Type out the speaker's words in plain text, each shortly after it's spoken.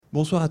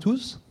Bonsoir à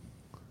tous.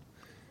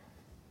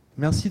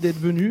 Merci d'être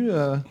venus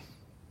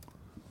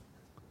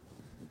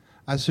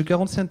à ce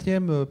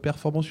 45e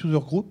Performance User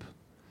Group.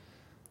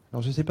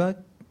 Alors je ne sais pas,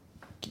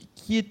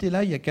 qui était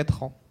là il y a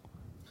 4 ans?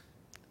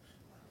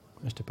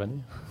 Je n'étais pas né.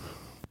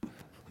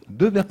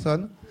 2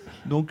 personnes.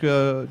 Donc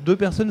 2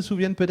 personnes se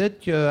souviennent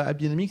peut-être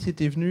qu'AppDynamics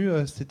était venu,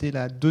 c'était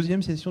la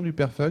 2e session du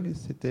PerfUG.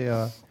 C'était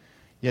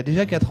il y a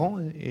déjà 4 ans.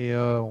 Et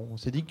on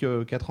s'est dit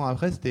que 4 ans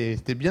après,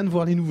 c'était bien de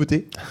voir les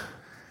nouveautés.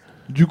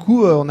 Du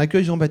coup, on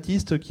accueille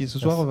Jean-Baptiste qui ce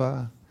soir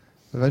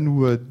va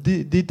nous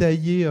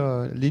détailler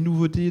les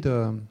nouveautés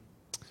de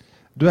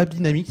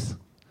AppDynamics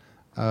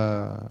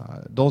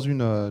dans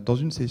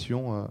une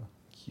session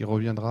qui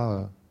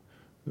reviendra,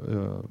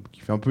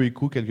 qui fait un peu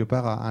écho quelque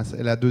part à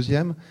la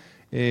 2e.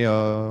 Et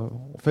en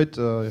fait,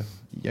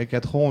 il y a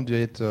 4 ans, on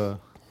devait être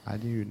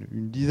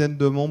une dizaine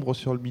de membres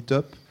sur le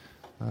meet-up.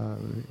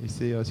 Et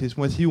c'est ce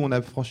mois-ci où on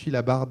a franchi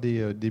la barre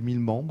des 1000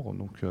 membres.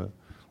 Donc,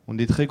 on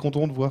est très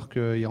content de voir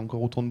qu'il y a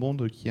encore autant de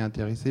monde qui est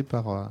intéressé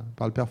par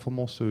le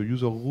Performance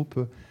User Group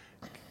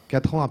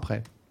 4 ans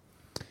après.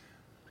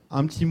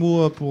 Un petit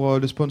mot pour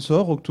le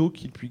sponsor, Octo,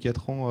 qui depuis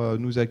 4 ans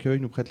nous accueille,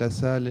 nous prête la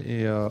salle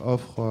et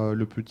offre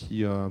le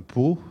petit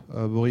pot.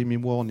 Borim et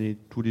moi, on est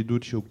tous les deux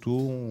de chez Octo.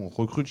 On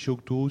recrute chez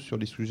Octo sur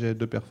les sujets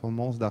de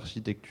performance,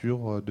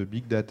 d'architecture, de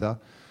big data,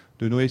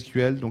 de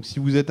NoSQL. Donc si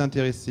vous êtes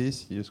intéressé,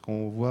 si ce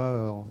qu'on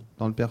voit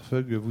dans le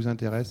PerfUG vous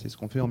intéresse et ce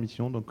qu'on fait en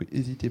mission, donc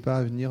n'hésitez pas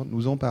à venir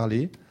nous en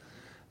parler.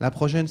 La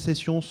prochaine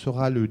session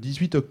sera le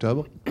 18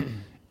 octobre.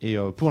 Et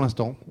pour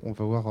l'instant, on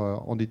va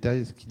voir en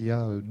détail ce qu'il y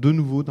a de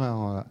nouveau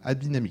dans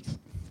AppDynamics.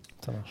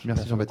 Ça marche.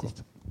 Merci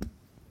Jean-Baptiste.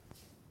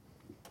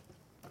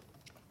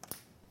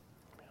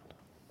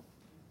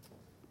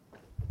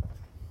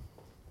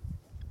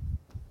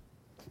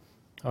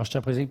 Alors, je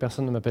tiens à préciser que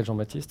personne ne m'appelle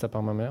Jean-Baptiste, à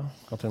part ma mère,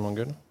 quand elle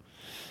m'engueule.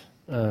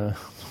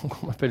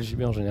 Donc, on m'appelle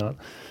JB en général.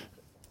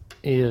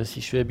 Et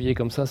si je suis habillé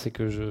comme ça, c'est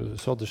que je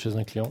sors de chez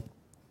un client.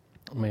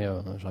 Mais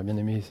j'aurais bien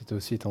aimé, c'était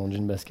aussi en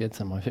jean basket,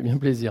 ça m'aurait fait bien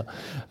plaisir.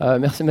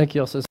 Merci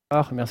Makir ce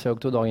soir, merci à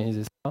Octo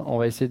d'organiser ça. On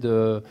va essayer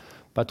de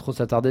pas trop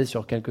s'attarder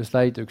sur quelques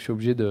slides que je suis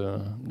obligé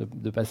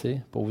de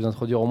passer pour vous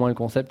introduire au moins le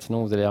concept,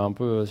 sinon vous allez un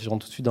peu, si je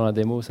rentre tout de suite dans la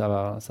démo, ça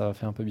va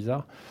faire un peu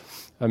bizarre.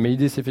 Mais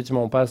l'idée c'est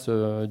effectivement, on passe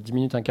 10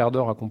 minutes, un quart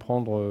d'heure à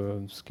comprendre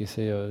qui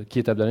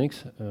est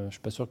AppDynamics. Je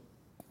suis pas sûr,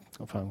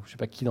 enfin je sais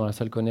pas qui dans la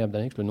salle connaît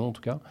AppDynamics, le nom en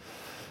tout cas.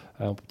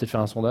 On peut peut-être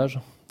faire un sondage,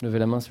 levez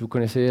la main si vous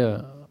connaissez...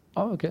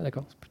 Ah ok,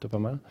 d'accord, c'est plutôt pas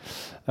mal.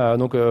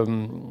 Donc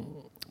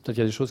peut-être qu'il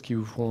y a des choses qui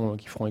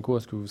feront écho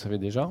à ce que vous savez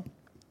déjà.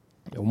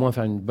 Et au moins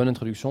faire une bonne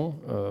introduction,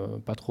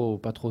 pas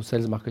trop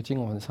sales marketing,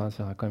 ça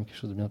sera quand même quelque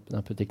chose de bien,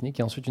 un peu technique,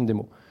 et ensuite une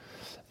démo.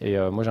 Et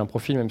moi j'ai un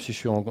profil, même si je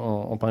suis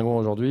en pingouin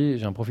aujourd'hui,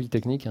 j'ai un profil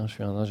technique, hein, je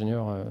suis un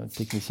ingénieur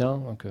technicien,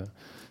 donc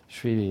je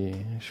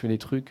fais les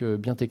trucs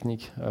bien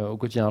techniques au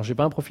quotidien. Alors j'ai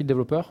pas un profil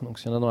développeur, donc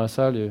s'il y en a dans la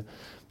salle,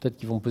 peut-être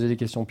qu'ils vont me poser des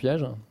questions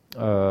pièges.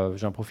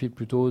 J'ai un profil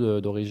plutôt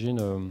d'origine...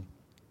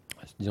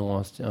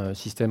 disons un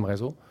système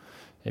réseau.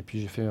 Et puis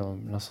j'ai fait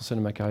l'essentiel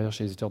de ma carrière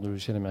chez les éditeurs de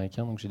logiciels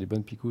américains, donc j'ai des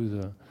bonnes picouses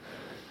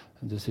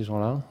de ces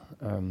gens-là.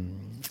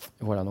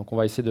 Voilà, donc on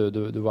va essayer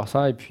de voir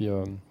ça, et puis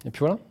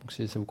voilà, donc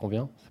si ça vous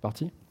convient, c'est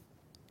parti.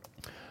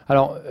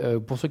 Alors,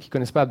 pour ceux qui ne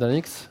connaissent pas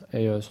AppDynamics,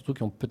 et surtout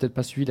qui n'ont peut-être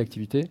pas suivi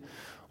l'activité,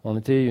 on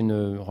était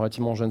une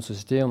relativement jeune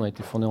société, on a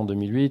été fondé en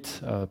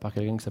 2008 par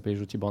quelqu'un qui s'appelait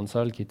Jyoti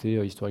Bansal, qui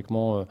était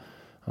historiquement...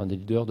 un des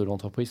leaders de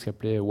l'entreprise qui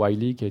s'appelait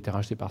Wiley, qui a été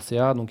racheté par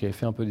CA, donc il avait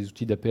fait un peu des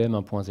outils d'APM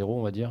 1.0,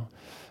 on va dire.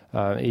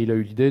 Et il a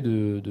eu l'idée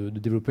de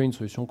développer une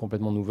solution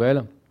complètement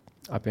nouvelle,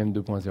 APM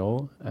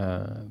 2.0,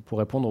 pour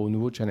répondre aux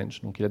nouveaux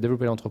challenges. Donc il a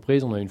développé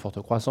l'entreprise, on a eu une forte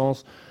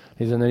croissance.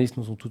 Les analystes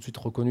nous ont tout de suite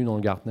reconnus dans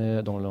le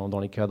Gartner, dans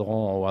les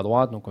cadrans en haut à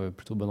droite, donc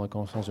plutôt bonne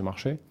reconnaissance du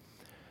marché.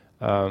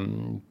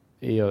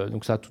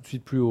 Donc ça a tout de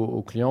suite plu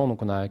aux clients,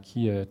 donc on a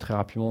acquis très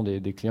rapidement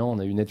des clients. On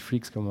a eu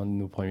Netflix comme un de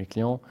nos premiers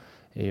clients.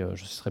 Et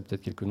je citerai peut-être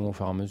quelques noms au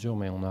fur et à mesure,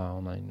 mais on a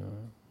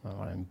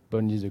une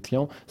bonne liste de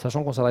clients,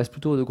 sachant qu'on s'adresse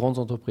plutôt aux de grandes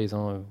entreprises.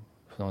 Hein.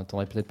 Vous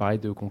entendrez peut-être parler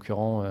de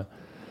concurrents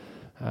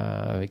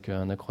avec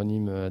un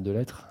acronyme à 2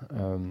 lettres.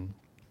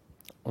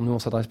 Nous, on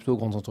s'adresse plutôt aux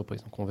grandes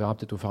entreprises. Donc on verra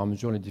peut-être au fur et à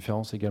mesure les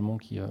différences également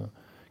qui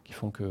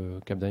font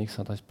qu'AppDynamics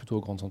s'intéresse plutôt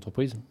aux grandes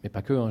entreprises. Mais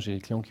pas que, hein. J'ai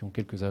des clients qui ont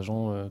quelques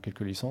agents,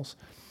 quelques licences.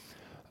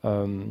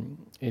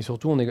 Et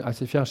surtout, on est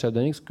assez fiers chez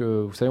AppDynamics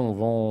que, vous savez, on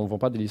vend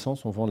pas des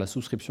licences, on vend de la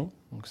souscription,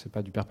 donc c'est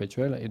pas du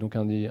perpétuel. Et donc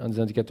un des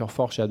indicateurs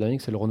forts chez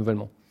AppDynamics, c'est le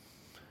renouvellement.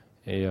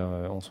 Et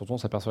surtout, on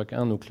s'aperçoit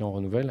qu'un de nos clients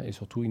renouvelle et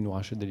surtout, ils nous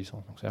rachètent des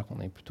licences. Donc c'est-à-dire qu'on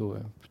est plutôt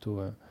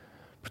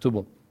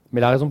bon. Mais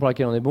la raison pour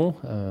laquelle on est bon,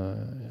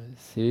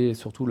 c'est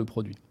surtout le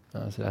produit.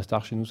 C'est la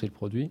star chez nous, c'est le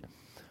produit,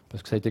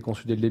 parce que ça a été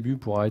conçu dès le début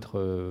pour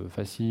être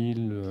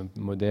facile,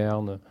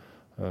 moderne,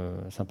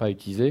 sympa à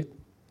utiliser.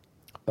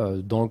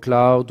 Dans le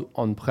cloud,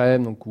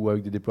 on-prem, donc, ou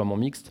avec des déploiements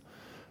mixtes.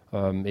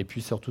 Et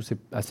puis surtout, c'est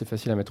assez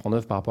facile à mettre en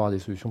œuvre par rapport à des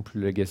solutions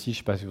plus legacy. Je ne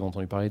sais pas si vous avez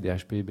entendu parler des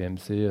HP,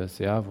 BMC,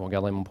 CA. Vous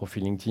regarderez mon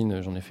profil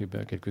LinkedIn, j'en ai fait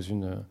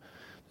quelques-unes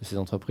de ces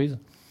entreprises.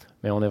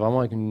 Mais on est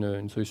vraiment avec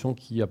une solution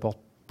qui apporte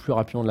plus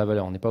rapidement de la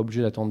valeur. On n'est pas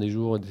obligé d'attendre des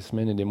jours, des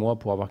semaines et des mois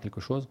pour avoir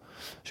quelque chose.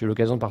 J'ai eu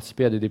l'occasion de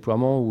participer à des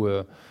déploiements où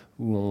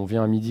on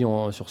vient à midi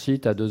sur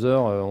site, à 2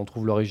 heures, on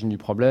trouve l'origine du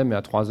problème, et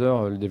à 3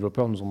 heures, les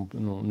développeurs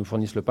nous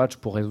fournissent le patch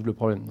pour résoudre le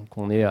problème. Donc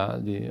on est à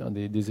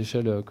des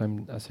échelles quand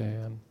même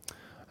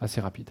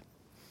assez rapides.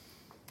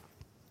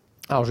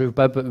 Alors je ne vais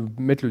pas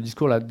mettre le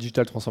discours, la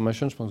digital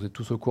transformation, je pense que vous êtes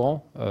tous au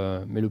courant,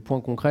 mais le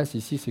point concret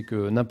ici, c'est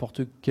que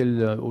n'importe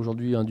quelle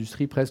aujourd'hui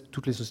industrie, presque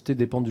toutes les sociétés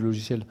dépendent du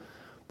logiciel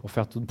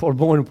pour le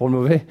bon et pour le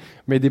mauvais,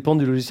 mais dépendent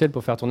du logiciel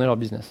pour faire tourner leur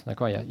business.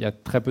 D'accord, il y a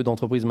très peu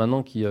d'entreprises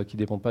maintenant qui ne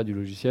dépendent pas du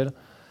logiciel.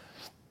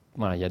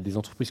 Voilà, il y a des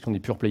entreprises qui ont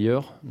des pure players,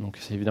 donc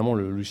c'est évidemment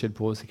le logiciel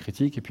pour eux c'est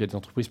critique, et puis il y a des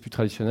entreprises plus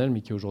traditionnelles,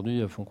 mais qui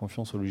aujourd'hui font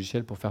confiance au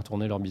logiciel pour faire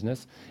tourner leur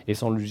business, et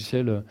sans le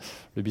logiciel,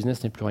 le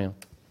business n'est plus rien.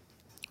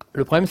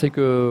 Le problème, c'est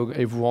que,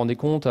 et vous vous rendez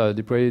compte, à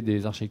déployer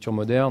des architectures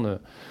modernes,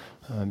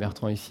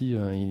 Bertrand ici,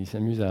 il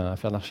s'amuse à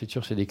faire de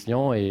l'architecture chez des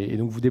clients, et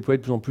donc vous déployez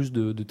de plus en plus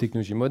de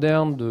technologies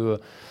modernes,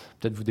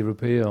 peut-être vous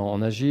développez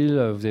en agile,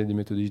 vous avez des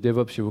méthodologies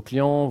DevOps chez vos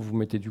clients, vous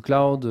mettez du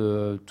cloud,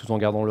 tout en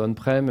gardant le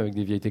on-prem avec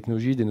des vieilles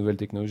technologies, des nouvelles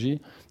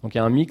technologies. Donc il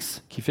y a un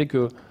mix qui fait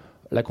que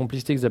la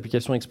complexité des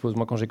applications explose.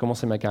 Moi, quand j'ai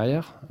commencé ma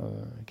carrière,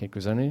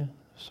 quelques années,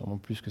 sûrement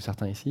plus que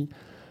certains ici,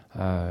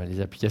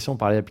 les applications, on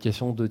parlait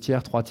d'applications 2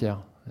 tiers, 3 tiers.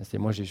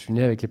 Moi, je suis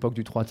né avec l'époque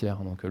du 3 tiers,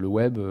 donc le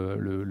web,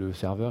 le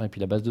serveur et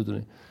puis la base de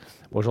données.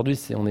 Bon, aujourd'hui,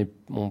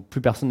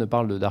 plus personne ne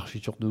parle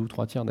d'architecture 2 ou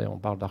 3 tiers, d'ailleurs, on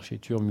parle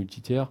d'architecture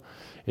multi-tiers.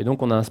 Et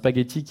donc, on a un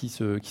spaghetti qui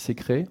s'est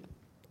créé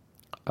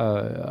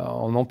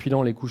en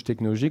empilant les couches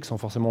technologiques sans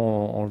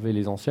forcément enlever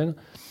les anciennes.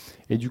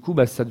 Et du coup,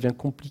 ça devient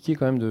compliqué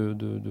quand même,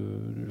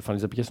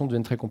 les applications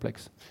deviennent très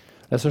complexes.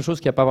 La seule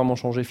chose qui n'a pas vraiment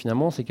changé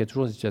finalement, c'est qu'il y a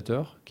toujours des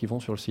utilisateurs qui vont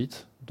sur le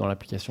site, dans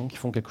l'application, qui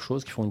font quelque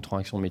chose, qui font une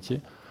transaction de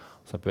métier.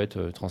 Ça peut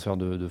être transfert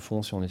de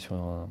fonds si on est sur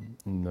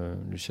une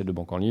logiciel de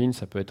banque en ligne,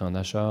 ça peut être un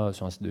achat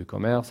sur un site de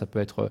e-commerce, ça peut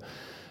être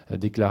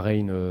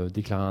déclarer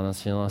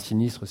un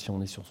sinistre si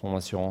on est sur son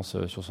assurance,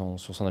 sur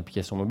son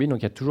application mobile. Donc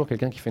il y a toujours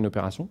quelqu'un qui fait une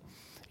opération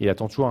et il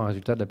attend toujours un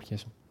résultat de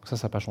l'application. Donc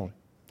ça n'a pas changé.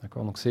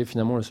 D'accord ? Donc c'est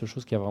finalement la seule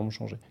chose qui n'a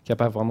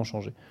pas vraiment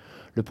changé.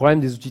 Le problème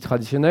des outils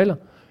traditionnels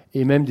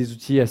et même des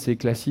outils assez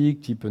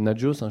classiques, type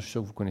Nagios, je suis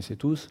sûr que vous connaissez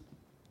tous,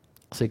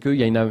 c'est qu'il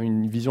y a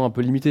une vision un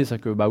peu limitée.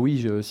 C'est-à-dire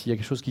que s'il y a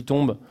quelque chose qui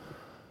tombe,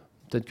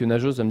 peut-être que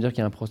Nagios va me dire qu'il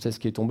y a un process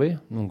qui est tombé,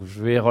 donc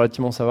je vais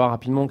relativement savoir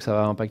rapidement que ça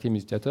va impacter mes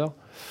utilisateurs.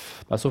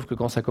 Sauf que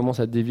quand ça commence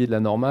à dévier de la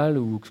normale,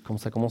 ou quand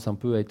ça commence un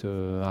peu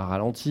à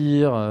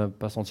ralentir, à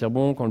pas sentir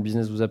bon, quand le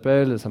business vous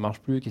appelle, ça marche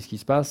plus, qu'est-ce qui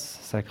se passe ?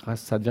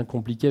 Ça devient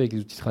compliqué avec les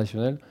outils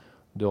traditionnels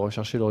de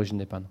rechercher l'origine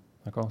des pannes.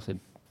 D'accord ? C'est le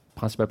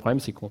principal problème,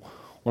 c'est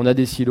qu'on a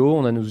des silos,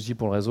 on a nos outils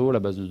pour le réseau, la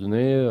base de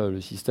données,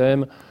 le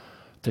système,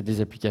 peut-être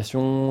des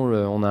applications,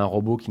 on a un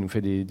robot qui nous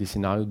fait des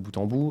scénarios de bout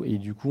en bout, et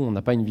du coup, on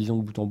n'a pas une vision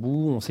de bout en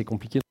bout, c'est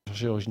compliqué de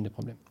chercher l'origine des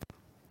problèmes.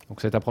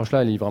 Donc cette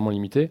approche-là, elle est vraiment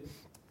limitée,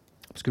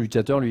 parce que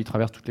l'utilisateur, lui, il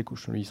traverse toutes les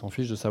couches. Lui, il s'en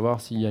fiche de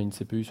savoir s'il y a une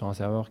CPU sur un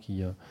serveur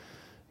qui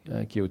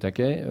est au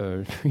taquet.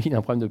 Lui, il a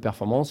un problème de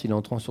performance, il est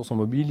en train sur son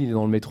mobile, il est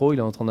dans le métro, il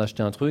est en train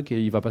d'acheter un truc,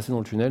 et il va passer dans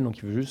le tunnel, donc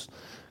il veut juste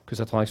que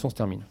sa transaction se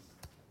termine.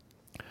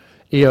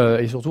 Et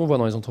surtout, on voit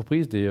dans les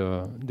entreprises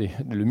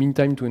le mean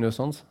time to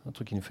innocence, un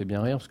truc qui nous fait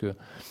bien rire, parce que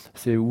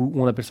c'est où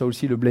on appelle ça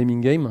aussi le blaming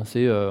game.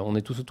 C'est on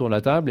est tous autour de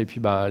la table, et puis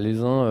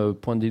les uns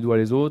pointent des doigts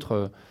les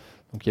autres.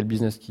 Donc il y a le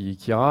business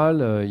qui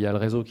râle, il y a le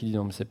réseau qui dit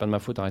non mais c'est pas de ma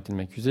faute, arrêtez de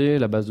m'accuser.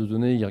 La base de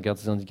données, il regarde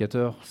ses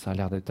indicateurs, ça a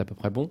l'air d'être à peu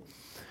près bon.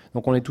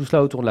 Donc on est tous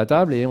là autour de la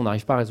table et on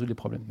n'arrive pas à résoudre les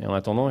problèmes. Et en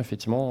attendant,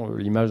 effectivement,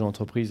 l'image de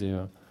l'entreprise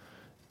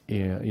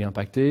est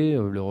impactée.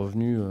 Le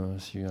revenu,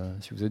 si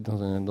vous êtes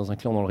dans un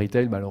client dans le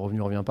retail, le revenu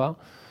ne revient pas.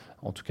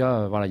 En tout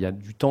cas, il y a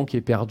du temps qui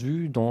est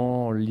perdu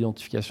dans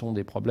l'identification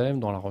des problèmes,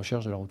 dans la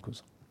recherche de la route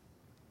cause.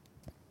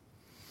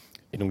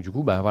 Et donc, du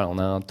coup, on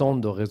a un temps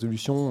de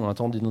résolution, un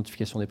temps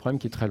d'identification des problèmes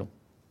qui est très long.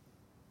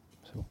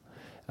 C'est bon.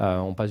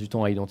 On passe du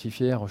temps à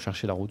identifier, à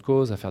rechercher la route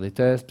cause, à faire des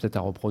tests, peut-être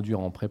à reproduire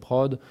en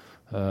pré-prod,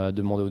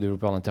 demander aux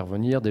développeurs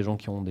d'intervenir, des gens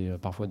qui ont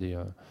parfois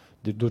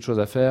d'autres choses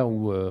à faire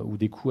ou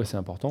des coûts assez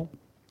importants.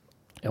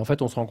 Et en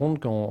fait, on se rend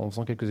compte en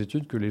faisant quelques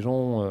études que les gens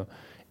ont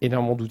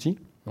énormément d'outils.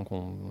 Donc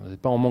on n'est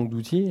pas en manque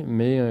d'outils,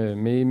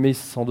 mais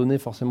sans donner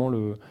forcément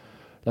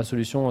la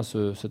solution à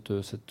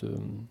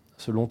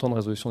ce long temps de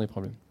résolution des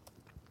problèmes.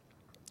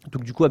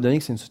 Donc du coup,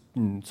 AppDynamics, c'est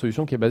une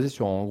solution qui est basée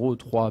sur en gros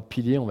 3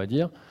 piliers, on va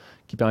dire,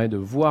 qui permet de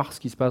voir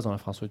ce qui se passe dans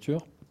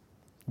l'infrastructure,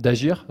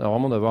 d'agir,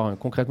 vraiment d'avoir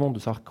concrètement, de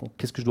savoir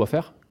qu'est-ce que je dois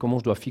faire, comment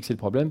je dois fixer le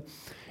problème,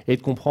 et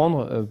de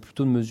comprendre,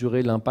 plutôt de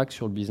mesurer l'impact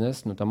sur le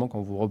business, notamment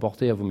quand vous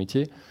reportez à vos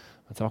métiers,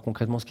 de savoir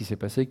concrètement ce qui s'est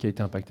passé, qui a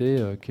été impacté,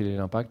 quel est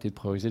l'impact, et de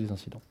prioriser les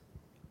incidents.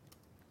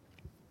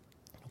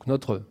 Donc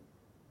notre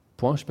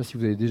point, je ne sais pas si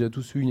vous avez déjà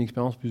tous eu une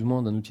expérience plus ou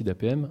moins d'un outil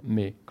d'APM,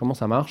 mais comment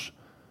ça marche ?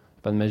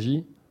 Pas de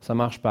magie, ça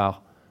marche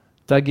par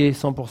taguer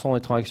 100%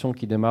 des transactions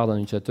qui démarrent d'un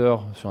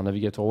utilisateur sur un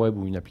navigateur web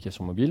ou une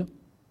application mobile,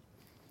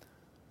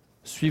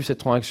 suivre cette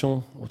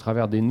transaction au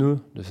travers des nœuds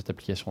de cette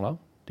application-là,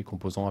 des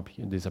composants,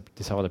 des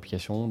serveurs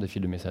d'application, des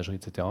fils de messagerie,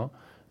 etc.,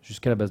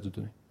 jusqu'à la base de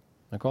données.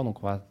 D'accord ?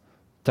 Donc on va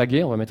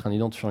taguer, on va mettre un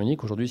identifiant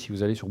unique. Aujourd'hui, si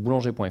vous allez sur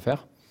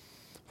boulanger.fr,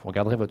 vous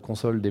regarderez votre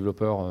console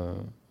développeur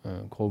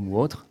Chrome ou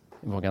autre,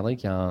 vous regarderez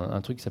qu'il y a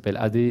un truc qui s'appelle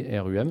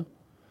ADRUM,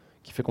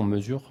 qui fait qu'on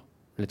mesure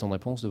les temps de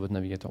réponse de votre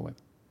navigateur web.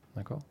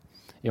 D'accord ?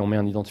 Et on met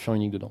un identifiant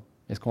unique dedans.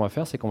 Et ce qu'on va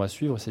faire, c'est qu'on va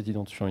suivre cet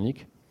identifiant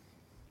unique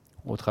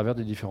au travers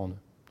des différents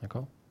nœuds.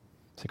 D'accord ?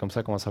 C'est comme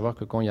ça qu'on va savoir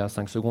que quand il y a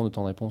 5 secondes de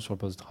temps de réponse sur le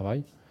poste de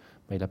travail,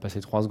 bah, il a passé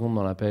 3 secondes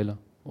dans l'appel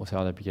au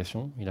serveur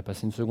d'application, il a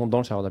passé 1 seconde dans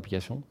le serveur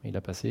d'application, et il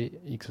a passé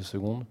X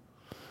secondes,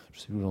 je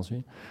sais où j'en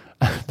suis,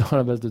 dans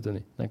la base de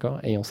données. D'accord ?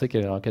 Et on sait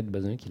quelle est la requête de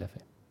base de données qu'il a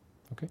fait.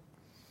 Okay ?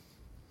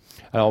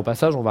 Alors au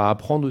passage, on va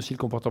apprendre aussi le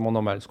comportement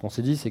normal. Ce qu'on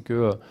s'est dit, c'est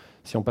que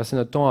si on passait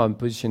notre temps à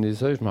positionner des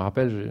seuils, je me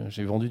rappelle,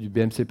 j'ai vendu du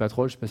BMC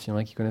Patrol, je ne sais pas s'il y en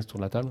a qui connaissent autour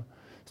de la table.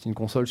 C'est une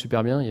console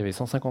super bien, il y avait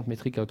 150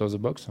 métriques out of the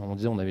box. On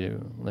disait on avait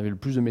le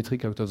plus de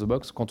métriques out of the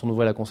box. Quand on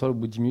ouvrait la console, au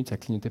bout de 10 minutes, ça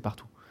clignotait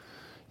partout.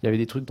 Il y avait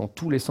des trucs dans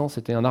tous les sens,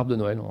 c'était un arbre de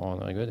Noël. On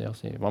rigole d'ailleurs,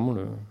 c'est vraiment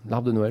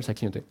l'arbre de Noël, ça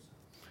clignotait.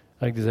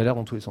 Avec des alertes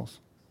dans tous les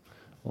sens.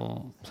 On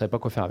ne savait pas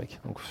quoi faire avec.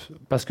 Donc,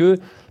 parce que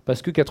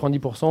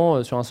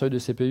 90% sur un seuil de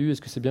CPU,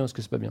 est-ce que c'est bien ou est-ce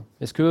que c'est pas bien?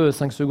 Est-ce que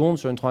 5 secondes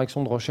sur une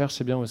transaction de recherche,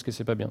 c'est bien ou est-ce que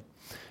c'est pas bien?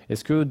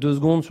 Est-ce que 2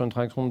 secondes sur une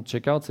transaction de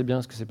checkout, c'est bien ou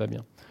est-ce que c'est pas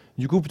bien?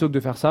 Du coup, plutôt que de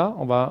faire ça,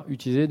 on va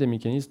utiliser des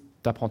mécanismes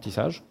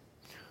d'apprentissage.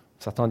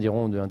 Certains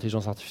diront de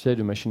l'intelligence artificielle,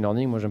 de machine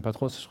learning. Moi, j'aime pas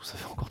trop, je trouve que ça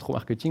fait encore trop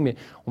marketing, mais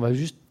on va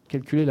juste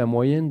calculer la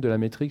moyenne de la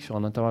métrique sur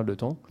un intervalle de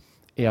temps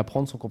et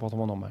apprendre son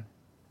comportement normal.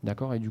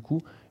 D'accord? Et du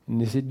coup,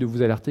 n'essayez de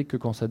vous alerter que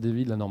quand ça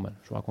dévie de la normale.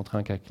 Je vous raconterai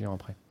un cas client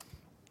après.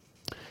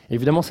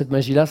 Évidemment, cette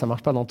magie-là, ça ne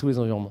marche pas dans tous les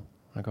environnements.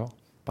 D'accord?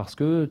 Parce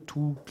que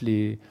toutes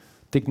les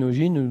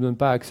technologies ne nous donnent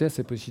pas accès à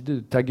cette possibilité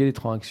de taguer les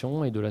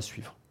transactions et de la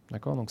suivre.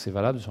 D'accord? Donc c'est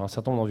valable sur un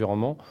certain nombre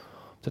d'environnements.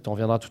 Peut-être on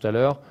reviendra tout à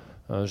l'heure.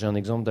 J'ai un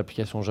exemple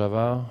d'application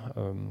Java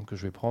que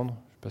je vais prendre. Je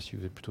ne sais pas si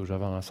vous êtes plutôt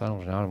Java dans la salle. En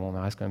général, on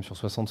reste quand même sur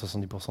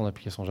 60-70%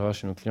 d'applications Java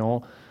chez nos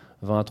clients,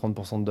 20 à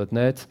 30% de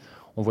 .NET.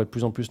 On voit de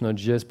plus en plus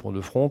Node.js pour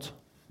le front.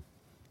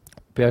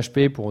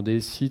 PHP pour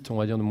des sites, on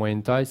va dire, de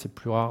moyenne taille, c'est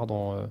plus rare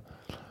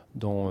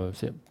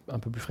c'est un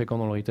peu plus fréquent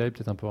dans le retail,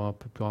 peut-être un peu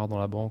plus rare dans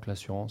la banque,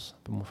 l'assurance,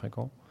 un peu moins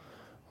fréquent.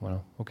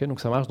 Voilà. Ok, donc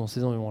ça marche dans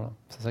ces environnements-là.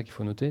 C'est ça qu'il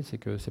faut noter, c'est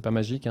que c'est pas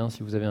magique hein,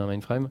 si vous avez un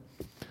mainframe.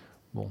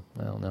 Bon,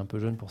 on est un peu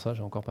jeune pour ça,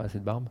 j'ai encore pas assez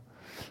de barbe.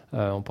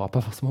 On ne pourra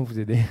pas forcément vous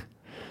aider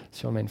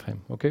sur un mainframe.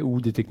 Okay,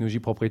 ou des technologies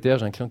propriétaires.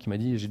 J'ai un client qui m'a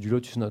dit j'ai du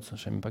Lotus Notes. Je ne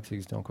savais même pas que ça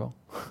existait encore.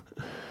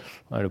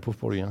 Ouais, le pauvre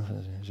pour lui, hein.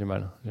 J'ai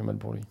mal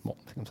pour lui. Bon,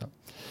 c'est comme ça.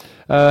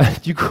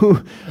 Du coup,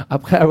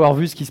 après avoir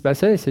vu ce qui se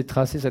passait, essayer de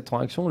tracer cette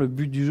transaction, le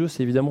but du jeu,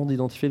 c'est évidemment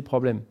d'identifier le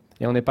problème.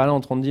 Et on n'est pas là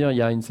en train de dire il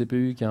y a une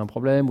CPU qui a un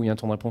problème ou il y a un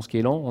temps de réponse qui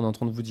est lent. On est en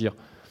train de vous dire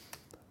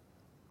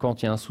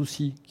quand il y a un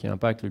souci qui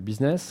impacte le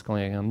business, quand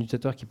il y a un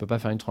utilisateur qui ne peut pas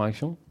faire une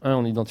transaction,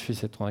 on identifie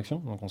cette transaction,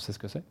 donc on sait ce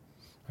que c'est.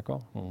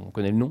 D'accord ? On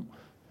connaît le nom.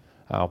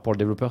 Alors pour le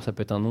développeur, ça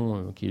peut être un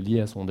nom qui est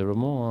lié à son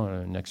développement,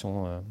 hein, une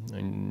action,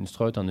 une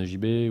strut, un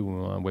EJB ou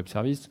un web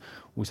service,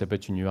 ou ça peut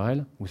être une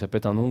URL, ou ça peut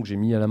être un nom que j'ai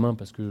mis à la main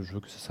parce que je veux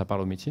que ça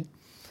parle au métier.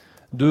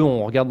 2,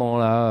 on regarde dans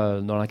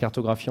la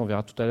cartographie, on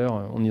verra tout à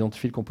l'heure, on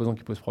identifie le composant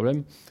qui pose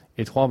problème.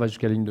 Et 3, on va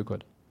jusqu'à la ligne de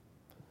code.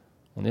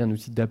 On est un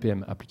outil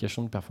d'APM,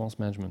 Application Performance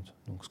Management.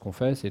 Donc ce qu'on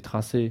fait, c'est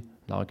tracer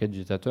la requête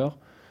d'utilisateur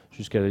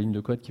jusqu'à la ligne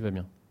de code qui va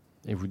bien,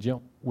 et vous dire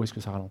où est-ce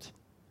que ça ralentit.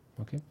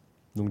 Okay ?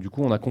 Donc du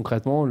coup, on a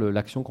concrètement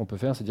l'action qu'on peut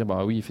faire, c'est dire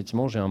bah oui,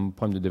 effectivement, j'ai un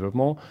problème de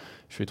développement,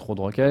 je fais trop de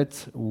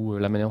requêtes, ou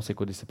la manière dont c'est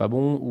codé, c'est pas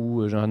bon,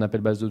 ou j'ai un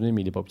appel base de données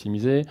mais il n'est pas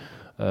optimisé,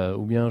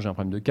 ou bien j'ai un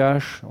problème de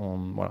cache.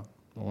 Voilà,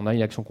 on a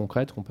une action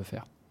concrète qu'on peut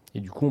faire.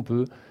 Et du coup, on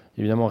peut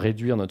évidemment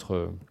réduire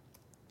notre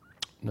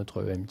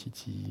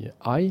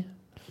MTTI,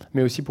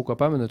 mais aussi pourquoi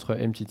pas notre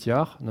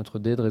MTTR, notre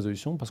délai de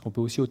résolution, parce qu'on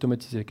peut aussi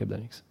automatiser avec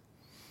AppDynamics.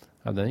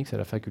 AppDynamics, c'est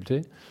la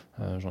faculté.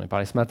 J'en ai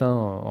parlé ce matin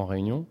en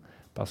réunion,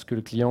 parce que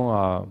le client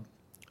a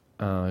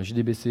un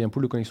JDBC, un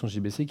pool de connexion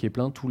JDBC qui est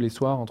plein tous les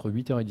soirs entre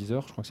 8h et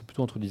 10h. Je crois que c'est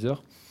plutôt entre 10h.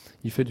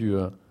 Il fait du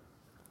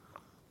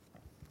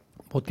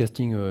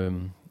broadcasting,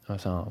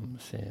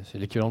 c'est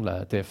l'équivalent de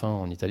la TF1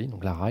 en Italie,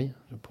 donc la RAI,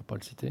 pour ne pas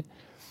le citer.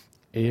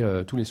 Et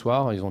tous les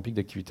soirs, ils ont un pic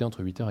d'activité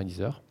entre 8h et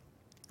 10h,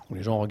 où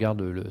les gens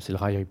regardent, c'est le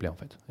RAI replay en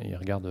fait, et ils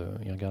regardent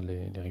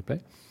les replays.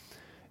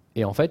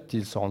 Et en fait,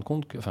 ils se rendent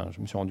compte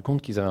je me suis rendu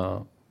compte qu'ils avaient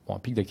un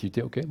pic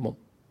d'activité, ok, bon,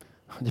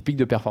 des pics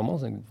de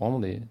performance, vraiment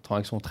des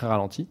transactions très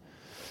ralenties.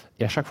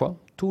 Et à chaque fois,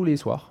 tous les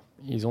soirs,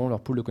 ils ont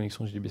leur pool de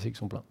connexion JDBC qui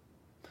sont pleins.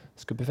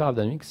 Ce que peut faire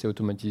AppDynamics, c'est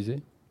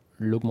automatiser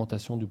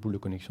l'augmentation du pool de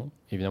connexion.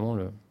 Évidemment,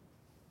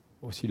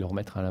 aussi le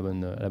remettre à la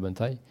bonne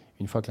taille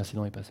une fois que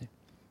l'incident est passé.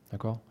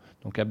 D'accord ?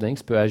 Donc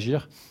AppDynamics peut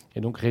agir et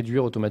donc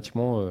réduire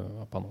automatiquement,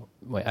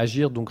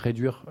 agir donc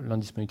réduire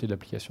l'indisponibilité de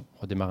l'application.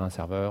 Redémarrer un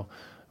serveur,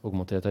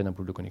 augmenter la taille d'un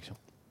pool de connexion.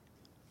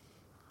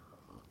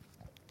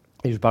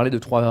 Et je parlais de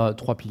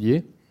trois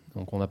piliers.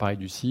 Donc on a parlé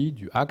du SI,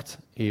 du ACT,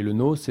 et le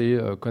NO, c'est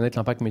connaître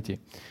l'impact métier.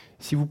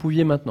 Si vous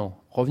pouviez maintenant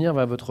revenir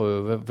vers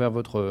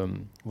votre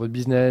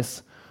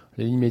business,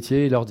 les lignes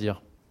métiers, et leur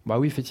dire, bah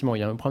oui, effectivement, il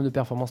y a un problème de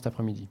performance cet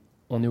après-midi.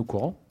 On est au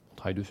courant, on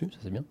travaille dessus, ça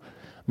c'est bien.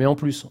 Mais en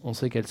plus, on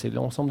sait c'est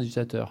l'ensemble des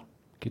utilisateurs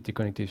qui étaient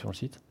connectés sur le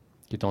site,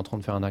 qui étaient en train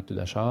de faire un acte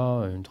d'achat,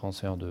 un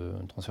transfert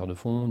de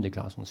fonds, une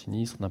déclaration de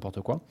sinistre, n'importe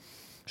quoi.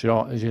 J'ai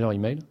leur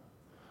email,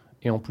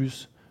 et en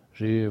plus,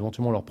 j'ai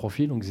éventuellement leur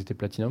profil, donc ils étaient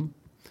Platinum.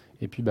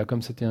 Et puis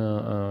comme c'est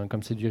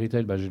du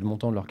retail, j'ai le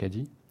montant de leur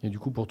caddie. Et du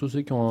coup, pour tous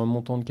ceux qui ont un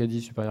montant de caddie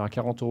supérieur à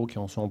 40 €, qui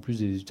en sont en plus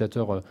des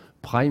utilisateurs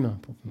Prime,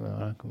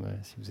 voilà, comme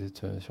si vous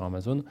êtes sur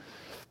Amazon,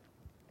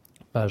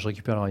 je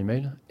récupère leur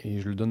email et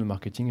je le donne au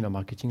marketing. Et le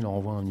marketing leur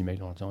envoie un email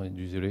en leur disant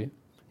désolé.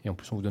 Et en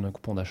plus, on vous donne un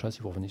coupon d'achat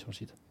si vous revenez sur le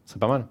site. C'est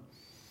pas mal.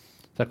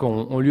 C'est-à-dire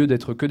qu'au lieu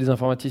d'être que des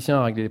informaticiens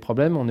à régler les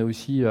problèmes, on est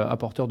aussi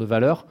apporteur de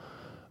valeur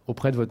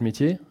auprès de votre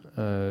métier.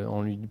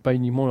 Pas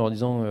uniquement en leur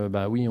disant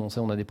oui, on sait,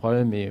 on a des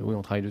problèmes et oui,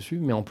 on travaille dessus,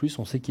 mais en plus,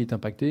 on sait qui est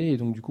impacté et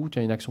donc du coup, tu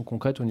as une action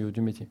concrète au niveau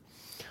du métier.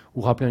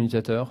 Ou rappeler un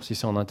utilisateur, si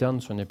c'est en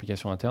interne, sur une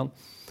application interne,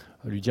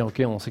 lui dire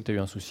ok, on sait que tu as eu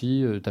un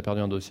souci, tu as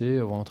perdu un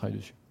dossier, on travaille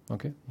dessus.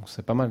 Okay, donc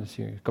c'est pas mal.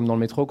 C'est comme dans le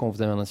métro, quand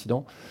vous avez un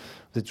incident,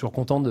 vous êtes toujours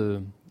content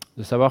de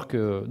savoir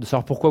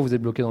pourquoi vous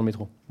êtes bloqué dans le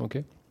métro.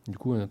 Okay, du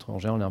coup, en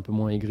général, on est un peu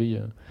moins aigri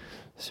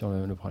sur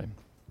le problème.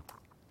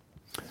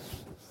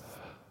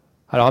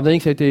 Alors,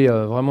 AppDynamics a été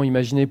vraiment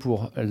imaginé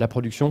pour la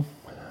production.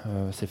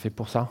 C'est fait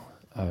pour ça.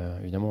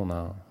 Évidemment, on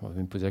va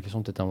me poser la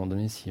question peut-être à un moment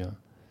donné si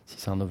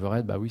c'est un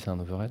overhead. Bah oui, c'est un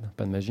overhead.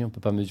 Pas de magie, on ne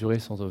peut pas mesurer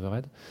sans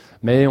overhead.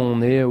 Mais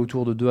on est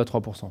autour de 2 à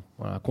 3%.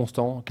 Voilà,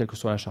 constant, quelle que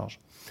soit la charge.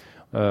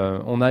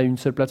 On a une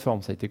seule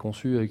plateforme. Ça a été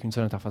conçu avec une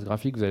seule interface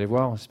graphique. Vous allez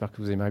voir. J'espère que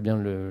vous aimerez bien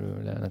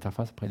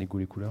l'interface. Après, les goûts,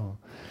 les couleurs.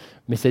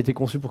 Mais ça a été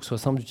conçu pour que ce soit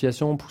simple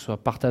d'utilisation, pour que ce soit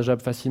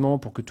partageable facilement,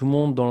 pour que tout le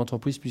monde dans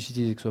l'entreprise puisse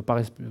utiliser, que ce ne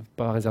soit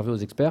pas réservé aux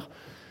experts.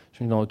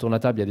 Je dis, autour de la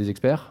table, il y a des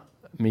experts,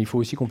 mais il faut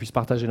aussi qu'on puisse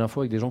partager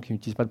l'info avec des gens qui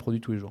n'utilisent pas le produit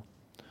tous les jours.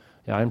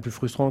 Il n'y a rien de plus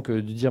frustrant que de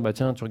dire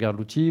tiens, tu regardes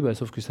l'outil,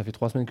 sauf que ça fait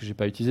 3 semaines que je n'ai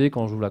pas utilisé.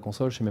 Quand j'ouvre la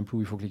console, je ne sais même plus où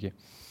il faut cliquer.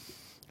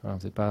 Voilà,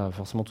 vous n'êtes pas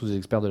forcément tous des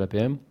experts de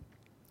l'APM.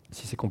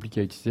 Si c'est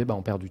compliqué à utiliser,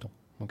 on perd du temps.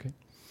 Okay,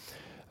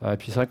 et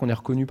puis c'est vrai qu'on est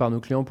reconnu par nos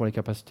clients pour les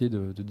capacités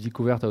de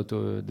découverte.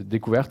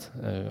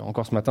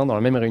 Encore ce matin, dans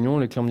la même réunion,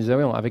 les clients me disaient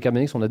avec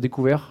AppDynamics, on a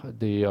découvert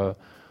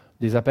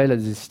des appels à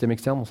des systèmes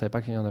externes, on ne savait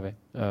pas qu'il y en avait.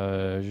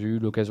 J'ai eu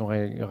l'occasion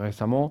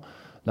récemment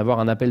d'avoir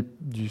un appel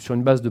sur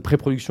une base de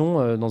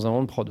pré-production dans un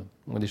moment de prod.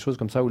 Donc, des choses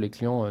comme ça où les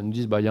clients nous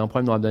disent il y a un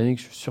problème dans AppDynamics,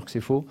 je suis sûr que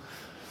c'est faux.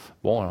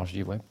 Bon, alors je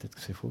dis peut-être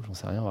que c'est faux, j'en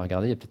sais rien, on va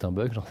regarder, il y a peut-être un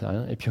bug, j'en sais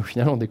rien. Et puis au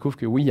final, on découvre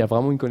que oui, il y a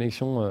vraiment une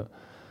connexion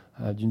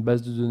d'une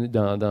base de données,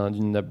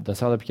 d'un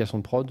serveur d'application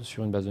de prod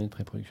sur une base de données de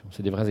pré-production.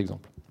 C'est des vrais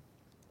exemples.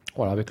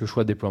 Voilà, avec le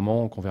choix de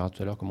déploiement, qu'on verra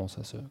tout à l'heure comment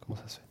ça se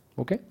fait.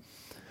 OK ?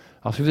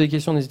 Alors, si vous avez des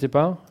questions, n'hésitez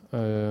pas.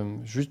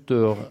 Juste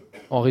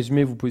en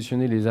résumé, vous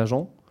positionnez les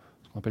agents,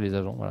 ce qu'on appelle les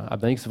agents. Voilà.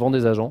 AppDynamics vend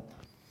des agents.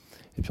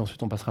 Et puis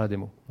ensuite, on passera à la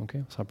démo. Okay,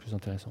 ça sera plus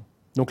intéressant.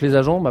 Donc, les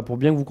agents, pour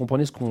bien que vous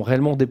compreniez ce qu'on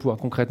réellement déploie,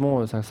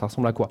 concrètement, ça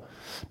ressemble à quoi ?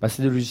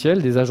 C'est des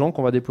logiciels, des agents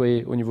qu'on va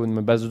déployer au niveau de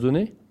ma base de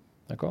données.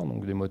 D'accord ?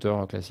 Donc, des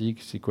moteurs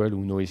classiques, SQL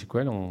ou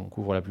NoSQL. On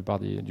couvre la plupart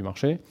du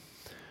marché.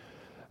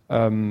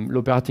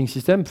 L'operating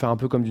system, faire un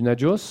peu comme du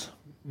Nagios.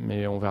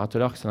 Mais on verra tout à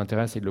l'heure que ça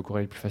l'intéresse et de le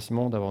corréler plus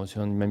facilement, d'avoir aussi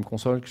une même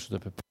console, quelque chose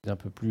d'un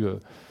peu plus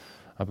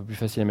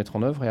facile à mettre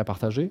en œuvre et à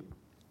partager.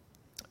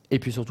 Et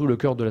puis surtout, le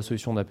cœur de la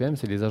solution d'APM,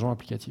 c'est les agents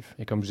applicatifs.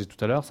 Et comme je disais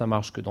tout à l'heure, ça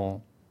marche que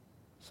dans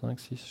 5,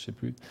 6, je ne sais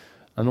plus,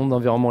 un nombre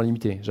d'environnements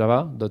limité.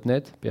 Java,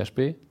 .NET,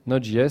 PHP,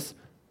 Node.js,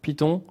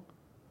 Python,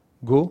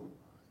 Go,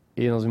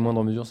 et dans une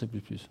moindre mesure, C++.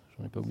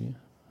 J'en ai pas oublié.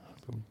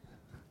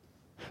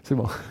 C'est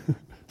bon,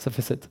 ça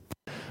fait 7.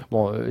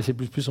 Bon, C++,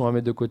 on va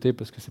mettre de côté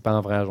parce que c'est pas un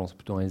vrai agent, c'est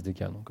plutôt un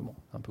SDK, donc bon,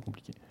 un peu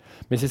compliqué.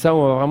 Mais c'est ça où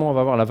on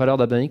va voir la valeur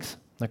d'AppDynamics,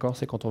 d'accord ?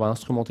 C'est quand on va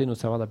instrumenter nos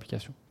serveurs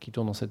d'application qui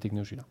tournent dans cette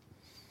technologie-là.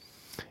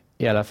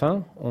 Et à la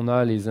fin, on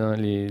a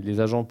les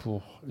agents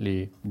pour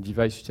les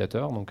devices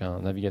utilisateurs, donc un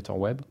navigateur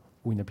web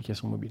ou une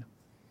application mobile.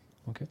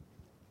 Okay ?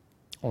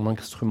 On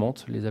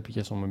instrumente les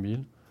applications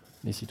mobiles,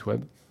 les sites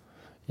web,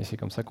 et c'est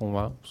comme ça qu'on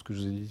va, ce que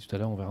je vous ai dit tout à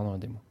l'heure, on verra dans la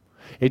démo.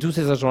 Et tous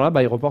ces agents-là,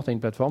 ils reportent à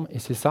une plateforme, et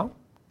c'est ça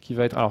qui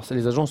va être... Alors,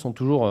 les agents sont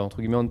toujours, entre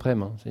guillemets,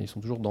 on-prem. Hein, ils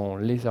sont toujours dans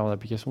les serveurs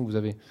d'application que vous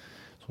avez.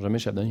 Ils ne sont jamais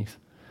chez AppDynamics.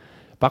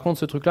 Par contre,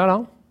 ce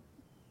truc-là,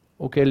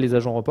 auquel les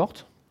agents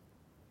reportent,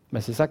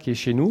 c'est ça qui est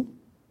chez nous,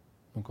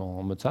 donc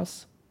en mode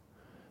SaaS,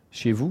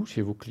 chez vous,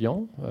 chez vos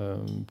clients,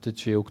 peut-être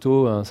chez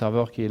Octo, un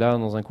serveur qui est là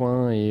dans un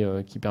coin et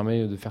qui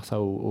permet de faire ça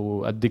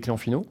à des clients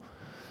finaux.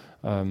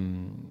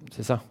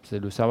 C'est ça, c'est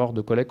le serveur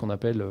de collecte qu'on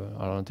appelle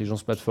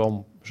l'intelligence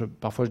plateforme.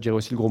 Parfois, je dirais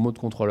aussi le gros mot de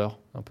contrôleur,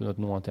 un peu notre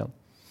nom interne.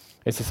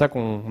 Et c'est ça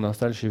qu'on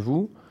installe chez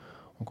vous,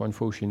 encore une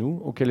fois, ou chez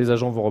nous, auquel les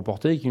agents vont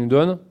reporter et qui nous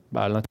donnent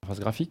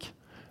l'interface graphique,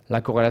 la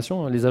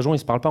corrélation. Les agents, ils ne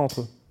se parlent pas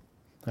entre eux.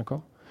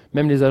 D'accord ?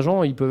 Même les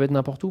agents, ils peuvent être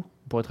n'importe où.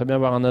 On pourrait très bien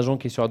avoir un agent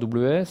qui est sur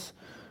AWS,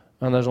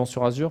 un agent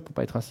sur Azure, pour ne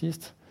pas être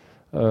raciste,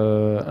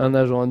 un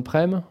agent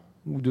on-prem,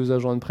 ou 2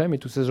 agents on-prem, et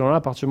tous ces agents-là,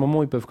 à partir du moment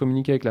où ils peuvent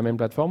communiquer avec la même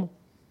plateforme,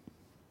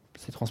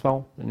 c'est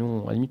transparent. Et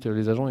nous, à la limite,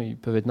 les agents, ils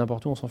peuvent être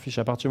n'importe où, on s'en fiche.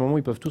 À partir du moment où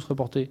ils peuvent tous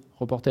reporter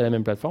à la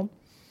même plateforme,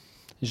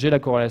 j'ai la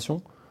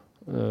corrélation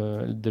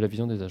de la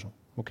vision des agents.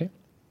 OK ?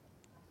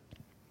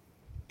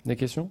 Des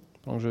questions ?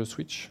 Donc je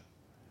switch.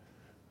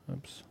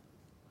 Oups.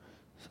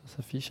 Ça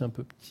s'affiche un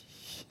peu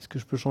petit. Est-ce que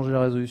je peux changer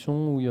la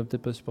résolution ou il va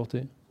peut-être pas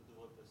supporter ?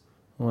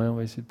 Ouais, on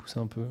va essayer de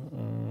pousser un peu.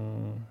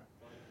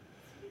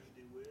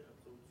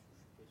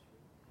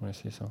 Ouais,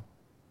 c'est ça.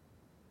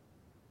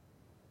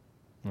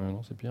 Ouais,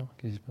 non, c'est pire.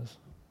 Qu'est-ce qui se passe ?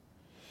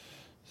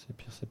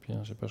 c'est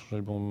pire. J'ai pas changé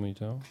le bon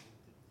moniteur.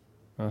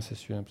 Ah, c'est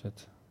celui-là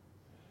peut-être.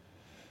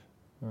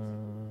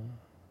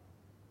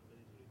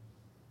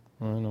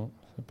 Ouais, non,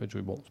 ça peut être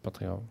joué. Bon, c'est pas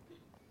très grave.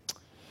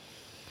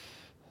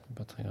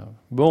 Pas très grave.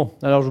 Bon,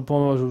 alors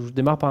je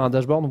démarre par un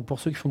dashboard. Donc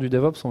pour ceux qui font du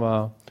DevOps, on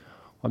va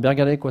bien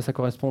regarder à quoi ça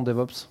correspond au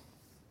DevOps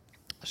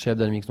chez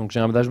AppDynamics. Donc j'ai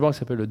un dashboard qui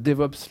s'appelle le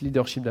DevOps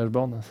Leadership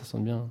Dashboard. Ça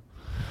sonne bien.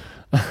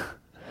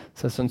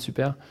 Ça sonne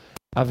super.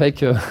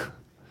 Avec...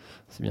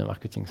 c'est bien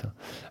marketing ça.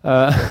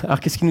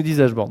 Alors qu'est-ce qu'ils nous disent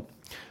dashboard?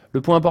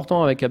 Le point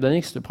important avec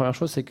AppDynamics, la première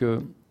chose, c'est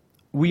que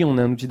oui, on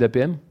est un outil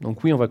d'APM.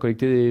 Donc oui, on va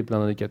collecter plein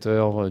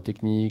d'indicateurs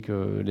techniques,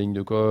 les lignes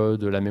de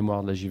code, la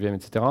mémoire de la JVM,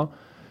 etc.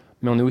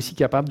 Mais on est aussi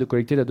capable de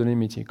collecter la donnée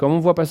métier. Comme on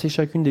voit passer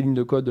chacune des lignes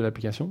de code de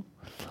l'application,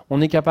 on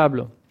est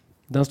capable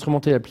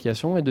d'instrumenter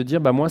l'application et de dire,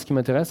 bah, moi, ce qui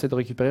m'intéresse, c'est de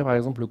récupérer, par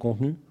exemple, le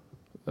contenu,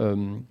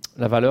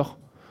 la valeur.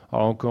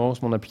 Alors, en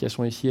l'occurrence, mon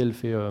application ici, elle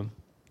fait,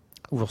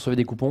 vous recevez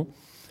des coupons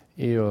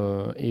et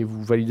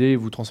vous validez,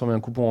 vous transformez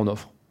un coupon en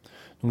offre.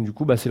 Donc, du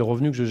coup, bah, c'est le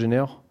revenu que je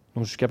génère.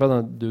 Donc, je suis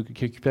capable de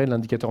récupérer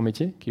l'indicateur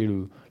métier, qui est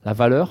la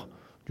valeur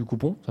du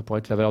coupon. Ça pourrait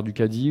être la valeur du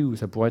caddie ou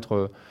ça pourrait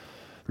être...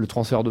 le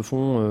transfert de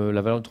fonds,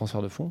 la valeur du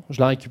transfert de fonds.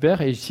 Je la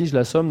récupère et ici, je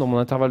la somme dans mon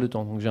intervalle de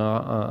temps. Donc j'ai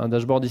un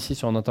dashboard ici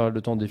sur un intervalle de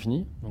temps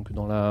défini, donc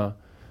dans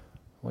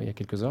il y a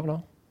quelques heures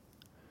là.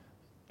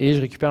 Et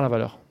je récupère la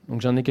valeur. Donc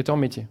j'ai un indicateur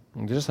métier.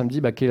 Donc déjà, ça me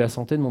dit quelle est la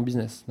santé de mon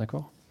business,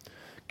 d'accord?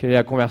 Quelle est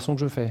la conversion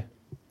que je fais?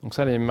 Donc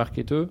ça, les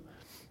marketeurs,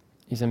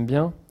 ils aiment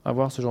bien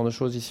avoir ce genre de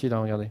choses ici, là,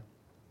 regardez.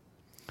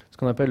 Ce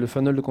qu'on appelle le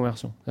funnel de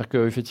conversion. C'est-à-dire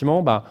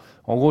qu'effectivement,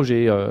 en gros,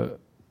 j'ai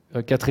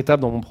 4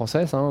 étapes dans mon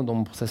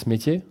process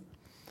métier.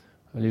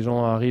 Les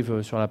gens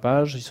arrivent sur la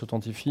page, ils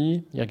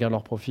s'authentifient, ils regardent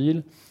leur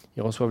profil,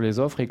 ils reçoivent les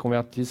offres et ils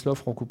convertissent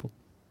l'offre en coupon.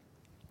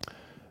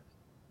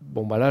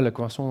 Bon, là, la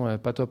conversion n'est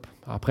pas top.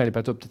 Après, elle n'est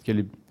pas top, peut-être qu'elle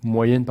est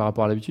moyenne par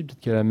rapport à l'habitude, peut-être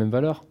qu'elle a la même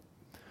valeur.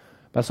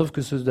 Sauf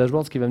que ce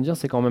dashboard, ce qu'il va me dire,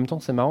 c'est qu'en même temps,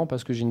 c'est marrant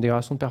parce que j'ai une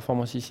dégradation de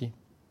performance ici.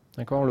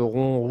 D'accord? Le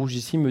rond rouge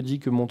ici me dit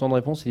que mon temps de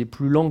réponse est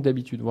plus lent que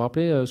d'habitude. Vous vous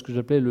rappelez ce que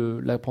j'appelais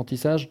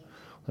l'apprentissage?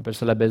 On appelle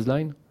ça la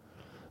baseline.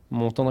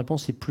 Mon temps de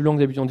réponse est plus lent que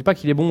d'habitude. On ne dit pas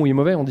qu'il est bon ou il est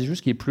mauvais, on dit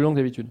juste qu'il est plus lent que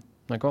d'habitude.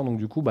 D'accord? Donc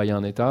du coup, il y a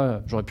un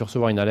état. J'aurais pu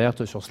recevoir une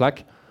alerte sur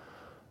Slack.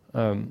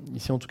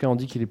 Ici, en tout cas, on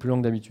dit qu'il est plus lent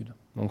que d'habitude.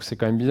 Donc c'est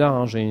quand même bizarre.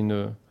 Hein.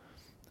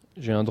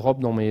 J'ai un drop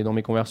dans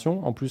mes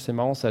conversions. En plus, c'est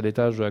marrant, c'est à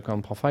l'étage de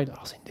account profile.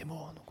 Alors c'est une démo,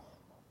 hein, donc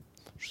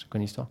je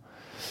connais l'histoire.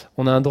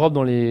 On a un drop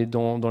dans les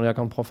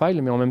account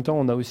profile, mais en même temps,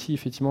 on a aussi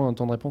effectivement un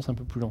temps de réponse un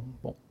peu plus lent.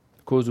 Bon,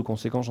 cause ou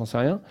conséquence, j'en sais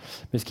rien.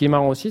 Mais ce qui est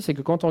marrant aussi, c'est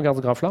que quand on regarde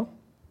ce graphe-là,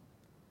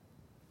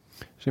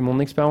 j'ai mon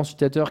expérience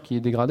utilisateur qui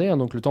est dégradée, hein,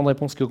 donc le temps de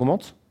réponse qui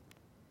augmente,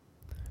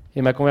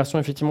 et ma conversion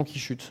effectivement qui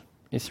chute.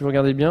 Et si vous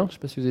regardez bien, je ne sais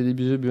pas si vous avez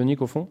des yeux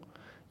bioniques au fond,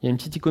 il y a une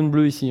petite icône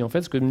bleue ici. En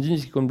fait, ce que me dit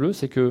l'icône bleue,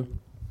 c'est que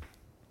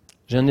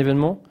j'ai un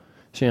événement,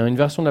 j'ai une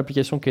version de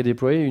l'application qui est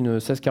déployée, une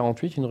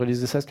 1648, une release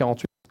de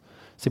 1648.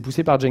 C'est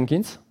poussé par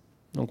Jenkins.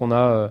 Donc on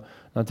a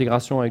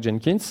l'intégration avec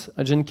Jenkins.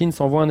 Jenkins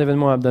envoie un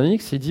événement à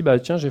AppDynamics et il dit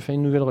tiens, j'ai fait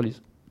une nouvelle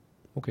release.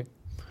 Ok.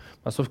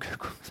 Sauf que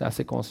c'est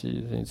assez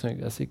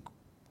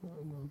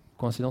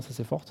coïncidence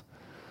assez forte.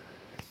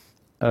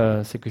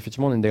 C'est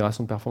qu'effectivement on a une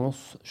dégradation de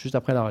performance juste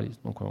après la release.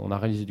 Donc on a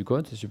réalisé du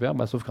code, c'est super,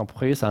 sauf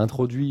qu'après ça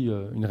introduit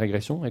une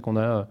régression et qu'on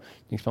a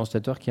une expérience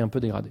utilisateur qui est un peu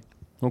dégradée.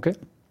 Okay.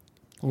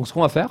 Donc ce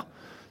qu'on va faire,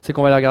 c'est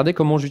qu'on va aller regarder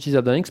comment j'utilise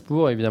AppDynamics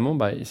pour évidemment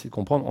essayer de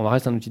comprendre. On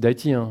reste un outil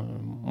d'IT. Hein.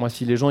 Moi,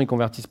 si les gens ils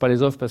convertissent pas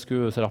les offres parce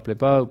que ça leur plaît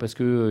pas ou parce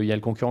qu'il y a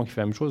le concurrent qui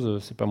fait la même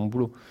chose, c'est pas mon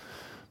boulot.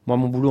 Moi,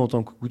 mon boulot en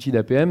tant qu'outil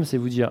d'APM, c'est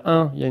vous dire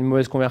 1, il y a une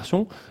mauvaise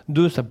conversion,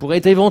 2, ça pourrait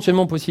être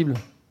éventuellement possible.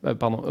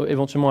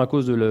 Éventuellement à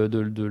cause de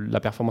la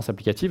performance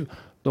applicative,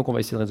 donc on va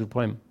essayer de résoudre le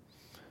problème.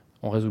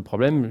 On résout le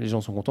problème, les gens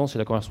sont contents, si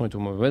la conversion est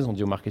mauvaise, on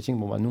dit au marketing,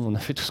 nous on a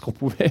fait tout ce qu'on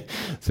pouvait,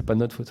 c'est pas de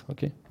notre faute,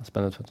 ok? C'est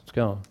pas notre faute, en tout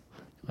cas,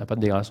 il n'y a pas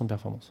de dégradation de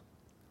performance.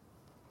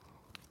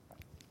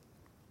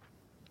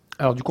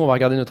 Alors du coup, on va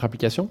regarder notre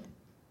application,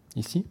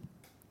 ici.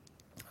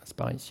 C'est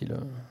pareil, ici,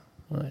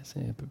 c'est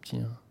un peu petit,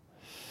 hein.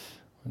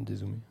 On va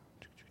dézoomer.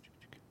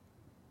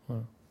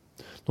 Voilà.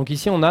 Donc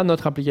ici, on a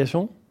notre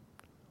application,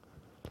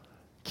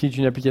 qui est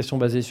une application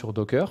basée sur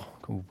Docker.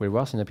 Comme vous pouvez le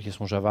voir, c'est une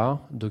application Java,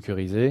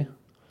 dockerisée,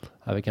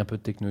 avec un peu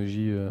de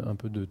technologie, un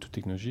peu de toute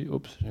technologie.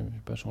 Oups, je n'ai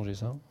pas changé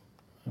ça.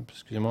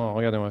 Excusez-moi,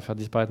 regardez, on va faire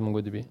disparaître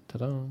MongoDB.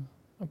 Tada,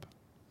 hop.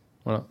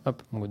 Voilà,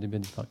 hop, MongoDB a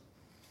disparu.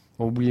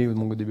 On va oublier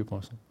MongoDB pour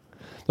l'instant.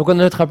 Donc on a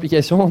notre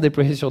application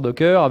déployée sur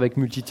Docker, avec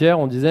multi-tiers,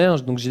 on disait.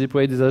 Donc j'ai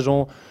déployé des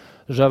agents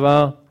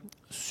Java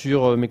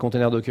sur mes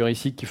containers Docker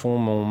ici qui font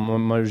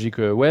ma logique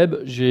web.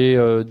 J'ai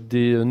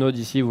des nodes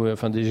ici,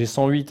 j'ai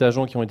 108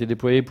 agents qui ont été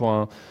déployés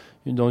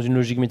dans une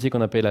logique métier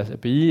qu'on appelle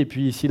l'API. Et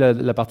puis ici,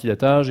 la partie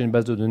data, j'ai une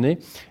base de données.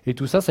 Et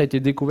tout ça, ça a été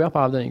découvert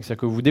par AppDynamics.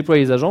 C'est-à-dire que vous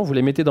déployez les agents, vous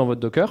les mettez dans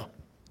votre Docker,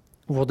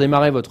 vous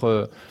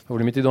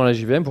les mettez dans la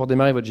JVM, vous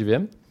redémarrez votre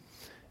JVM.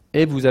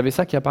 Et vous avez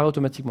ça qui apparaît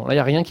automatiquement. Là, il n'y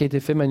a rien qui a été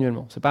fait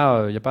manuellement.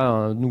 Il n'y a pas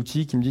un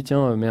outil qui me dit,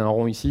 tiens, mets un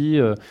rond ici,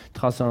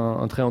 trace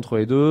un trait entre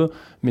les deux,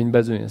 mets une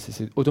base de données.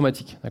 C'est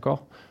automatique,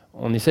 d'accord?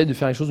 On essaye de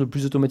faire les choses le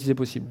plus automatisées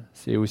possible.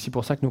 C'est aussi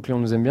pour ça que nos clients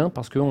nous aiment bien,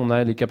 parce qu'on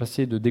a les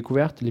capacités de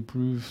découverte les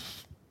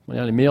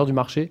meilleures du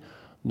marché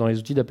dans les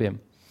outils d'APM.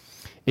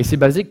 Et c'est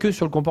basé que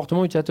sur le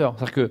comportement utilisateur.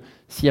 C'est-à-dire que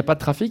s'il n'y a pas de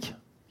trafic,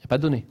 il n'y a pas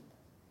de données.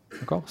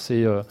 D'accord ?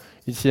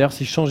 C'est-à-dire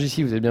si je change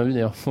ici, vous avez bien vu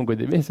d'ailleurs mon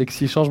MongoDB, c'est que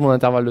si je change mon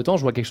intervalle de temps,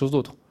 je vois quelque chose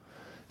d'autre.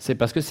 C'est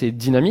parce que c'est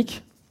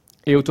dynamique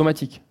et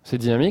automatique. C'est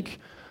dynamique,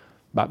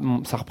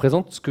 ça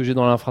représente ce que j'ai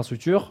dans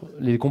l'infrastructure,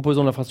 les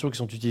composants de l'infrastructure qui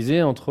sont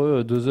utilisés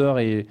entre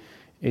 2h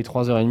et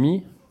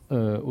 3h30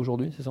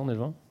 aujourd'hui, c'est ça, on est le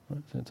 20 ? Ouais,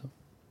 c'est ça.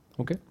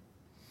 Ok ?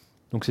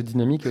 Donc c'est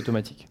dynamique et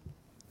automatique.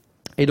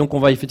 Et donc on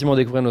va effectivement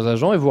découvrir nos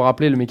agents et vous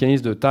rappeler le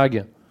mécanisme de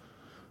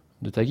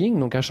tagging.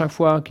 Donc à chaque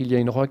fois qu'il y a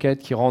une requête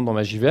qui rentre dans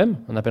ma JVM,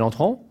 un appel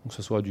entrant, donc que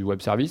ce soit du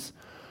web service,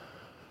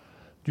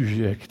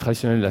 du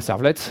traditionnel de la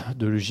servlette,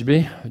 de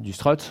l'EJB, du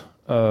strut,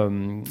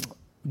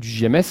 du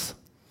JMS,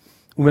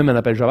 ou même un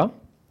appel Java,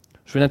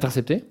 je vais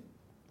l'intercepter.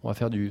 On va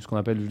faire ce qu'on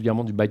appelle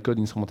vulgairement du bytecode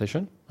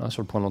instrumentation,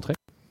 sur le point d'entrée.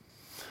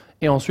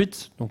 Et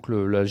ensuite, donc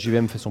la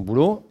JVM fait son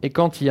boulot. Et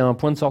quand il y a un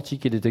point de sortie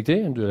qui est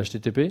détecté, de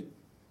l'HTTP,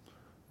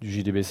 du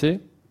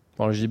JDBC,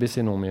 enfin le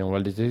JDBC non, mais on va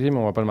le détecter, mais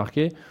on ne va pas le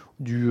marquer,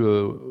 du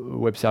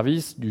web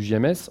service, du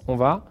JMS, on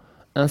va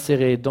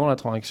insérer dans la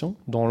transaction,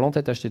 dans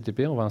l'entête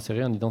HTTP, on va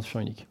insérer un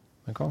identifiant unique.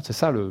 D'accord ? C'est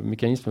ça le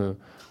mécanisme,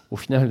 au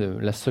final,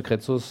 la secret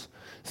sauce.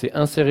 C'est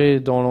insérer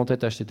dans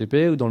l'entête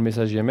HTTP ou dans le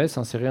message JMS,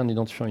 insérer un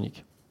identifiant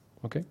unique.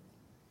 Okay ?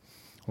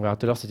 On verra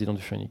tout à l'heure cet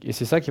identifiant unique. Et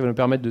c'est ça qui va nous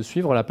permettre de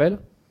suivre l'appel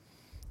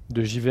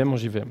de JVM en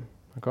JVM.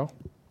 D'accord ?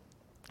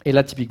 Et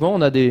là, typiquement,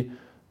 on a des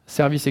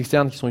services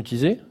externes qui sont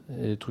utilisés,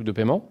 des trucs de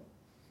paiement.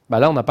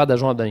 Là, on n'a pas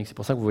d'agent AppDynamics. C'est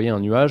pour ça que vous voyez un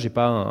nuage et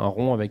pas un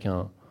rond avec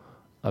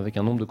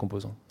un nombre de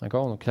composants.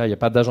 D'accord ? Donc là, il n'y a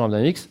pas d'agent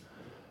AppDynamics.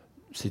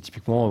 C'est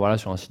typiquement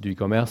sur un site de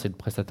e-commerce, c'est le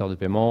prestataire de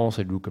paiement,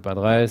 c'est le lookup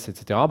adresse,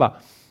 etc.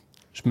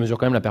 Je mesure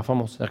quand même la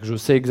performance. C'est-à-dire que je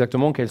sais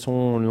exactement quels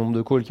sont le nombre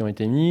de calls qui ont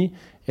été mis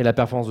et la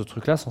performance de ce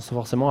truc-là sans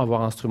forcément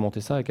avoir instrumenté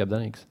ça avec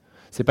AppDynamics.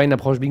 Ce n'est pas une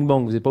approche Big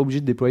Bang. Vous n'êtes pas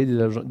obligé de déployer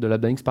de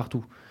l'AppDynamics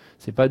partout.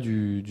 Ce n'est pas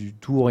du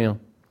tout ou rien.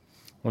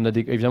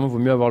 Évidemment, il vaut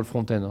mieux avoir le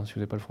front-end. Si vous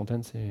n'avez pas le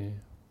front-end, c'est...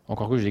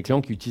 Encore que j'ai des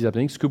clients qui utilisent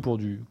AppDynamics que pour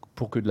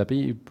de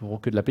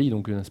l'API,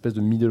 donc une espèce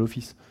de middle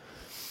office.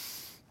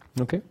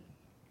 OK ? Et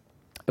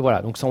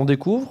voilà, donc ça, on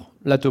découvre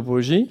la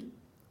topologie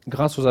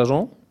grâce aux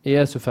agents et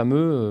à ce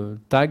fameux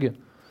tag de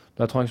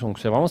la transaction. Donc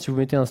c'est vraiment, si vous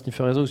mettez un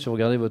sniffer réseau ou si vous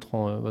regardez votre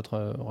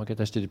requête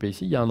HTTP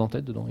ici, il y a un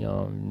en-tête dedans, il y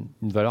a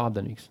une valeur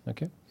AppDynamics.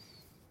 Okay ?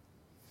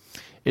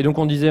 Et donc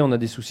on disait, on a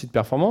des soucis de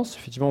performance.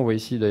 Effectivement, on voit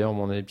ici, d'ailleurs,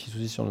 on a des petits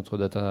soucis sur notre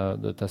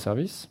data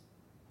service.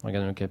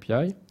 Regardez le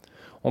KPI.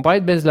 On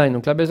parlait de baseline.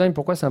 Donc la baseline,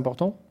 pourquoi c'est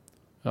important ?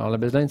 Alors la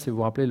baseline, c'est, vous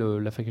vous rappelez,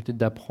 la faculté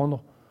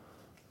d'apprendre,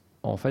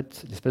 en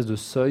fait, l'espèce de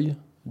seuil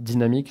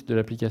dynamique de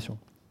l'application.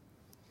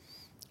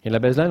 Et la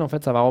baseline, en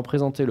fait, ça va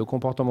représenter le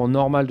comportement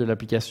normal de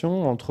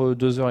l'application entre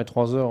 2h et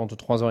 3h, entre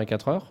 3h et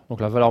 4h, donc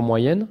la valeur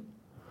moyenne,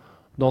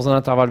 dans un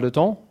intervalle de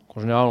temps. En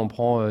général, on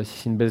prend, si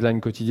c'est une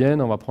baseline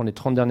quotidienne, on va prendre les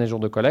 30 derniers jours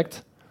de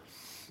collecte,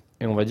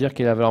 et on va dire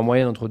quelle est la valeur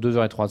moyenne entre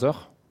 2h et 3h,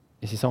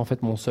 et c'est ça, en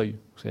fait, mon seuil.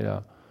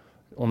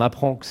 On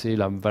apprend que c'est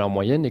la valeur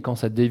moyenne, et quand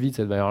ça dévie de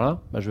cette valeur-là,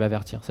 je vais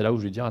avertir. C'est là où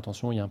je vais dire,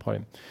 attention, il y a un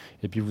problème.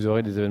 Et puis, vous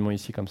aurez des événements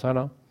ici, comme ça,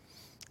 là,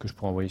 que je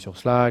pourrais envoyer sur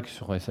Slack,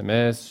 sur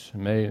SMS,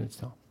 mail,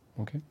 etc.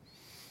 Okay ?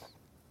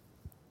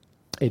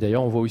 Et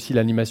d'ailleurs, on voit aussi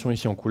l'animation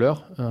ici en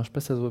couleur. Je ne sais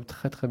pas si ça se voit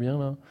très très bien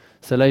là.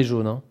 Celle-là est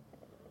jaune.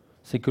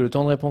 C'est que le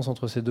temps de réponse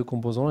entre ces deux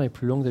composants est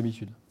plus long que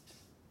d'habitude.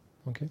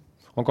 Okay ?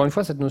 Encore une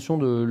fois, cette notion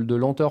de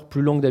lenteur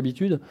plus longue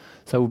d'habitude,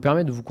 ça vous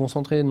permet de vous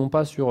concentrer non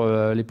pas sur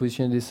les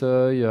positionner des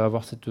seuils,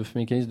 avoir cette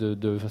mécanisme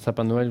de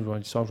sapin de Noël,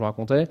 l'histoire que je vous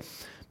racontais,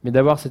 mais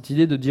d'avoir cette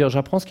idée de dire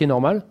j'apprends ce qui est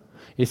normal.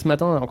 Et ce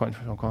matin, encore une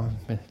fois,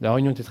 la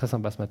réunion était très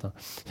sympa ce matin.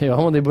 Il y a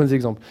vraiment des bons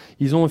exemples.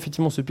 Ils ont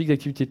effectivement ce pic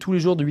d'activité tous les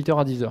jours de 8h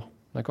à 10h.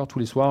 D'accord ? Tous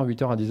les soirs,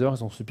 8h à 10h,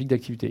 ils ont ce pic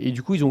d'activité. Et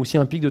du coup, ils ont aussi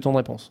un pic de temps de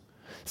réponse.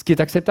 Ce qui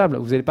est acceptable.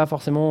 Vous n'allez pas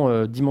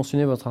forcément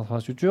dimensionner votre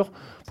infrastructure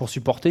pour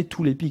supporter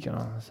tous les pics.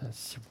 Alors,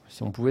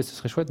 si on pouvait, ce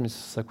serait chouette, mais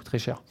ça coûterait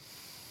cher.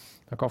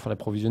 D'accord ? Il faudrait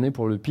provisionner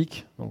pour le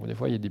pic. Donc, des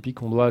fois, il y a des pics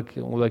qu'on doit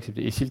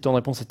accepter. Et si le temps de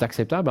réponse est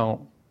acceptable,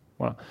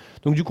 voilà.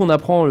 Donc, du coup, on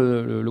apprend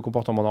le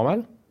comportement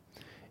normal.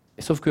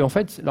 Sauf qu'en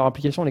fait, leur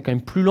application elle est quand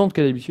même plus lente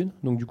que d'habitude.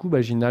 Donc, du coup,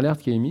 j'ai une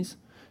alerte qui est émise.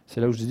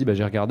 C'est là où je dis,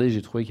 j'ai regardé,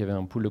 j'ai trouvé qu'il y avait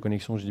un pool de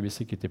connexion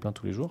JDBC qui était plein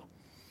tous les jours.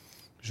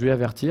 Je vais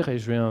avertir et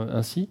je vais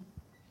ainsi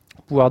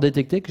pouvoir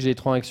détecter que j'ai des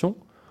transactions.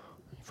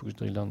 Il faut que je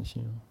drill down ici.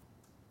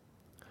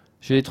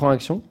 J'ai des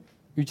transactions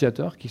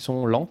utilisateurs qui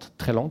sont lentes,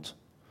 très lentes.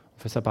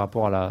 On fait ça par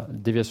rapport à la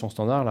déviation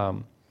standard,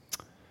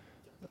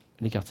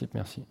 l'écart type,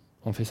 merci.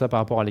 On fait ça par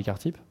rapport à l'écart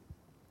type.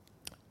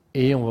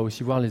 Et on va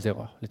aussi voir les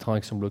erreurs, les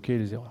transactions bloquées et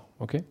les erreurs.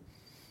 Okay ?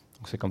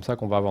 Donc c'est comme ça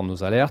qu'on va avoir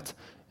nos alertes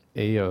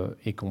et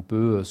qu'on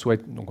peut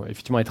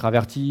effectivement être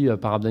averti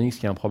par AppDynamics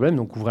qu'il y a un problème,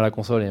 donc ouvrir la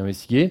console et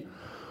investiguer.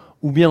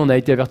 Ou bien on a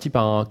été averti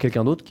par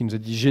quelqu'un d'autre qui nous a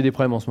dit j'ai des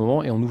problèmes en ce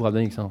moment et on ouvre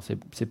AppDynamics.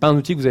 C'est pas un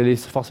outil que vous allez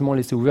forcément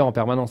laisser ouvert en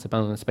permanence. C'est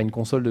pas une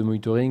console de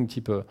monitoring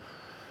type.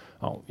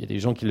 Alors, il y a des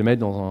gens qui le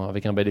mettent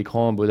avec un bel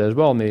écran, un beau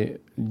dashboard,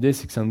 mais l'idée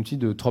c'est que c'est un outil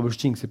de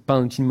troubleshooting. C'est pas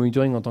un outil de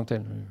monitoring en tant que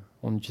tel.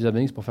 On utilise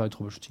AppDynamics pour faire du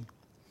troubleshooting.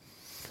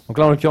 Donc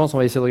là en l'occurrence on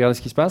va essayer de regarder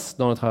ce qui se passe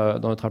dans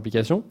notre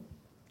application.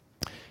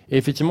 Et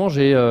effectivement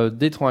j'ai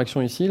des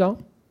transactions ici là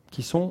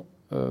qui sont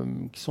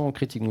qui sont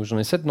critiques. Donc j'en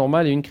ai 7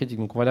 normales et une critique.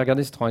 Donc on va aller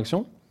regarder ces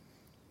transactions.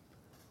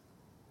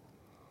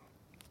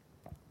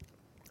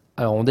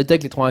 Alors on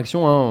détecte les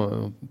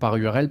transactions par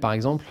URL par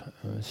exemple,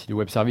 si le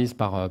web service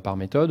par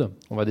méthode.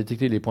 On va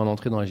détecter les points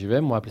d'entrée dans la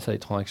JVM, on va appeler ça les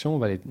transactions, on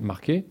va les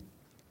marquer.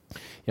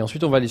 Et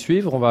ensuite on va les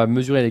suivre, on va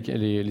mesurer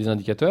les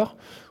indicateurs.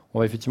 On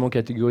va effectivement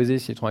catégoriser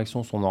si les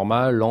transactions sont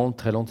normales, lentes,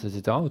 très lentes,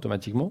 etc.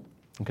 automatiquement.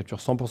 On capture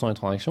 100% des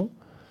transactions.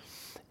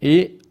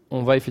 Et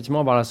on va effectivement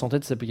avoir la santé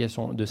de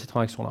ces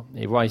transactions-là.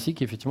 Et voir ici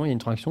qu'effectivement il y a une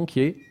transaction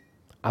qui est,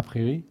 a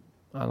priori,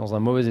 dans un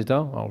mauvais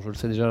état. Alors je le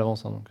sais déjà à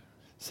l'avance, donc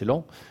c'est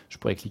lent. Je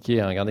pourrais cliquer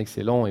et regarder que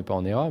c'est lent et pas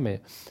en erreur,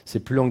 mais c'est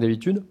plus lent que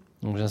d'habitude.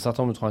 Donc j'ai un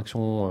certain nombre de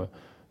transactions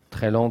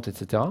très lentes,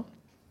 etc.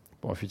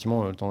 Bon,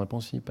 effectivement, le temps de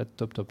réponse ici, pas de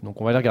top.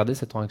 Donc on va aller regarder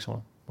cette transaction-là.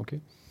 Okay.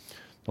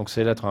 Donc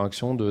c'est la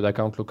transaction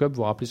d'account lookup. Vous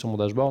vous rappelez sur mon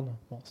dashboard,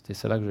 bon, c'était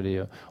celle-là que je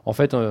l'ai. En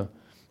fait,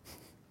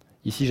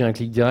 ici j'ai un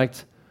clic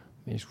direct,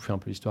 mais je vous fais un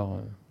peu l'histoire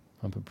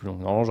un peu plus longue.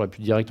 Normalement, j'aurais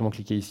pu directement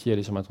cliquer ici et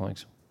aller sur ma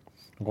transaction.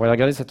 Donc on va aller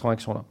regarder cette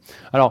transaction-là.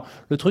 Alors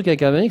le truc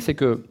avec AppDynamics, c'est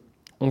que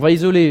on va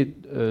isoler.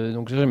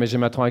 Donc j'ai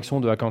ma transaction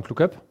de account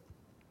lookup.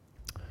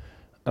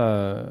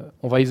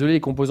 On va isoler les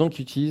composants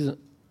qui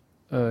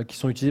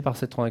sont utilisés par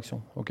cette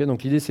transaction. Okay,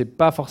 donc l'idée c'est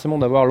pas forcément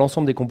d'avoir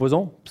l'ensemble des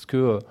composants, parce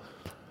que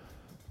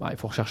il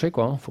faut rechercher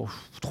quoi. Il faut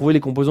trouver les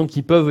composants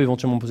qui peuvent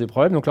éventuellement poser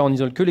problème. Donc là on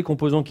isole que les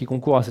composants qui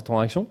concourent à cette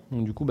transaction.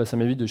 Donc du coup ça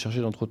m'évite de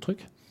chercher dans trop de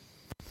trucs.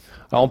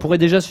 Alors on pourrait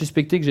déjà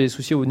suspecter que j'ai des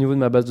soucis au niveau de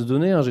ma base de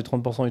données. J'ai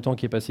 30% du temps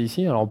qui est passé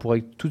ici. Alors on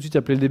pourrait tout de suite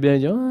appeler le DBA et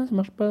dire ça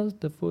marche pas,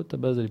 c'est ta faute, ta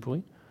base elle est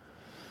pourrie.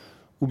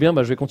 Ou bien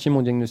je vais continuer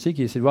mon diagnostic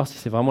et essayer de voir si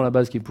c'est vraiment la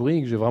base qui est pourrie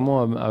et que j'ai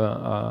vraiment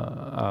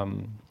à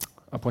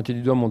pointer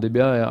du doigt mon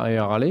DBA et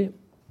à râler,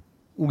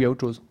 ou il y a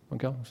autre chose.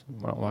 Okay,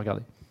 voilà, on va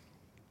regarder.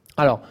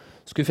 Alors,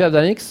 ce que fait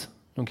AppDynamics,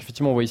 donc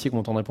effectivement on voit ici que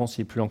mon temps de réponse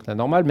est plus lent que la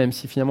normale, même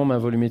si finalement ma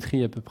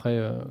volumétrie est à peu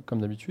près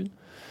comme d'habitude.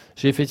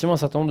 J'ai effectivement un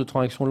certain nombre de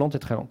transactions lentes et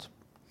très lentes.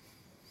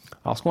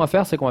 Alors ce qu'on va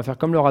faire, c'est qu'on va faire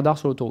comme le radar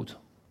sur l'autoroute.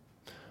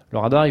 Le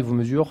radar, il vous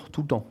mesure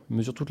tout le temps. Il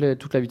mesure toute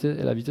la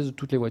vitesse de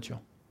toutes les voitures,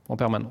 en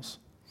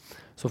permanence.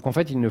 Sauf qu'en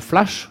fait, il ne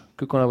flash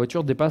que quand la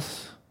voiture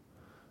dépasse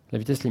la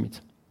vitesse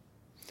limite.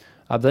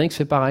 AppDynamics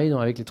fait pareil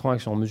avec les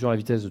transactions. On mesure la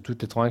vitesse de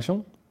toutes les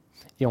transactions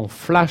et on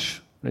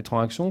flash les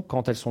transactions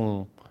quand elles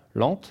sont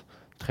lentes,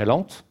 très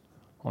lentes,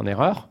 en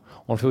erreur.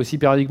 On le fait aussi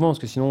périodiquement parce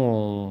que sinon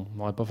on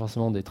n'aurait pas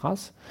forcément des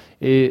traces.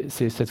 Et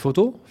c'est cette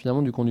photo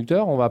finalement du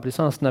conducteur, on va appeler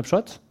ça un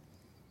snapshot.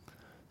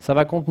 Ça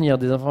va contenir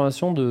des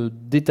informations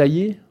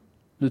détaillées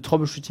de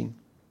troubleshooting.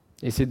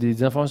 Et c'est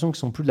des informations qui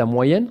sont plus de la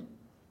moyenne,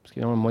 parce que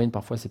la moyenne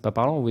parfois c'est pas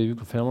parlant. Vous avez vu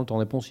que finalement le temps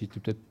de réponse il était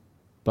peut-être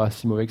pas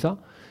si mauvais que ça,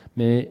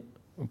 mais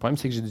le problème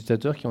c'est que j'ai des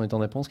utilisateurs qui ont des temps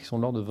de réponse qui sont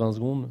de l'ordre de 20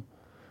 secondes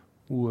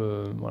ou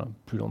voilà,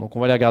 plus lent. Donc on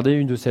va aller regarder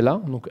une de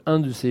celles-là. Donc un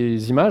de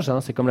ces images,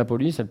 c'est comme la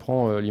police, elle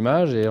prend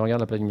l'image et elle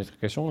regarde la plaque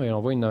d'immatriculation et elle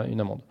envoie une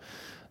amende.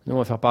 Nous on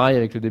va faire pareil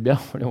avec le DBA,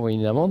 on va lui envoyer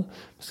une amende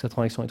parce que la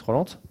transaction est trop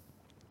lente.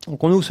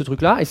 Donc on ouvre ce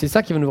truc-là et c'est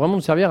ça qui va vraiment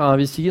nous servir à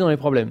investiguer dans les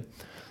problèmes.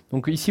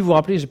 Donc ici vous vous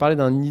rappelez, j'ai parlé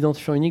d'un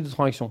identifiant unique de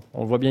transaction.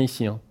 On le voit bien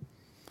ici.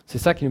 C'est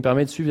ça qui nous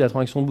permet de suivre la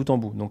transaction de bout en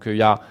bout. Donc il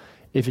y a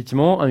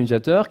effectivement un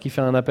utilisateur qui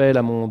fait un appel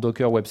à mon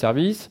Docker Web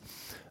Service,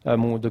 à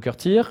mon Docker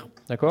Tier,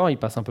 d'accord, il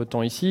passe un peu de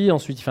temps ici,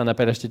 ensuite il fait un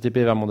appel HTTP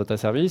vers mon data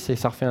service et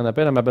ça refait un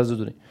appel à ma base de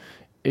données.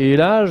 Et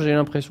là, j'ai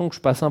l'impression que je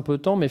passe un peu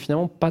de temps, mais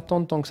finalement pas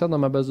tant de temps que ça dans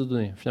ma base de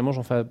données. Finalement,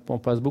 j'en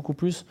passe beaucoup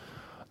plus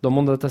dans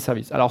mon data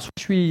service. Alors, soit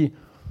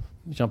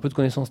j'ai un peu de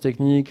connaissances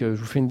techniques, je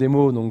vous fais une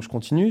démo, donc je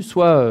continue,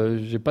 soit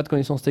j'ai pas de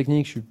connaissances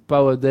techniques, je suis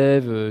pas au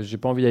dev, j'ai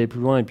pas envie d'aller plus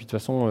loin, et puis de toute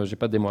façon, j'ai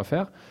pas de démo à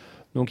faire.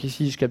 Donc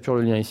ici, je capture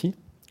le lien ici,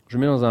 je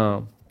mets dans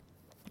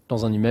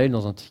un email,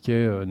 dans un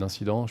ticket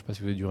d'incident, je sais pas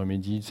si vous avez du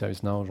Remedy, du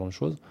ServiceNow, ce genre de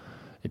choses,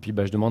 et puis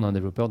je demande à un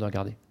développeur de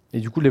regarder. Et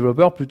du coup, le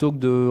développeur, plutôt que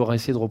de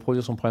essayer de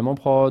reproduire son problème en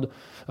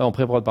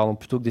pré-prod, pardon,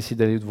 plutôt que d'essayer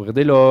d'aller ouvrir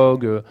des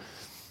logs,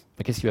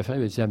 qu'est-ce qu'il va faire? Il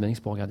va utiliser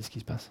AppDynamics pour regarder ce qui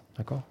se passe.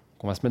 D'accord?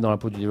 Donc on va se mettre dans la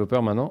peau du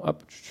développeur maintenant.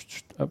 Hop, je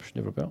suis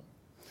développeur.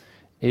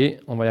 Et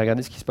on va aller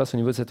regarder ce qui se passe au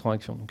niveau de cette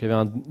transaction. Donc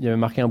il y avait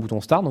marqué un bouton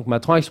Start. Donc ma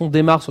transaction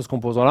démarre sur ce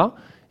composant-là.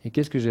 Et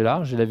qu'est-ce que j'ai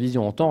là? J'ai la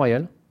vision en temps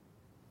réel,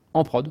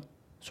 en prod,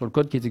 sur le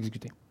code qui est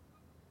exécuté.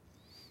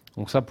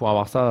 Donc ça, pour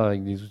avoir ça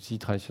avec des outils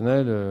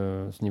traditionnels,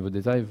 ce niveau de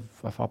détail,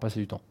 il va falloir passer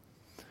du temps.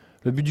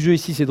 Le but du jeu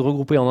ici, c'est de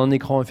regrouper en un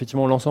écran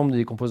effectivement l'ensemble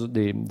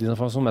des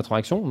informations de ma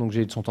transaction. Donc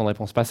j'ai son temps de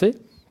réponse passé.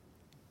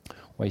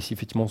 On voit ici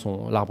effectivement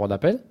l'arbre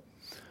d'appel.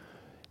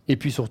 Et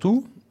puis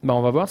surtout,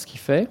 on va voir ce qu'il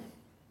fait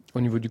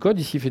au niveau du code.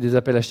 Ici, il fait des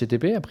appels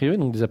HTTP, a priori,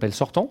 donc des appels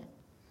sortants.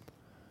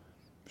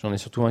 J'en ai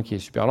surtout un qui est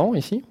super lent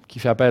ici, qui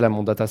fait appel à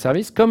mon data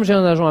service. Comme j'ai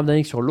un agent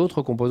AppDynamics sur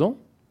l'autre composant,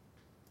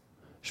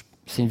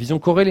 c'est une vision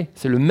corrélée.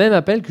 C'est le même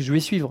appel que je vais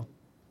suivre.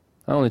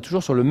 On est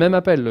toujours sur le même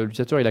appel.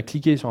 L'utilisateur, il a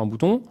cliqué sur un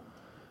bouton.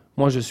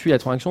 Moi, je suis la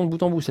transaction de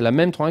bout en bout. C'est la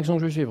même transaction que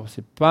je vais suivre.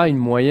 C'est pas une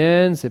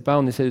moyenne, c'est pas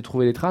on essaie de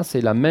trouver les traces,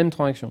 c'est la même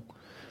transaction.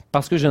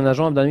 Parce que j'ai un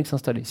agent AppDynamics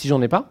installé. Si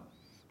j'en ai pas,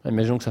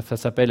 imaginons que ça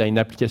fasse appel à une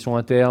application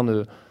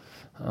interne,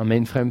 un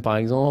mainframe par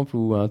exemple,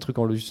 ou un truc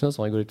en logiciel,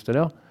 on rigolait tout à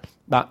l'heure,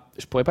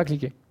 je pourrais pas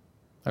cliquer.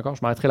 D'accord,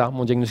 je m'arrêterai là.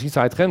 Mon diagnostic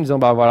s'arrêterait en me disant,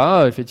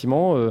 voilà,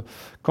 effectivement,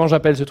 quand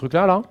j'appelle ce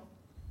truc-là,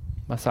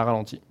 ça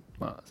ralentit.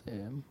 Voilà,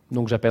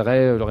 donc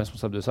j'appellerai le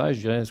responsable de ça et je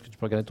dirais est-ce que tu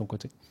peux regarder de ton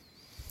côté.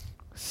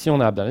 Si on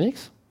a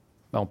AppDynamics,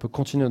 on peut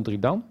continuer notre drill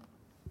down.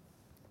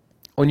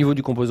 Au niveau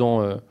du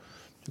composant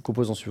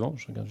suivant,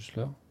 je regarde juste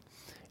l'heure.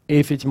 Et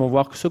effectivement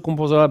voir que ce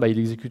composant-là, il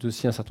exécute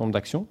aussi un certain nombre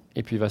d'actions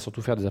et puis il va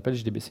surtout faire des appels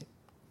JDBC.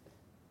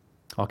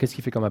 Alors qu'est-ce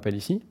qu'il fait comme appel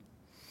ici?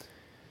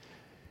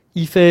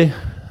 Il fait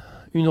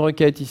une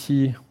requête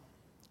ici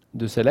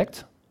de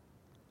select,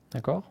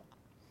 d'accord?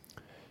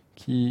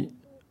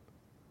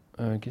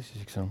 Qu'est-ce que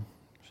c'est que ça?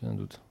 J'ai un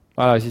doute.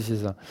 Voilà, ici c'est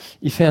ça.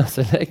 Il fait un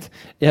select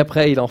et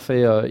après il en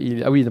fait. Ah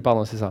oui,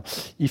 pardon, c'est ça.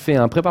 Il fait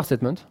un prepare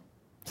statement.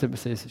 Je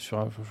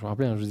vous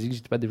rappelle, je vous dis que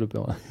j'étais pas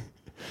développeur.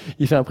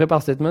 Il fait un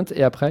prepare statement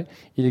et après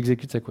il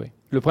exécute sa query.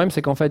 Le problème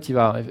c'est qu'en fait il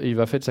va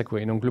fetch sa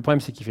query. Donc le problème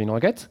c'est qu'il fait une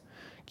requête,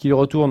 qu'il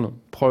retourne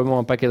probablement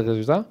un paquet de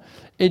résultats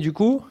et du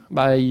coup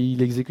il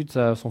exécute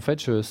son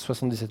fetch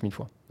 77 000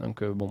 fois.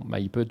 Donc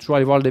il peut toujours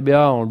aller voir le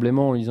DBA en le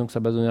blâmant en lui disant que sa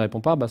base de données ne répond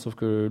pas, sauf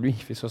que lui il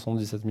fait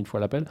 77 000 fois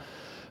l'appel.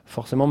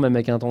 Forcément même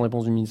avec un temps de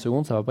réponse d'une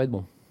milliseconde ça va pas être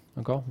bon.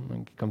 D'accord?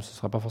 Comme ce ne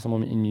sera pas forcément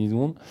une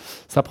milliseconde,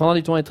 ça prendra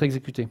du temps à être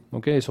exécuté.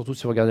 Okay? Et surtout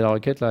si vous regardez la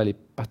requête là elle est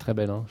pas très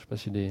belle. Je sais pas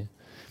si des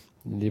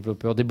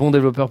bons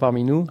développeurs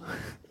parmi nous,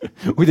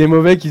 ou des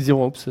mauvais qui se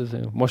diront oups,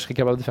 moi je serais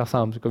capable de faire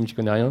ça, comme je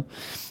connais rien,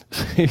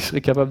 je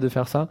serais capable de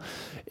faire ça.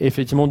 Et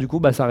effectivement, du coup,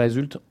 ça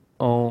résulte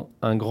en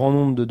un grand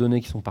nombre de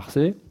données qui sont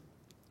parsées.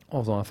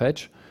 En faisant un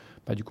fetch,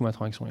 du coup, ma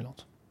transaction est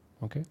lente.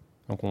 Okay,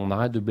 donc on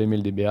arrête de blâmer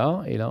le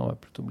DBA, et là, on va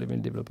plutôt blâmer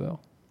le développeur.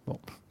 Bon,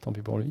 tant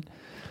pis pour lui.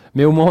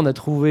 Mais au moins, on a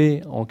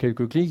trouvé en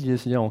quelques clics,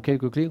 c'est-à-dire en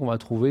quelques clics, on va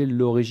trouver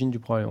l'origine du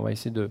problème. On va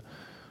essayer de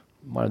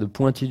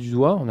pointer du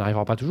doigt. On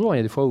n'arrivera pas toujours. Il y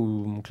a des fois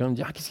où mon client me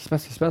dit qu'est-ce qui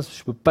se passe,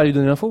 je peux pas lui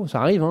donner l'info. Ça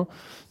arrive.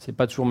 C'est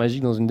pas toujours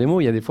magique dans une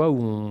démo. Il y a des fois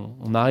où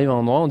on arrive à un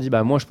endroit, on dit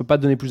moi je peux pas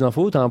te donner plus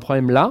d'infos. Tu as un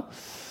problème là.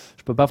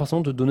 Je peux pas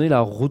forcément te donner la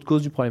root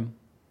cause du problème.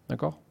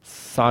 D'accord?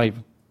 Ça arrive.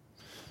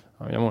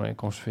 Alors, évidemment,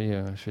 quand je fais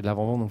de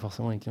l'avant-vente, donc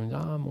forcément les clients me disent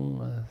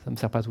ça me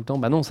sert pas tout le temps.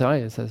 Non, c'est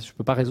vrai. Je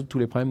peux pas résoudre tous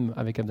les problèmes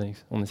avec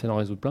AppDynamics. On essaie d'en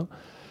résoudre plein,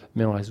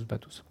 mais on résout pas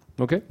tous.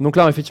 Okay, donc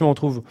là effectivement on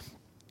trouve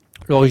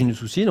l'origine du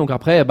souci. Donc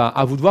après,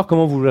 à vous de voir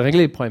comment vous voulez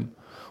régler le problème.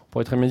 On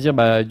pourrait très bien dire,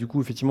 du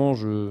coup, effectivement,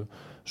 je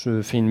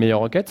fais une meilleure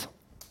requête.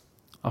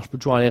 Alors, je peux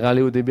toujours aller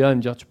râler au DBA et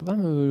me dire, tu peux pas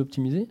me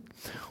l'optimiser?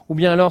 Ou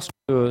bien alors,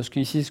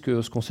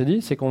 ce qu'on s'est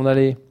dit, c'est qu'on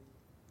allait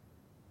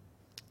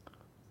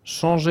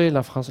changer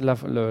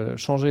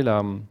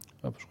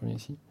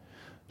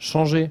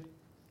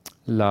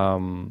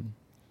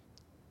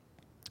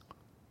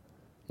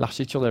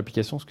l'architecture de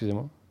l'application,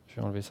 excusez-moi. Je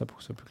vais enlever ça pour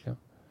que ce soit plus clair.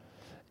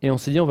 Et on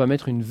s'est dit, on va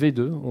mettre une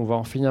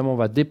V2, finalement, on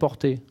va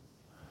déporter,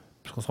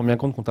 parce qu'on se rend bien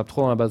compte qu'on tape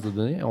trop dans la base de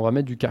données, et on va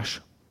mettre du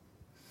cache.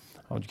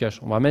 Alors du cache,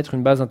 on va mettre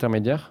une base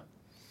intermédiaire,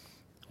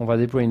 on va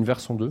déployer une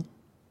version 2,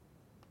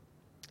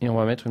 et on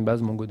va mettre une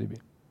base MongoDB.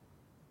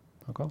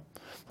 D'accord?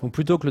 Donc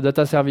plutôt que le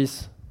data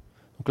service,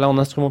 donc là on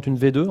instrumente une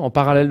V2 en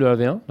parallèle de la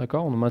V1,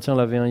 d'accord? On maintient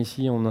la V1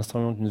 ici, on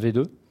instrumente une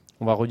V2,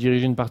 on va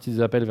rediriger une partie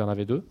des appels vers la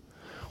V2,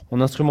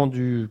 on instrumente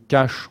du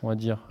cache, on va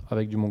dire,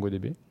 avec du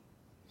MongoDB.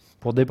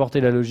 Pour déporter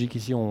la logique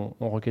ici, on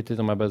requêtait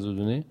dans ma base de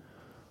données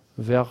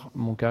vers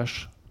mon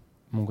cache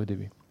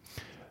MongoDB.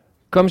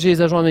 Comme j'ai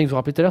les agents avec, je vous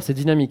rappelais tout à l'heure, c'est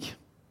dynamique.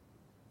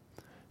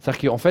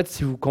 C'est-à-dire qu'en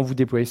fait, quand vous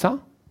déployez ça,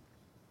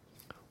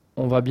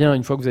 on va bien,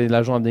 une fois que vous avez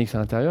l'agent AppDynamics à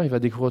l'intérieur, il va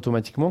découvrir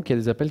automatiquement qu'il y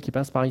a des appels qui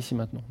passent par ici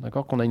maintenant.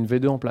 D'accord? Qu'on a une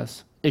V2 en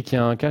place. Et qu'il y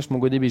a un cache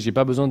MongoDB. Je n'ai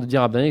pas besoin de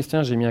dire à AppDynamics,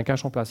 tiens, j'ai mis un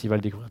cache en place. Il va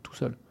le découvrir tout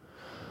seul.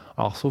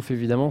 Alors, sauf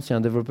évidemment si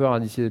un développeur a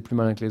décidé d'être plus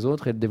malin que les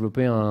autres et de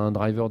développer un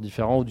driver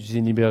différent ou d'utiliser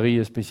une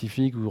librairie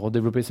spécifique ou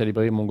redévelopper sa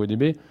librairie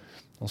MongoDB.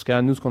 Dans ce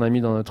cas, nous, ce qu'on a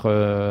mis dans notre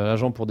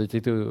agent pour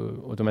détecter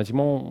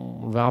automatiquement,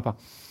 on ne le verra pas.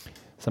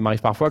 Ça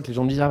m'arrive parfois que les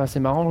gens me disent c'est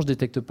marrant, je ne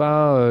détecte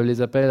pas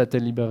les appels à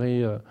telle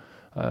librairie,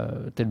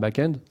 tel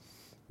back-end.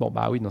 Bon,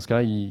 oui, dans ce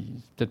cas-là,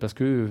 peut-être parce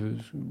que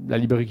la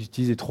librairie qu'ils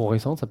utilisent est trop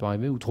récente, ça peut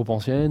arriver, ou trop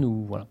ancienne,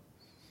 ou voilà.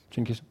 C'est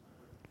une question.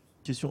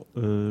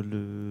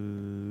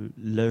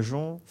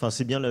 L'agent,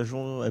 c'est bien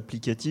l'agent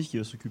applicatif qui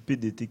va s'occuper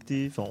de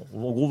détecter,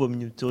 en gros, on va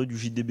monitorer du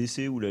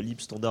JDBC ou la lib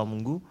standard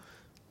Mongo.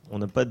 On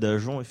n'a pas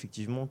d'agent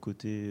effectivement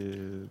côté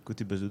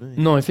base de données.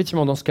 Non,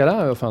 effectivement, dans ce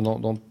cas-là,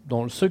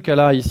 dans ce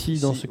cas-là ici,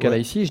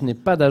 je n'ai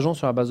pas d'agent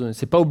sur la base de données.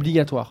 C'est pas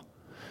obligatoire.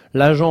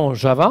 L'agent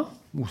Java,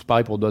 ou c'est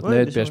pareil pour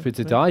 .NET, PHP,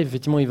 etc.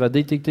 Effectivement, il va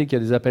détecter qu'il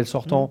y a des appels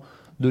sortants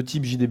de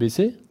type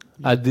JDBC,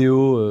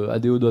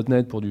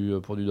 ADO.NET pour du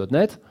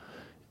 .NET.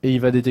 Et il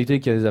va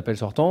détecter qu'il y a des appels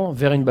sortants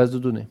vers une base de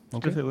données.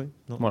 Tout à fait, oui.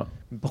 Voilà.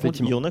 Par contre,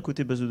 il y en a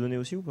côté base de données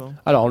aussi ou pas?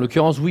 Alors, en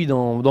l'occurrence, oui,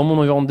 dans mon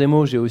environnement de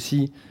démo, j'ai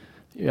aussi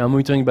un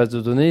monitoring base de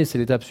données, et c'est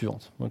l'étape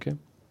suivante. Okay.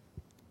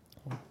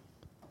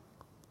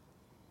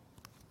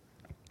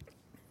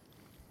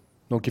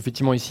 Donc,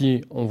 effectivement,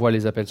 ici, on voit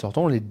les appels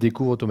sortants, on les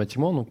découvre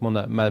automatiquement. Donc,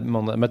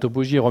 ma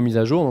topologie est remise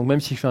à jour. Donc, même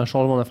si je fais un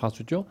changement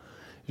d'infrastructure,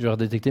 je vais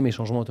redétecter mes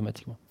changements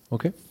automatiquement.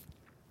 OK.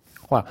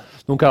 Voilà.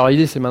 Donc, alors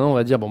l'idée, c'est maintenant, on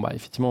va dire,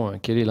 effectivement,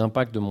 quel est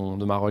l'impact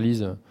de ma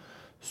release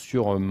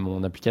sur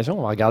mon application.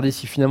 On va regarder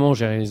si finalement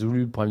j'ai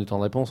résolu le problème de temps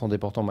de réponse en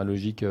déportant ma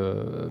logique,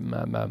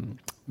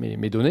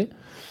 mes données.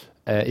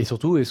 Et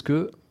surtout, est-ce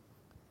que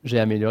j'ai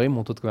amélioré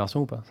mon taux de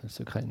conversion ou pas. C'est le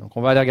secret. Donc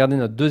on va aller regarder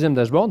notre deuxième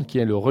dashboard qui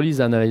est le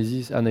Release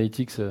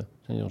Analytics.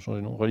 Ils ont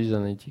changé de nom. Release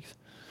Analytics.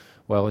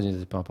 Ouais,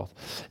 Release, peu importe.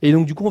 Et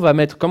donc du coup, on va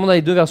mettre, comme on a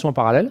les deux versions en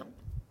parallèle,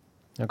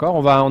 d'accord,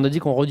 on a dit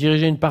qu'on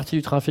redirigeait une partie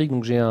du trafic.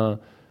 Donc j'ai un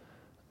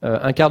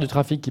quart du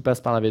trafic qui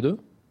passe par la V2.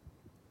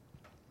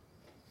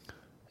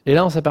 Et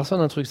là, on s'aperçoit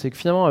d'un truc, c'est que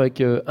finalement,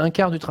 avec un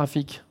quart du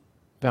trafic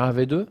vers la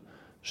V2,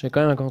 j'ai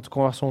quand même un taux de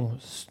conversion,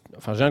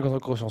 j'ai un taux de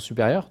conversion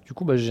supérieur. Du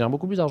coup, je gère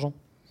beaucoup plus d'argent.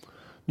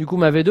 Du coup,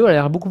 ma V2, elle a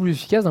l'air beaucoup plus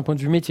efficace d'un point de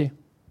vue métier.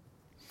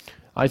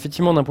 Alors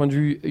effectivement, d'un point de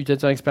vue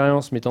utilisateur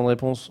expérience, mes temps de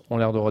réponse ont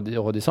l'air de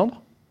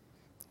redescendre.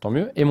 Tant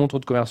mieux. Et mon taux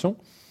de conversion.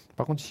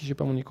 Par contre, ici, j'ai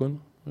pas mon icône.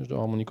 Je dois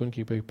avoir mon icône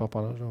qui est quelque part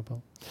par là. Je vois pas.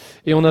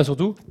 Et on a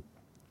surtout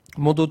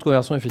mon taux de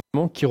conversion,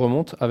 effectivement, qui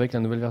remonte avec la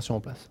nouvelle version en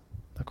place.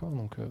 D'accord.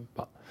 Donc,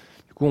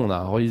 du coup, on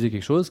a réalisé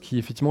quelque chose qui,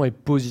 effectivement, est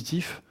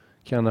positif,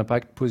 qui a un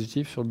impact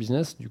positif sur le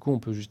business. Du coup, on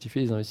peut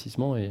justifier les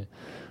investissements.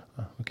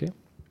 OK.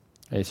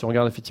 Et si on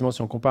regarde, effectivement,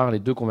 si on compare les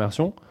deux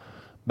conversions,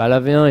 la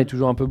V1 est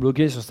toujours un peu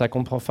bloquée sur sa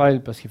compte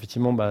profile parce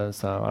qu'effectivement,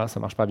 ça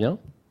marche pas bien.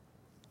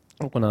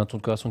 Donc, on a un taux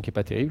de conversion qui n'est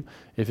pas terrible.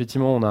 Et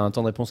effectivement, on a un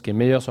temps de réponse qui est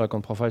meilleur sur la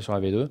compte profile sur la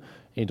V2.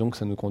 Et donc,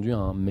 ça nous conduit à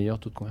un meilleur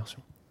taux de conversion.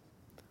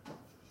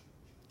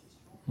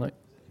 Ouais.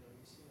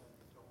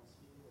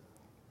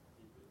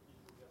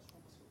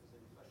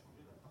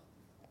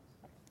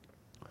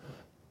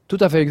 Tout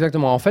à fait,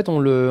 exactement. En fait,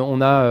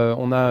 on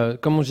a,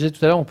 comme on disait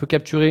tout à l'heure, on peut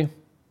capturer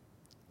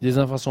des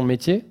informations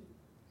métiers.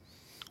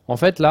 En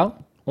fait, là,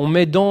 on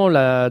met dans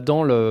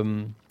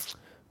le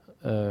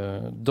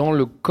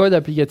code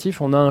applicatif,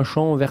 on a un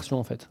champ version,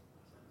 en fait.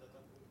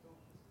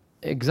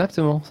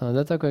 Exactement, c'est un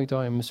data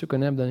collector. Et monsieur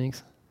connaît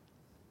AppDynamics.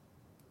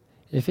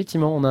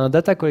 Effectivement, on a un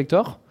data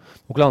collector.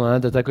 Donc là, on a un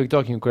data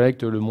collector qui nous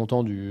collecte le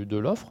montant de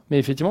l'offre. Mais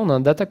effectivement, on a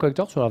un data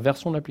collector sur la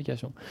version de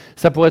l'application.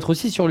 Ça pourrait être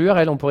aussi sur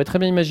l'URL. On pourrait très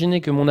bien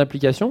imaginer que mon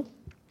application,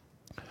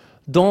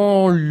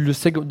 dans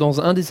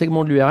un des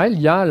segments de l'URL,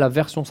 il y a la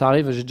version. Ça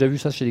arrive, j'ai déjà vu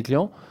ça chez les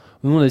clients.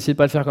 Nous, on a essayé de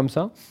pas le faire comme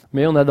ça.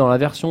 Mais on a dans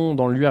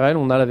l'URL,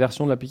 on a la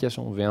version de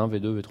l'application. V1,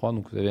 V2, V3.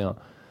 Donc vous avez un...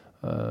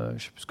 je ne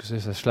sais plus ce que c'est,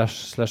 ça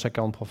slash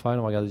account profile,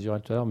 on va regarder les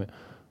URL tout à l'heure, mais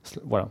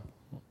voilà.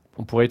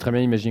 On pourrait très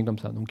bien imaginer comme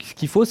ça. Donc ce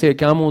qu'il faut, c'est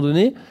qu'à un moment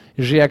donné,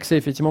 j'ai accès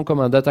effectivement comme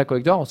un data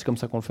collector, c'est comme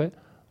ça qu'on le fait,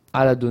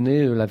 à la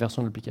donnée, la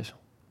version de l'application.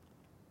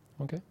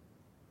 OK.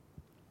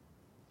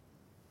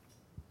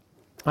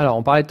 Alors,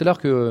 on parlait tout à l'heure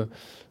que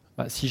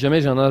si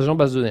jamais j'ai un agent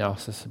base de données, alors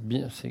ça,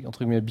 c'est entre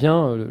guillemets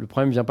bien, le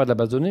problème ne vient pas de la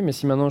base de données, mais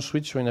si maintenant je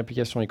switch sur une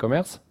application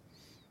e-commerce,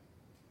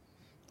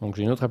 donc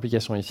j'ai une autre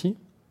application ici,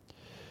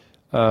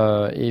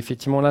 et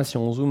effectivement là, si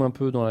on zoome un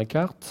peu dans la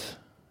carte,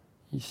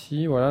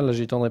 ici, voilà, là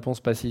j'ai le temps de réponse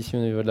passé ici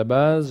au niveau de la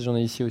base, j'en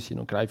ai ici aussi.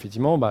 Donc là,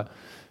 effectivement,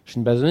 j'ai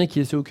une base de données qui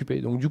est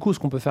occupée. Donc du coup, ce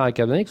qu'on peut faire avec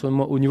AppDynamics,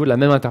 au niveau de la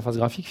même interface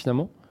graphique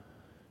finalement,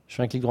 je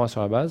fais un clic droit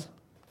sur la base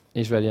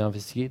et je vais aller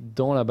investiguer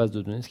dans la base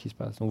de données ce qui se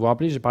passe. Donc vous vous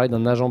rappelez, j'ai parlé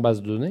d'un agent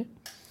base de données.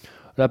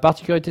 La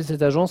particularité de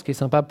cet agent, ce qui est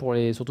sympa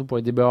surtout pour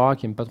les développeurs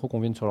qui n'aiment pas trop qu'on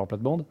vienne sur leur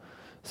plate-bande,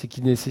 c'est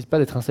qu'il ne nécessite pas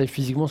d'être installé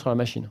physiquement sur la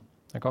machine.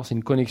 D'accord, c'est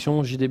une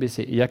connexion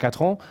JDBC. Et il y a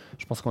 4 ans,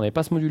 je pense qu'on n'avait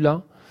pas ce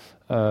module-là.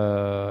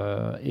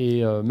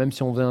 Même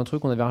si on faisait un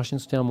truc, on avait racheté une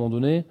société à un moment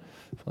donné,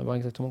 il faudrait voir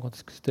exactement quand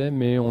est-ce que c'était,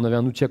 mais on avait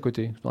un outil à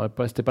côté.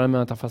 C'était pas la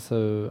même interface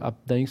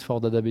AppDynamics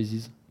for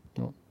Databases.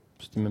 Non,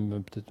 c'était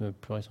même peut-être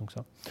plus récent que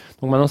ça.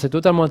 Donc maintenant, c'est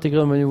totalement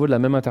intégré au niveau de la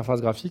même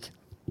interface graphique.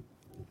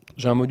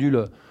 J'ai un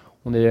module.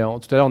 Tout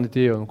à l'heure,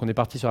 on est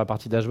parti sur la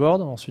partie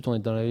dashboard. Ensuite, on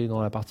est allé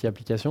dans la partie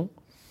application.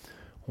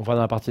 On va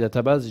dans la partie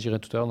database. J'irai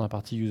tout à l'heure dans la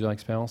partie user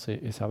experience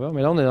et serveur.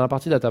 Mais là, on est dans la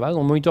partie database.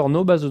 On monitor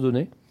nos bases de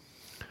données.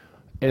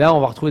 Et là, on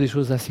va retrouver des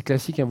choses assez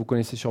classiques. Vous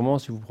connaissez sûrement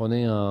si vous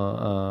prenez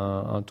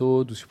un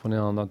Toad ou si vous prenez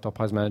un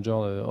Enterprise Manager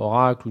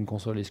Oracle ou une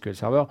console SQL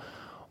Server.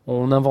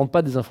 On n'invente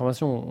pas des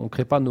informations. On ne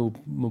crée pas nos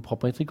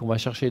propres métriques. On va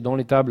chercher dans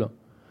les tables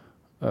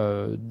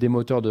des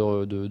moteurs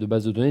de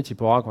bases de données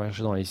type Oracle. On va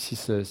chercher dans les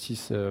 6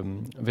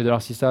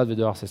 V$6stat,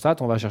 V$6stat.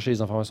 On va chercher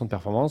les informations de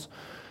performance.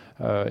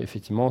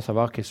 Effectivement,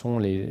 savoir quels sont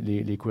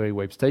les query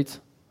wipe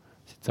states.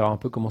 C'est de savoir un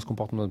peu comment se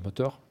comporte notre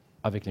moteur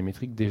avec les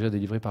métriques déjà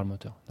délivrées par le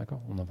moteur. D'accord ?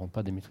 On n'invente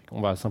pas des métriques.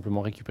 On va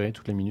simplement récupérer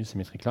toutes les minutes ces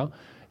métriques-là,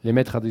 les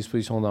mettre à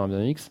disposition dans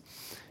AppDynamics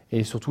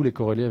et surtout les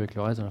corréler avec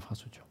le reste de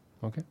l'infrastructure.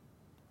 Okay ?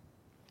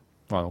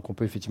 Voilà, donc on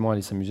peut effectivement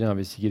aller s'amuser à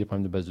investiguer les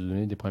problèmes de base de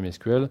données, des problèmes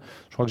SQL.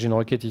 Je crois que j'ai une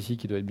requête ici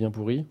qui doit être bien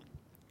pourrie.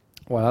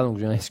 Voilà, donc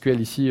j'ai un SQL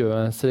ici,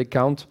 un select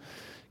count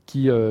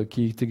qui est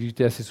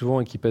exécuté assez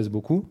souvent et qui pèse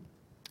beaucoup.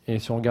 Et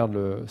si on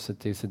regarde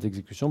cette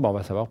exécution, on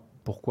va savoir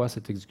pourquoi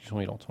cette exécution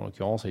est lente. En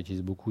l'occurrence, ça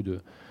utilise beaucoup de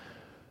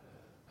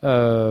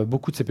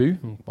CPU,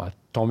 donc,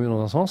 tant mieux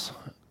dans un sens.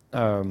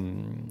 Elle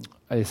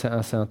est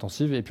assez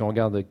intensive. Et puis on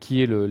regarde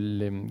qui est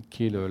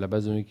la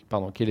base de données,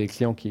 qui est les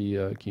clients qui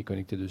est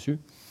connecté dessus.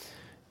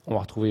 On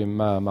va retrouver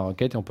ma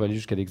requête et on peut aller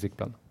jusqu'à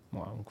l'exec-plan.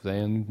 Voilà, donc vous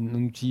avez un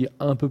outil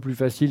un peu plus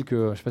facile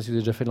que, je ne sais pas si vous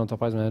avez déjà fait de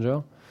l'Enterprise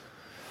Manager,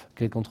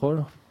 Grid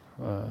Control.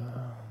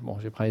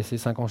 J'ai travaillé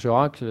 5 ans chez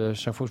Oracle.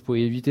 Chaque fois que je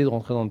pouvais éviter de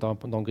rentrer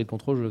dans Grid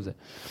Control, je le faisais.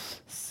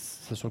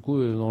 Ça, sur le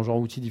coup, dans le genre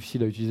outil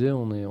difficile à utiliser,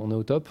 on est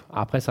au top.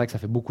 Après, c'est vrai que ça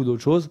fait beaucoup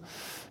d'autres choses.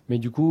 Mais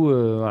du coup,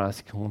 voilà,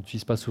 ce qu'on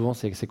n'utilise pas souvent,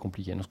 c'est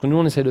compliqué. Donc, ce que nous,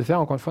 on essaie de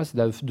faire, encore une fois, c'est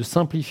de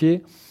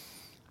simplifier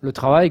le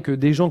travail, que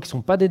des gens qui ne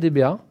sont pas des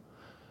DBA,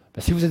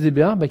 si vous êtes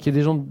DBA, qu'il y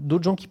ait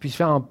d'autres gens qui puissent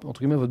faire,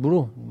 entre guillemets, votre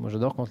boulot. Moi,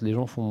 j'adore quand les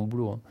gens font mon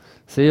boulot. Hein.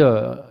 C'est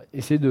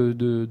essayer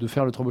de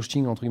faire le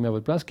troubleshooting, entre guillemets, à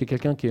votre place, qu'il y ait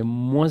quelqu'un qui est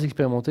moins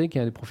expérimenté, qui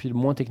a des profils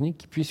moins techniques,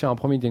 qui puisse faire un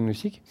premier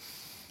diagnostic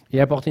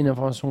et apporter une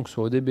information, que ce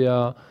soit au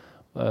DBA,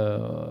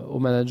 au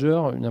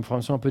manager, une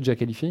information un peu déjà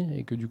qualifiée,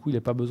 et que du coup, il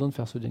n'a pas besoin de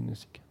faire ce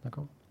diagnostic.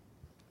 D'accord ?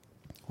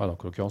 Voilà,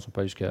 donc en l'occurrence, on peut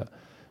aller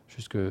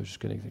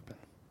jusqu'à l'exec plan.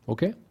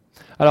 OK ?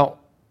 Alors,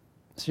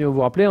 si vous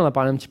vous rappelez, on a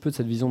parlé un petit peu de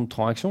cette vision de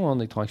transaction,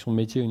 des transactions de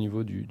métier au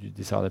niveau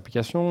des serveurs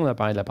d'application. On a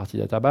parlé de la partie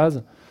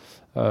database.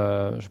 Je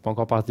ne vais pas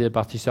encore parler de la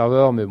partie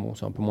serveur, mais bon,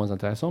 c'est un peu moins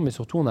intéressant. Mais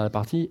surtout, on a la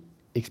partie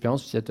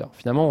expérience utilisateur.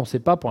 Finalement, on ne sait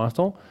pas pour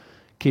l'instant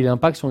quel est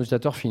l'impact sur les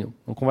utilisateurs finaux.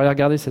 Donc, on va aller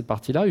regarder cette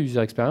partie-là, user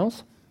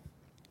experience.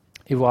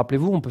 Et vous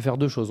rappelez-vous, on peut faire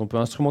deux choses. On peut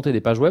instrumenter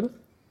des pages web,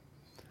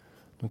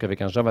 donc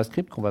avec un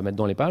JavaScript qu'on va mettre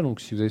dans les pages. Donc,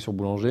 si vous allez sur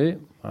Boulanger,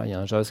 voilà, il y a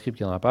un JavaScript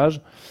qui est dans la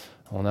page.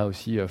 On a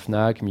aussi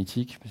Fnac,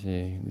 Mythique,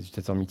 des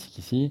utilisateurs mythiques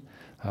ici.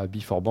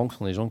 Before Bank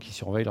sont des gens qui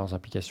surveillent leurs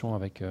applications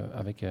avec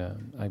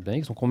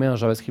AppDynamics. Donc on met un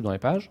JavaScript dans les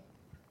pages,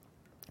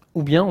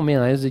 ou bien on met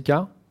un SDK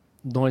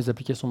dans les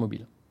applications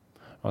mobiles.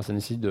 Alors ça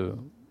nécessite de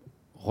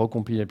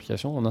recompiler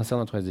l'application, on insère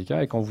notre SDK,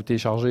 et quand vous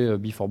téléchargez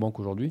Before Bank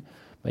aujourd'hui,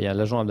 il y a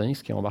l'agent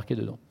AppDynamics qui est embarqué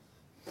dedans.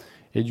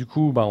 Et du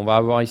coup, on va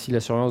avoir ici la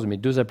surveillance de mes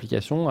deux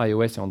applications,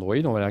 iOS et Android.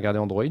 On va aller regarder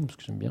Android, parce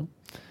que j'aime bien.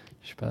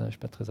 Je ne suis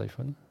pas très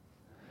iPhone.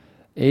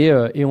 Et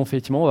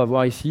effectivement, on va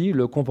voir ici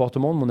le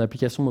comportement de mon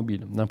application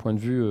mobile, d'un point de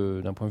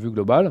vue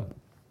global.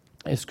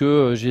 Est-ce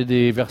que j'ai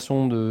des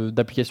versions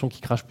d'applications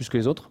qui crachent plus que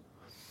les autres?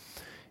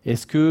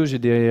 Est-ce que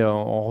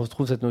on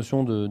retrouve cette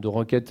notion de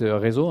requête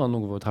réseau, hein,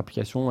 donc votre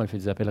application, elle fait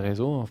des appels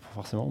réseau,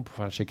 forcément, pour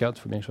faire le check-out, il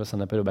faut bien que je fasse un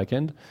appel au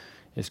back-end.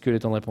 Est-ce que les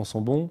temps de réponse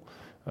sont bons?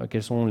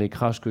 Quels sont les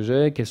crashs que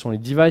j'ai? Quels sont les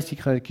devices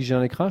qui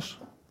génèrent les crashs?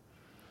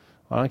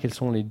 Voilà, quels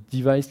sont les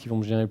devices qui vont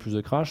me générer plus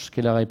de crashs?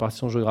 Quelle est la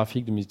répartition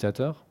géographique de mes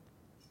utilisateurs?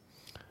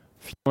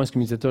 Finalement, est-ce que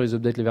mes utilisateurs ils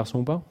updatent les versions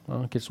ou pas,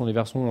 hein? Quelles sont les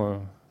versions Je ne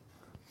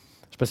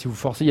sais pas si vous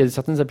forcez. Il y a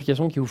certaines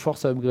applications qui vous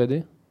forcent à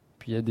upgrader.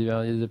 Puis il y a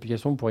des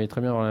applications, vous pourriez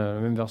très bien avoir la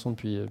même version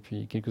depuis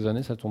quelques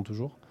années, ça tourne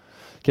toujours.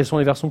 Quelles sont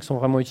les versions qui sont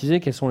vraiment utilisées?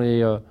 Quels sont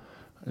les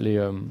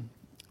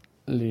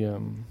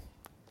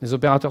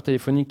opérateurs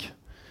téléphoniques?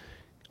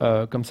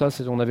 Comme ça,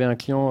 on avait un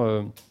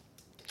client,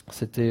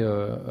 c'était...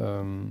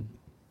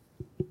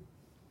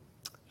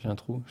 j'ai un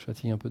trou, je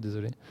fatigue un peu,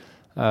 désolé.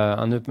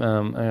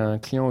 Un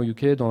client au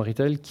UK dans le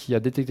retail qui a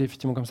détecté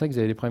effectivement comme ça qu'ils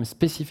avaient des problèmes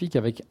spécifiques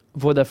avec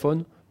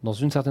Vodafone dans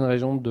une certaine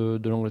région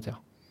de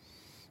l'Angleterre.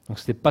 Donc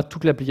ce n'était pas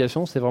toute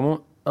l'application, c'est vraiment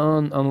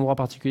un endroit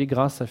particulier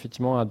grâce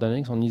effectivement à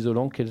AppDynamics en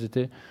isolant quels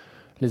étaient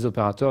les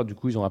opérateurs. Du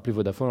coup, ils ont appelé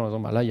Vodafone en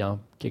disant là, il y a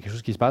quelque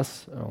chose qui se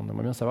passe, on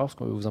aimerait bien savoir parce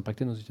que vous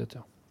impactez nos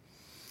utilisateurs.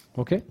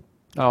 OK.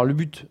 Alors le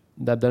but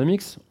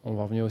d'AppDynamics, on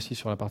va revenir aussi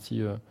sur la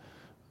partie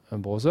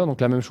browser,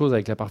 donc la même chose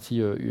avec la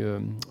partie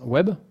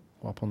web.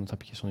 On va prendre notre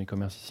application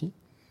e-commerce ici.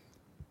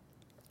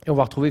 Et on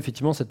va retrouver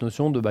effectivement cette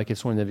notion de quels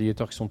sont les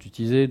navigateurs qui sont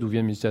utilisés, d'où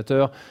viennent les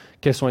utilisateurs,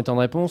 quels sont les temps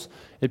de réponse.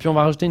 Et puis on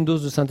va rajouter une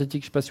dose de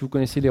synthétique. Je ne sais pas si vous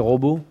connaissez les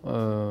robots.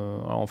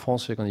 Alors en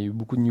France, on a eu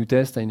beaucoup de new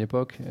tests à une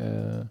époque,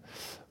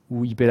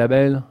 ou IP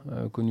Label,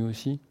 connu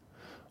aussi.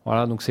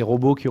 Voilà, donc ces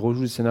robots qui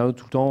rejouent des scénarios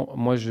tout le temps.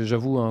 Moi,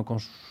 j'avoue, hein, quand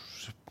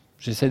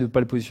j'essaie de ne pas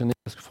le positionner,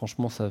 parce que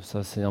franchement, ça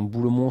c'est un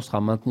boulot monstre à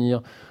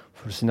maintenir.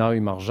 Le scénario, il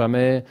ne marche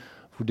jamais.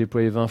 Vous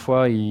déployez 20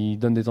 fois, il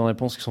donne des temps de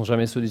réponse qui ne sont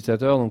jamais ceux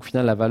d'utilisateurs. Donc au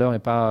final, la valeur n'est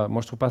pas...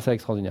 Moi, je ne trouve pas ça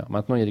extraordinaire.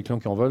 Maintenant, il y a des clients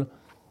qui en veulent.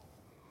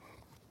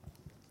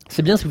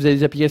 C'est bien si vous avez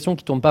des applications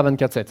qui ne tournent pas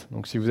 24/7.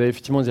 Donc si vous avez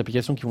effectivement des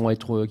applications qui vont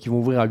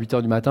ouvrir à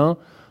 8h du matin,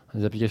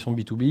 des applications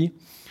B2B,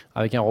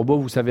 avec un robot,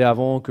 vous savez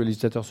avant que les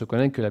utilisateurs se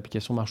connectent que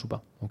l'application marche ou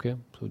pas. Okay,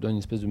 ça vous donne une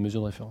espèce de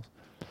mesure de référence.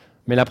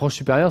 Mais l'approche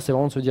supérieure, c'est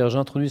vraiment de se dire,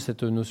 j'introduis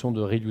cette notion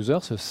de real user,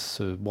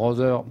 ce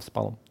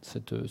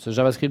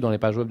JavaScript dans les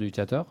pages web de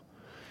l'utilisateur.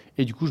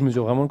 Et du coup, je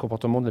mesure vraiment le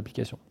comportement de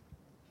l'application.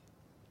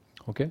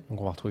 OK,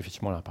 donc on va retrouver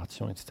effectivement la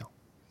répartition, etc.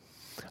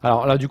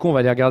 Alors là, du coup, on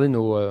va aller regarder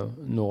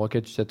nos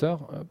requêtes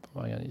utilisateurs. Hop, on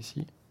va regarder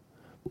ici.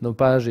 Nos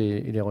pages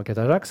et les requêtes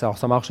Ajax. Alors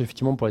ça marche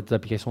effectivement pour les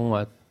applications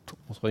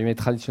entre guillemets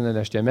traditionnelles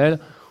HTML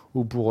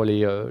ou pour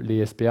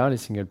les SPA, les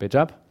Single Page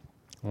App.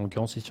 En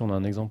l'occurrence, ici, on a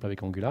un exemple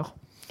avec Angular.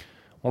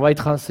 On va les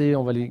tracer,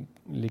 on va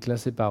les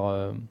classer par...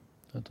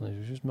 Attendez, je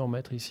vais juste me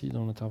remettre ici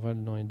dans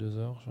l'intervalle dans les 2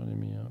 heures. J'en ai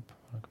mis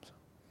voilà, comme ça.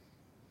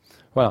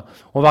 Voilà,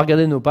 on va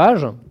regarder nos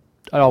pages.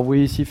 Alors, vous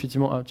voyez ici,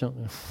 effectivement... Ah, tiens,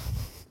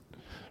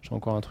 j'ai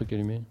encore un truc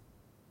allumé.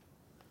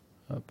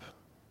 Hop.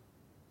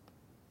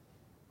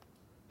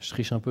 Je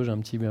triche un peu, j'ai un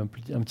petit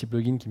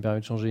plugin qui me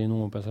permet de changer les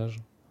noms au passage.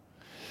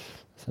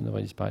 Ça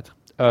devrait disparaître.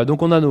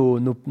 Donc, on a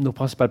nos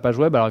principales pages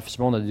web. Alors,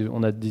 effectivement,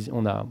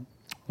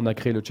 on a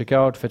créé le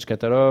checkout, fetch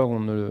catalog,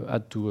 on a le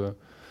add to...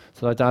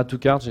 ça doit être un add to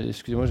cart.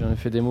 Excusez-moi, j'ai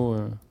fait des mots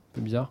un peu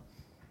bizarres.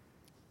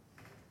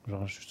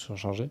 J'aurais juste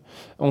surchargé.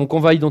 Donc on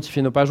va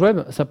identifier nos pages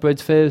web. Ça peut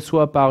être fait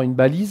soit par une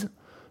balise,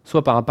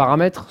 soit par un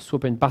paramètre, soit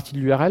par une partie de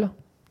l'URL.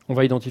 On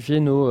va identifier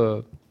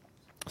nos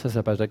Ça, c'est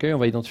la page d'accueil. On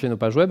va identifier nos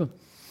pages web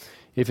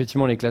et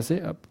effectivement les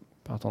classer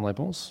par temps de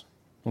réponse.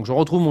 Donc je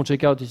retrouve mon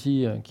checkout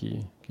ici, qui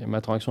est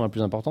ma transaction la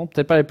plus importante.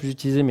 Peut-être pas la plus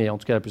utilisée, mais en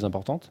tout cas la plus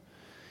importante.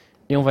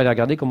 Et on va aller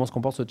regarder comment se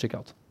comporte ce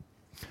checkout.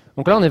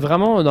 Donc là, on est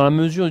vraiment dans la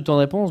mesure du temps de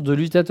réponse de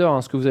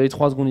l'utilisateur. Ce que vous avez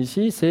 3 secondes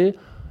ici, c'est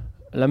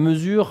la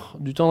mesure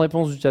du temps de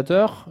réponse de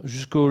l'utilisateur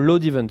jusqu'au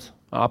load event.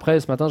 Alors après,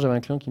 ce matin, j'avais un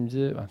client qui me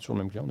disait, toujours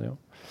le même client d'ailleurs,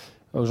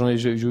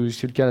 j'ai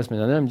eu le cas la semaine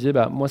dernière, il me disait,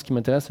 moi ce qui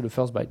m'intéresse, c'est le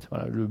first byte.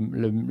 Voilà,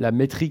 la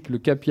métrique, le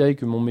KPI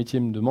que mon métier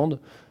me demande,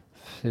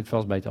 c'est le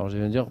first byte. Alors je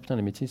vais dire, putain,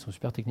 les métiers, ils sont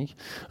super techniques,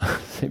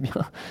 c'est bien.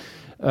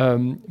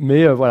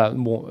 Mais voilà,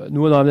 bon,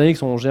 nous dans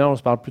AppDynamics, en général, on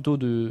se parle plutôt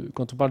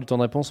quand on parle du temps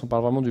de réponse, on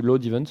parle vraiment du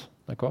load event,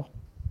 d'accord?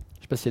 Je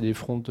ne sais pas s'il y a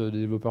des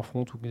développeurs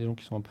front ou des gens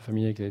qui sont un peu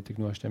familiers avec les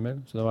technos HTML,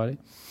 ça devrait aller.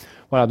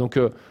 Voilà, donc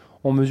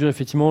on mesure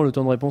effectivement le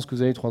temps de réponse que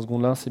vous avez 3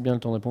 secondes là, c'est bien le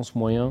temps de réponse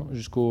moyen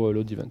jusqu'au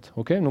load event.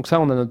 Okay, donc ça,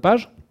 on a notre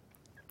page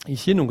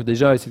ici, donc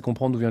déjà essayer de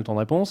comprendre d'où vient le temps de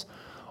réponse.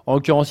 En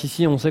l'occurrence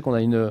ici, on sait qu'on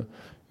a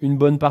une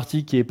bonne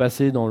partie qui est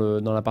passée dans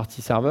la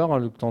partie serveur, hein,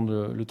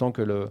 le temps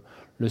que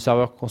le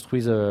serveur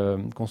construise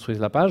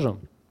la page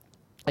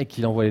et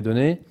qu'il envoie les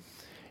données.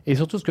 Et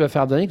surtout, ce que va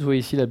faire AppDynamics, vous voyez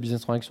ici la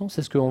business transaction,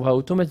 c'est ce qu'on va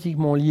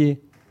automatiquement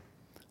lier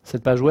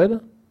cette page web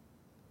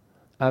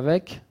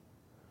avec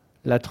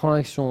la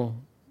transaction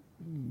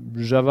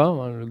Java,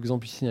 hein,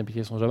 l'exemple ici, une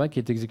application Java qui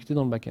est exécutée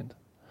dans le back-end.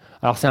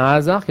 Alors c'est un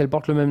hasard qu'elle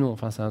porte le même nom,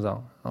 enfin c'est un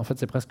hasard. En fait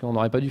c'est presque, on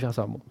n'aurait pas dû faire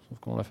ça, bon, sauf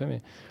qu'on l'a fait,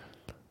 mais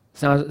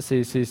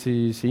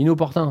c'est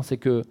inopportun. C'est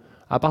que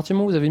à partir du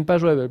moment où vous avez une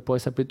page web, elle pourrait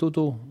s'appeler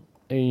Toto,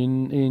 et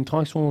une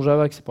transaction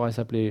Java qui pourrait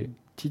s'appeler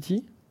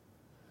Titi,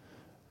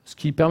 ce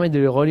qui permet de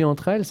les relier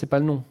entre elles, c'est pas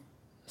le nom.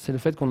 C'est le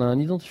fait qu'on a un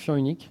identifiant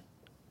unique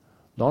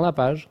dans la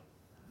page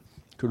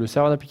que le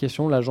serveur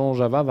d'application, l'agent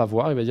Java, va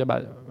voir et va dire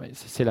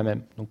c'est la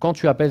même. Donc quand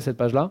tu appelles cette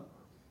page-là,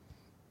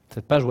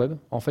 cette page web,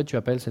 en fait, tu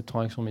appelles cette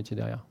transaction métier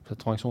derrière. Cette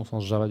transaction au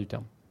sens Java du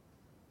terme.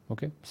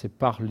 Okay, c'est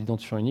par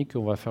l'identifiant unique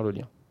qu'on va faire le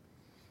lien.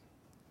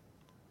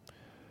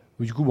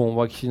 Du coup, bon, on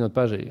voit qu'ici notre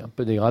page est un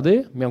peu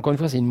dégradée, mais encore une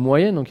fois, c'est une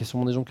moyenne, donc il y a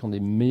sûrement des gens qui ont des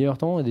meilleurs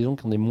temps et des gens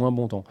qui ont des moins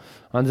bons temps.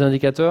 Un des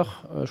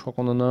indicateurs, je crois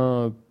qu'on en a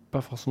un,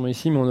 pas forcément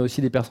ici, mais on a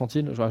aussi des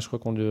percentiles. Je crois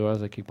qu'on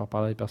a quelque part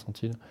par là des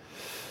percentiles.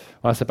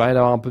 Voilà, ça paraît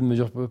d'avoir un peu de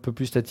mesure un peu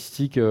plus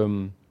statistique,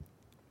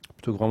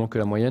 plutôt que vraiment que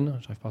la moyenne.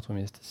 J'arrive pas à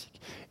trouver les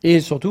statistiques. Et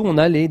surtout, on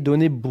a les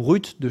données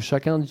brutes de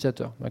chacun des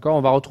utilisateurs. D'accord ?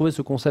 On va retrouver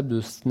ce concept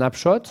de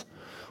snapshot.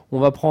 On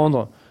va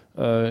prendre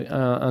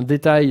un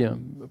détail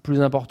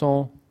plus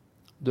important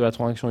de la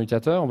transaction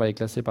utilisateur. On va les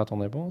classer par temps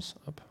de réponse.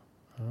 Hop.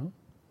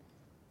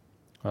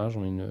 Voilà,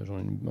 j'en ai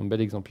un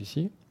bel exemple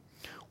ici.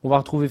 On va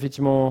retrouver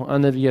effectivement un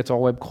navigateur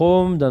web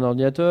Chrome, d'un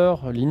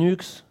ordinateur,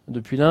 Linux,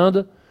 depuis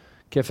l'Inde,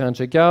 qui a fait un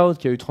checkout,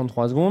 qui a eu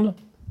 33 secondes.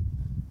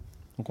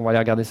 Donc on va aller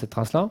regarder cette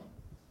trace-là.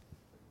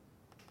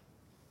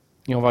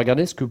 Et on va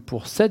regarder ce que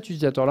pour cet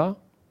utilisateur-là,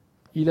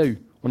 il a eu.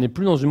 On n'est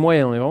plus dans une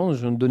moyenne, on est vraiment dans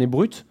une donnée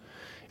brute.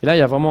 Et là, il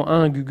y a vraiment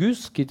un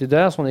Gugus qui était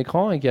derrière son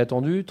écran et qui a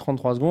attendu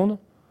 33 secondes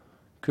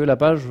que la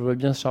page va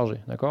bien se charger.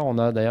 D'accord ? On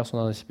a derrière son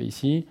adresse IP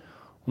ici,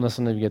 on a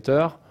son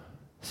navigateur.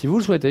 Si vous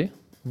le souhaitez,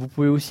 vous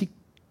pouvez aussi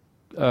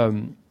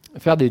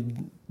faire des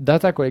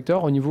data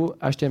collectors au niveau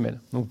HTML.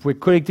 Donc vous pouvez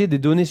collecter des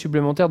données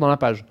supplémentaires dans la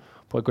page.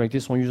 Vous pourrez collecter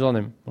son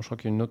username. Bon, je crois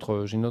qu'il y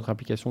a j'ai une autre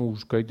application où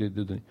je collecte des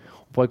données.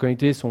 On pourrait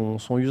collecter son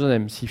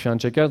username. S'il fait un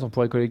checkout, on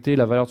pourrait collecter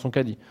la valeur de son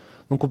caddie.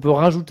 Donc on peut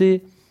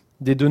rajouter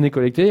des données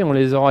collectées et on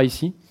les aura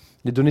ici,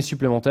 des données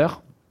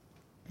supplémentaires.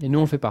 Et nous,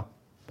 on ne le fait pas.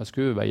 Parce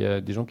que y a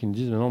des gens qui me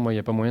disent non, moi, il n'y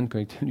a pas moyen de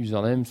collecter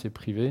l'username, c'est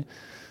privé.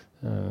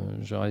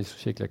 J'aurai des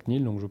soucis avec la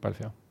CNIL, donc je ne veux pas le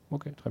faire.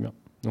 Ok, très bien.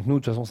 Donc nous, de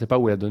toute façon, on ne sait pas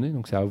où est la donnée,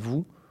 donc c'est à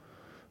vous,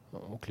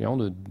 au client,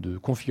 de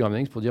configurer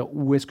AppDynamics pour dire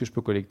où est-ce que je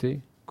peux collecter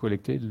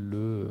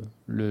le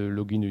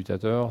login de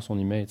l'utilisateur, son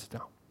email,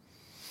 etc.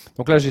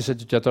 Donc là, j'ai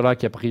cet utilisateur-là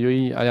qui, a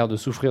priori, a l'air de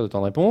souffrir de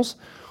temps de réponse.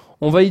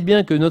 On valide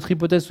bien que notre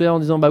hypothèse soit en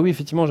disant oui,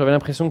 effectivement, j'avais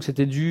l'impression que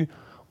c'était dû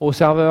au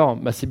serveur.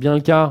 C'est bien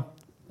le cas.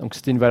 Donc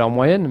c'était une valeur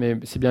moyenne, mais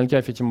c'est bien le cas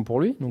effectivement pour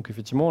lui. Donc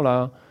effectivement,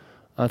 là,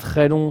 un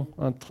temps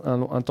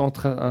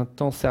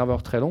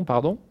serveur très long,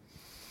 pardon.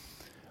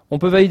 On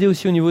peut valider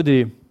aussi au niveau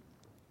des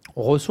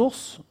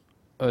ressources,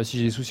 si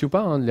j'ai des soucis ou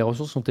pas. Hein, les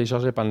ressources sont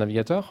téléchargées par le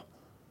navigateur.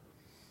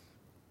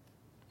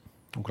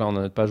 Donc là, on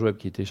a notre page web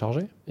qui est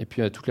téléchargée. Et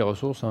puis, il y a toutes les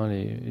ressources, hein,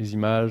 les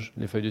images,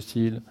 les feuilles de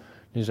style,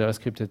 les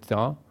JavaScript,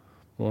 etc.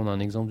 Bon, on a un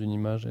exemple d'une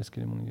image. Est-ce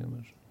qu'elle est mon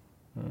image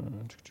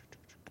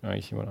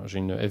ici, voilà. J'ai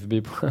une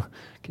FB.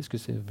 Qu'est-ce que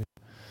c'est FB ?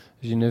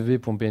 J'ai une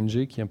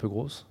FB.png qui est un peu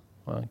grosse,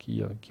 voilà,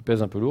 qui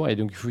pèse un peu lourd. Et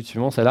donc,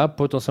 effectivement, celle-là,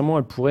 potentiellement,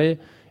 elle pourrait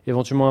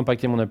éventuellement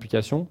impacter mon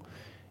application.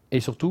 Et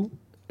surtout,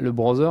 le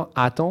browser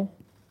attend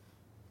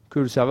que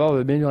le serveur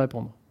veuille bien lui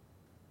répondre.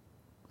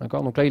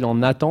 D'accord ? Donc là, il est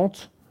en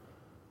attente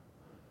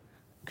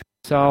que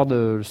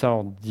le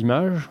serveur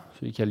d'image,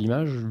 celui qui a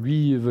l'image,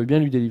 lui, veut bien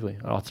lui délivrer.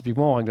 Alors,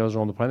 typiquement, on règle ce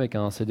genre de problème avec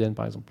un CDN,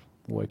 par exemple,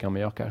 ou avec un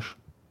meilleur cache,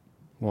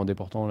 ou en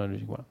déportant la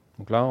logique. Voilà.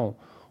 Donc là,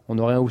 on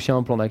aurait aussi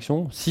un plan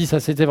d'action. Si ça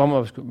c'était vraiment,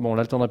 parce que bon,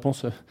 là, le temps de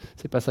réponse,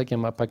 c'est pas ça qui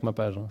impacte ma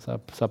page. Hein. Ça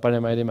n'a pas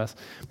les masses.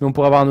 Mais on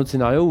pourrait avoir un autre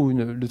scénario où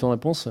le temps de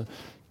réponse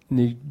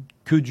n'est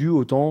que dû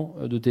au temps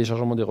de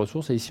téléchargement des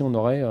ressources. Et ici, on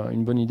aurait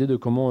une bonne idée de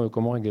comment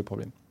régler le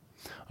problème.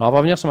 Alors, on va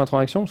revenir sur ma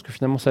transaction, parce que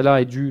finalement, celle-là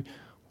est due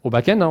au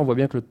back-end. On voit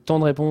bien que le temps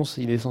de réponse,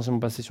 il est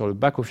essentiellement passé sur le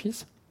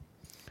back-office.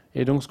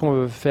 Et donc, ce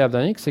qu'on fait à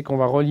AppDynamics, c'est qu'on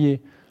va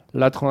relier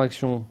la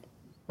transaction,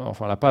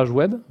 enfin la page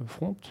web,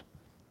 front,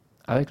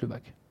 avec le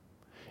back.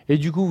 Et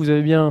du coup, vous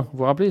avez bien, vous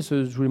vous rappelez,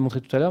 je vous l'ai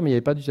montré tout à l'heure, mais il n'y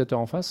avait pas d'utilisateur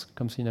en face,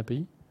 comme c'est une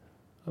API.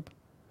 Hop.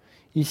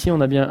 Ici, on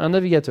a bien un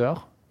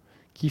navigateur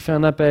qui fait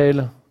un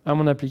appel à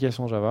mon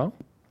application Java,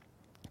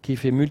 qui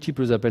fait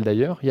multiples appels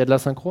d'ailleurs. Il y a de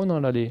l'asynchrone, hein,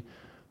 là les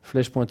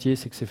flèches pointillées,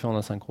 c'est que c'est fait en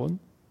asynchrone.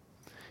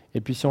 Et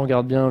puis si on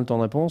regarde bien le temps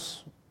de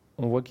réponse,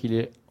 on voit qu'il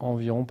est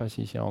environ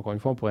passé ici. Alors, encore une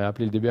fois, on pourrait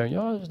appeler le DB et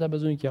dire c'est la base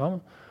de données qui rame.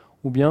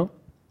 Ou bien,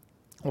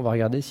 on va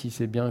regarder si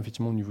c'est bien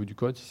effectivement au niveau du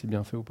code, si c'est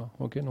bien fait ou pas.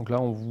 Okay, donc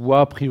là, on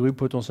voit a priori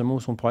potentiellement où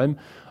sont le problème.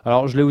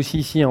 Alors je l'ai aussi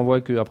ici, on voit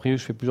qu'a priori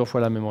je fais plusieurs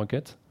fois la même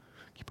requête,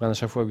 qui prennent à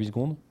chaque fois 8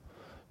 secondes.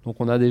 Donc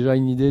on a déjà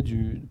une idée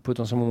du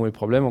potentiellement où est le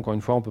problème. Encore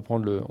une fois, on peut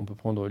prendre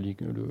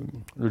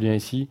le lien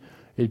ici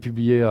et le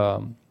publier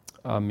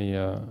à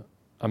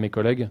mes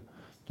collègues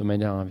de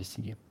manière à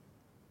investiguer.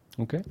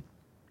 Ok. Donc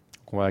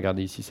on va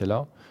regarder ici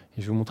celle-là.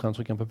 Et je vais vous montrer un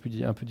truc un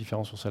peu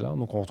différent sur celle-là.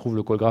 Donc on retrouve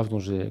le call graph dont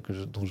je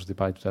vous ai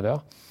parlé tout à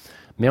l'heure.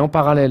 Mais en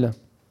parallèle,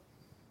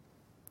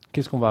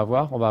 qu'est-ce qu'on va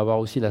avoir? On va avoir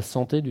aussi la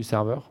santé du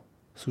serveur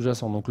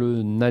sous-jacent. Donc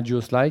le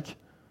Nagios-like.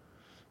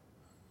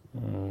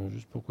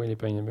 Juste pourquoi il n'est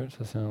pas enable,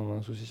 ça c'est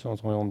un souci sur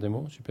notre environnement de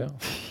démo, super.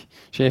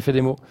 J'avais fait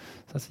démo,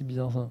 ça c'est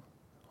bizarre ça.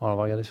 Alors, on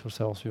va regarder sur le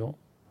serveur suivant.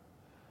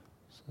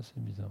 Ça c'est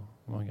bizarre,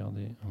 on va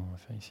regarder, on va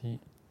faire ici.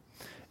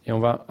 Et on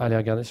va aller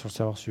regarder sur le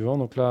serveur suivant.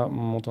 Donc là,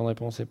 mon temps de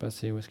réponse est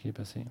passé, où est-ce qu'il est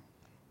passé?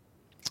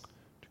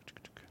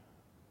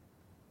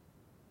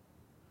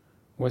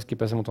 Où est-ce qu'il est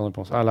passé mon temps de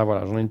réponse? Ah là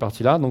voilà, j'en ai une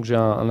partie là, donc j'ai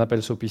un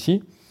appel SOAP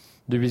ici,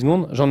 de 8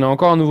 secondes. J'en ai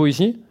encore un nouveau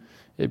ici.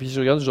 Et puis si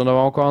je regarde, j'en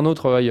avoir encore un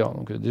autre ailleurs.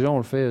 Donc déjà, on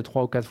le fait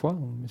 3 ou 4 fois.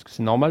 Est-ce que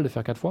c'est normal de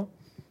faire 4 fois?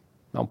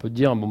 Là, on peut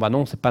dire, bon bah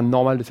non, c'est pas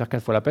normal de faire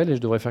 4 fois l'appel et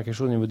je devrais faire quelque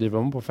chose au niveau de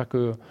développement pour faire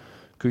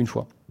qu'une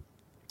fois.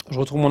 Je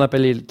retrouve mon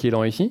appel qui est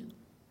lent ici.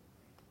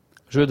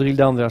 Je drill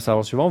down vers le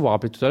serveur suivant. Vous vous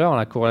rappelez tout à l'heure,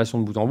 la corrélation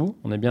de bout en bout.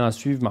 On est bien à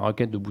suivre ma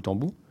requête de bout en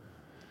bout.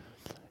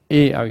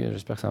 Et, ah oui,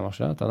 j'espère que ça a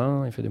marché là.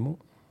 Tadam, effet démo.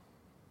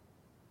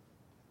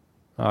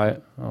 Ah ouais,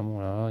 ah bon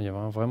là, il y a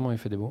vraiment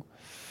effet démo.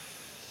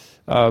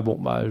 Bon,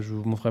 bah, je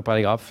vous montrerai pas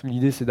les graphes.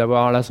 L'idée, c'est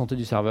d'avoir la santé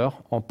du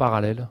serveur en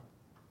parallèle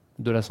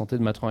de la santé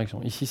de ma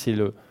transaction. Ici, c'est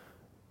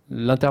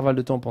l'intervalle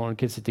de temps pendant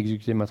lequel s'est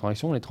exécutée ma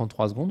transaction, les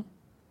 33 secondes.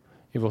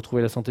 Et vous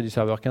retrouvez la santé du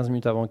serveur 15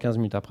 minutes avant, 15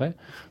 minutes après.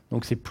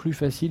 Donc, c'est plus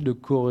facile de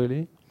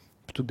corréler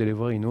plutôt que d'aller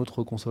voir une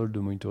autre console de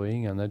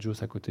monitoring, un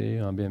Nagios à côté,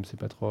 un BMC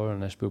Patrol,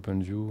 un HP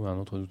OpenView, un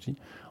autre outil.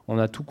 On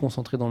a tout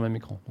concentré dans le même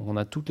écran. Donc, on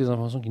a toutes les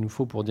informations qu'il nous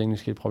faut pour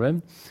diagnostiquer le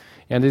problème.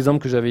 Et un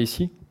exemple que j'avais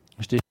ici,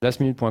 j'étais chez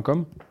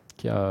lastminute.com,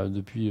 qui a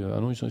depuis... ah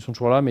non, ils sont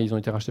toujours là, mais ils ont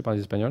été rachetés par les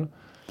Espagnols.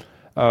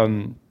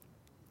 Il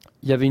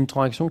y avait une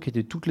transaction qui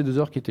était toutes les 2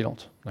 heures qui était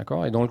lente.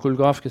 D'accord. Et dans le call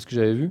graph, qu'est-ce que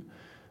j'avais vu?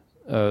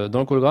 Dans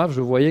le call graph, je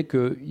voyais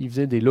qu'il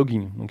faisait des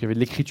loggings. Donc il y avait de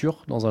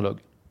l'écriture dans un log.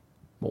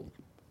 Bon,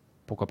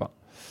 pourquoi pas.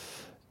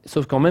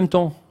 Sauf qu'en même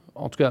temps,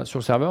 en tout cas sur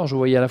le serveur, je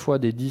voyais à la fois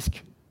des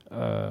disques,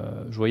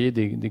 je voyais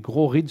des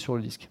gros reads sur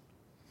le disque.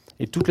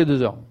 Et toutes les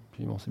 2 heures.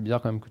 Puis bon, c'est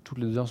bizarre quand même que toutes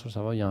les 2 heures sur le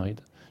serveur, il y a un read.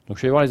 Donc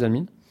je suis allé voir les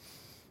admins.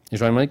 Et je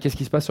leur ai demandé qu'est-ce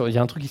qui se passe il y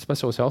a un truc qui se passe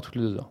sur le serveur toutes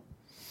les 2 heures.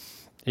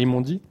 Et ils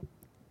m'ont dit,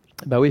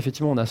 bah oui,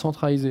 effectivement, on a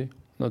centralisé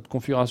notre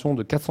configuration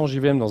de 400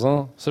 JVM dans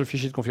un seul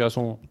fichier de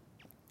configuration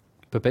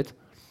Puppet.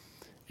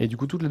 Et du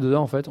coup, toutes les 2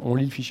 heures, en fait, on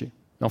lit le fichier.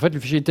 Et en fait, le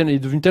fichier est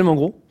devenu tellement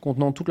gros,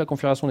 contenant toute la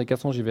configuration des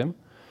 400 JVM,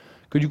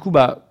 que du coup,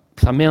 bah,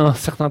 ça met un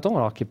certain temps,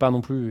 alors qui n'est pas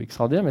non plus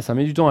extraordinaire, mais ça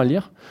met du temps à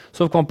lire.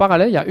 Sauf qu'en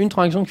parallèle, il y a une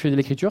transaction qui fait de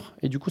l'écriture,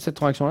 et du coup, cette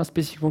transaction-là,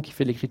 spécifiquement qui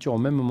fait de l'écriture au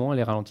même moment, elle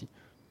est ralentie.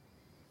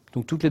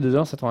 Donc toutes les 2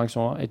 heures, cette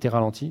transaction-là était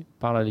ralentie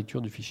par la lecture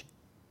du fichier.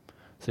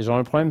 C'est genre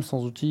le problème,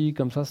 sans outils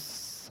comme ça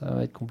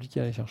va être compliqué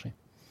à aller chercher.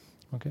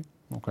 Okay.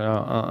 Donc là,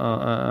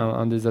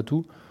 un des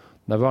atouts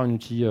d'avoir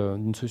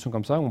une solution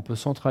comme ça, où on peut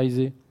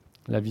centraliser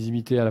la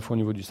visibilité à la fois au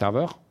niveau du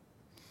serveur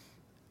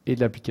et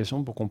de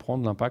l'application pour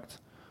comprendre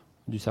l'impact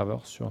du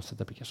serveur sur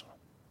cette application-là.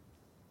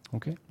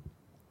 Okay.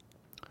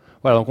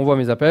 Voilà, donc on voit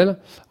mes appels.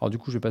 Alors du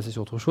coup, je vais passer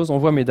sur autre chose. On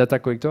voit mes data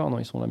collectors. Non,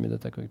 ils sont là, mes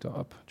data collectors.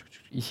 Hop.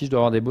 Ici, je dois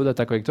avoir des beaux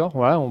data collectors.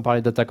 Voilà, on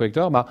parlait de data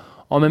collector. Bah,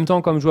 en même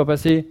temps, comme je dois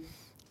passer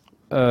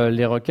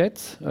les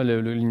requêtes,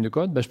 le ligne de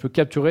code, bah, je peux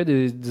capturer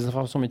des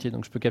informations métiers.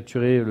 Donc, je peux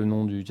capturer le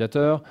nom du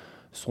utilisateur,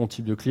 son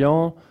type de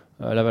client,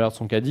 la valeur de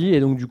son caddie. Et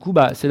donc, du coup,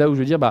 bah, c'est là où je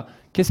vais dire, bah,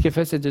 qu'est-ce qu'est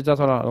fait cet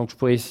utilisateur-là? Donc, je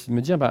pourrais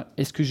me dire, bah,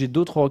 est-ce que j'ai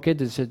d'autres requêtes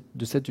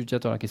de cet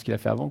utilisateur-là? Qu'est-ce qu'il a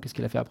fait avant? Qu'est-ce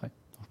qu'il a fait après?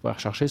 Donc, je pourrais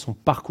rechercher son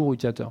parcours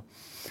utilisateur.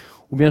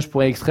 Ou bien, je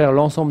pourrais extraire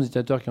l'ensemble des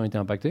utilisateurs qui ont été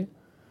impactés,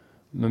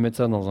 me mettre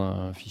ça dans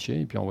un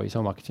fichier et puis envoyer ça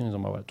au marketing en disant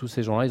bah voilà, tous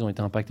ces gens-là, ils ont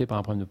été impactés par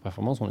un problème de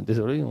performance, on est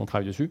désolé, on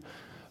travaille dessus,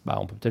 bah,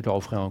 on peut peut-être leur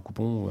offrir un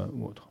coupon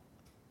ou autre.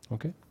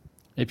 Okay.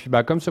 Et puis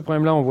bah, comme ce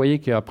problème-là, on voyait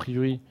qu'a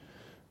priori...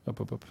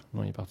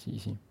 non, il est parti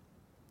ici.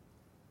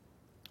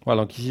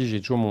 Voilà, donc ici, j'ai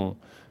toujours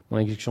mon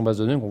exécution base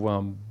de données, donc on voit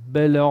un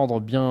bel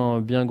ordre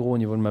bien gros au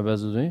niveau de ma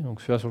base de données.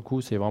 Donc celui-là, sur le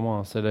coup, c'est vraiment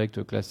un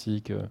select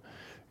classique,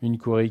 une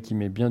query qui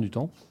met bien du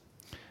temps.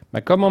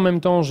 Bah, comme en même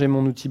temps j'ai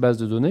mon outil base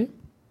de données,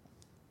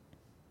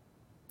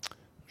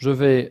 je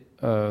vais,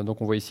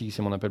 donc on voit ici que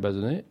c'est mon appel base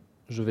de données,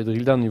 je vais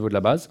drill down au niveau de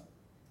la base.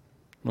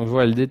 Donc je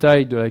vois le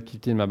détail de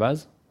l'activité de ma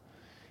base.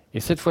 Et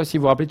cette fois-ci,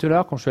 vous vous rappelez tout à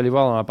l'heure, quand je suis allé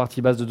voir dans la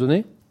partie base de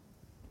données,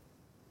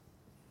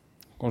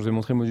 quand je vais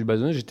montrer le module base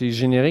de données, j'étais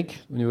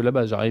générique au niveau de la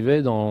base.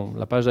 J'arrivais dans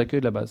la page d'accueil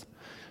de la base.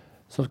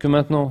 Sauf que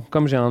maintenant,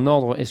 comme j'ai un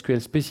ordre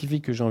SQL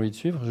spécifique que j'ai envie de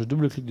suivre, je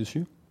double-clique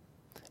dessus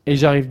et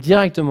j'arrive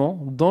directement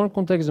dans le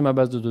contexte de ma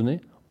base de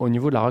données au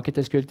niveau de la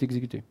requête SQL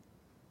exécutée.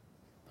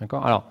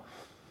 D'accord ? Alors,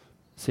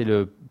 c'est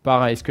le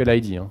par SQL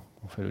ID, hein,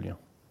 on fait le lien.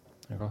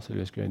 D'accord ? C'est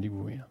le SQL ID que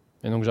vous voyez là.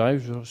 Et donc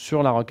j'arrive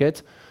sur la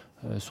requête,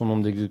 son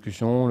nombre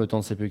d'exécution, le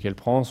temps de CPU qu'elle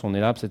prend, son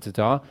elapse,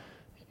 etc.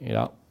 Et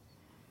là,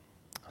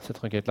 cette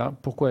requête-là,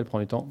 pourquoi elle prend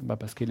du temps ? Bah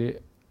parce qu'elle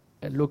est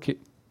lockée.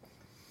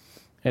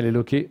 Elle est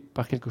lockée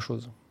par quelque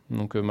chose.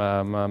 Donc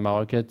ma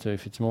requête,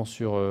 effectivement,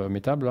 sur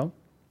mes tables,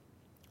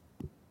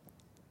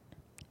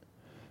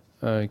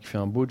 là, qui fait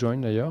un beau join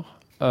d'ailleurs,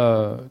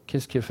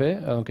 qu'est-ce qu'elle fait ?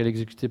 Donc elle est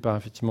exécutée par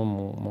effectivement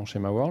mon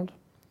schéma world.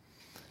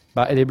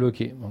 Bah, elle est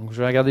bloquée. Donc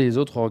je vais regarder les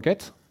autres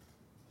requêtes.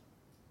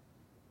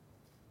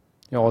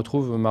 Et on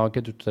retrouve ma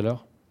requête de tout à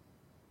l'heure.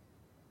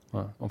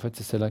 Voilà. En fait,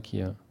 c'est celle-là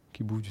qui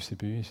bouffe du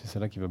CPU et c'est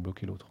celle-là qui va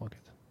bloquer l'autre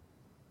requête.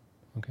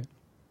 Okay.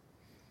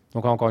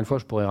 Donc encore une fois,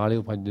 je pourrais râler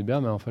auprès du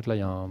DBA, mais en fait là, il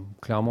y a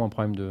clairement un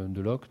problème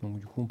de lock. Donc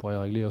du coup, on pourrait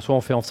régler. Soit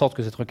on fait en sorte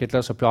que cette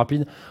requête-là soit plus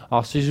rapide.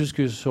 Alors c'est juste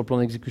que sur le plan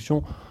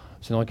d'exécution,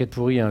 c'est une requête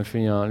pourrie. Hein,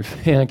 elle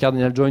fait un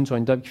cardinal join sur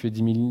une table qui fait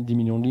 10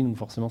 millions de lignes, donc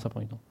forcément, ça prend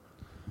du temps.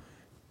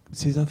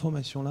 Ces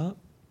informations-là,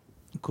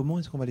 comment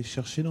est-ce qu'on va les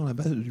chercher dans la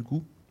base du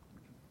coup ?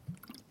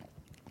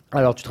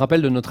 Alors, tu te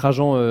rappelles de notre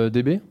agent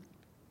DB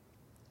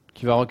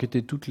qui va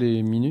requêter toutes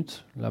les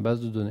minutes la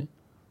base de données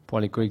pour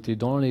aller collecter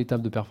dans les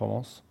tables de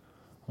performance.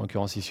 En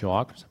l'occurrence ici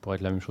Oracle, ça pourrait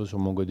être la même chose sur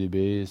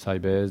MongoDB,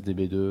 Sybase,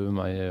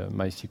 DB2,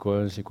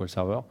 MySQL, SQL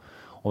Server.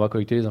 On va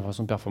collecter les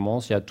informations de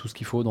performance, il y a tout ce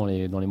qu'il faut dans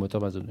les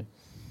moteurs base de données.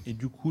 Et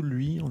du coup,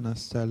 lui, on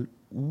l'installe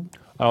où ?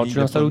 Alors, tu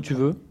l'installes où tu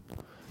veux.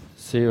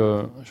 Je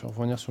vais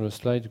revenir sur le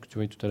slide que tu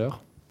voyais tout à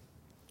l'heure.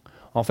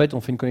 En fait, on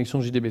fait une connexion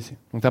JDBC.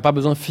 Donc, tu n'as pas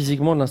besoin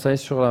physiquement de l'installer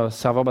sur la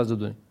serveur base de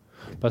données.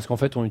 Parce qu'en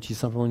fait, on utilise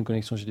simplement une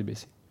connexion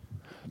JDBC.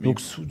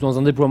 Donc, dans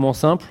un déploiement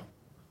simple,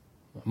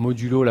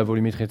 modulo, la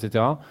volumétrie,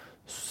 etc.,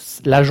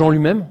 l'agent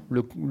lui-même,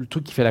 le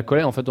truc qui fait la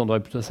collecte, en fait, on devrait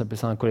plutôt s'appeler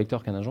ça un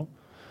collecteur qu'un agent,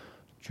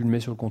 tu le mets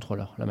sur le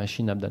contrôleur, la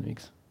machine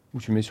AppDynamics, ou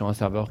tu le mets sur un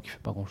serveur qui ne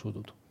fait pas grand-chose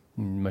d'autre,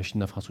 une machine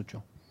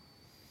d'infrastructure.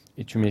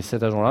 Et tu mets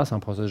cet agent-là, c'est un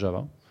process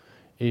Java,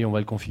 et on va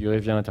le configurer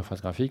via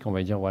l'interface graphique. On va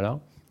lui dire, voilà,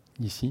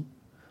 ici,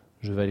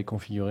 je vais aller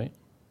configurer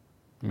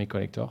mes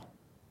collecteurs.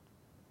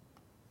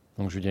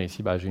 Donc je vais dire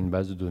ici, bah, j'ai une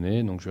base de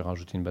données, donc je vais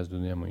rajouter une base de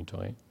données à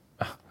monitorer.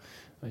 Ah,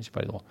 j'ai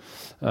pas les droits.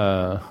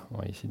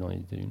 Ouais, ici dans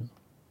l'édité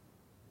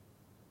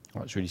 1.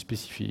 Ouais, je vais lui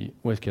spécifier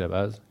où est-ce qu'est la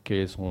base, quel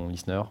est son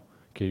listener,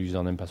 quel est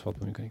l'username password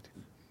pour me connecter.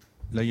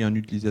 Là, il y a un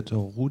utilisateur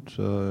root,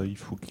 il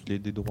faut qu'il ait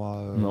des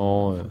droits.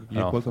 Non, il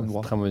y a quoi comme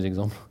droit ? Très mauvais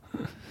exemple.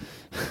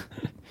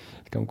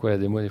 Comme quoi la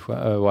démo des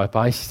fois. Ouais,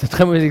 pareil, c'est un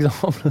très mauvais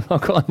exemple.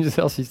 Encore un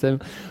user system.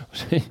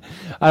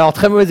 Alors,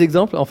 très mauvais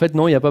exemple. En fait,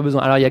 non, il n'y a pas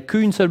besoin. Alors, il n'y a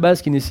qu'une seule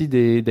base qui nécessite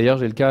des. D'ailleurs,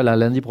 j'ai le cas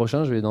lundi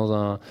prochain.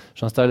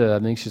 J'installe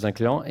AppDynamics chez un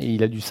client et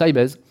il a du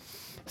Sybase.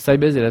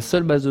 Sybase est la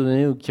seule base de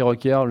données qui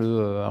requiert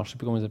alors, je ne sais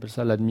plus comment ils appellent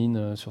ça,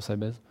 l'admin sur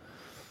Sybase.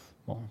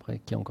 Bon, après,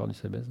 qui a encore du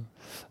Sybase ?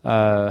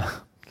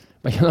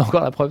 Il y en a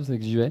encore, la preuve, c'est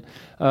que j'y vais.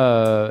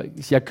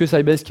 Il n'y a que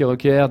Sybase qui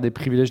requiert des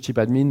privilèges type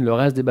admin. Le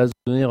reste des bases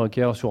de données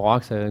requiert sur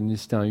Oracle, ça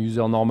nécessite un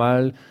user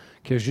normal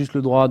qui a juste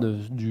le droit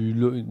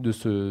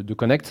de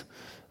connect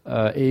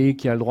et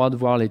qui a le droit de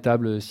voir les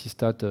tables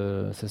systat,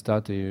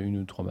 cstat et une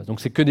ou trois bases. Donc,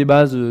 c'est que des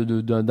bases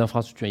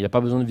d'infrastructure. Il n'y a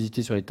pas besoin de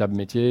visiter sur les tables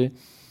métiers.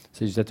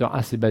 C'est des utilisateurs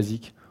assez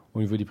basiques au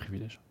niveau des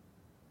privilèges.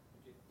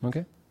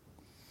 OK ?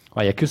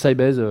 Il n'y a que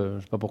Sybase. Je ne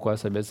sais pas pourquoi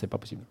Sybase, c'est pas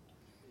possible.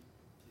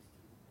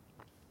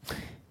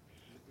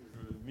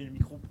 Le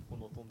micro pour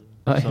qu'on entende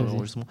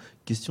l'enregistrement.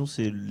 Question,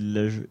 c'est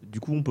du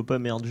coup on peut pas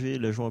merger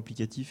l'agent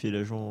applicatif et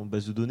l'agent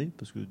base de données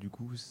parce que du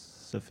coup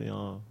ça fait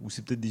ou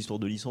c'est peut-être des histoires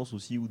de licence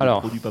aussi ou de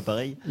produits pas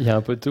pareils. Il y a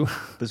un peu de tout.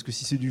 Parce que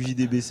si c'est du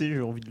JDBC,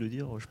 j'ai envie de le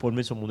dire, je pourrais le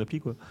mettre sur mon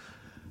appli quoi.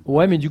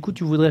 Ouais, mais du coup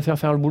tu voudrais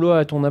faire le boulot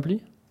à ton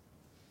appli ?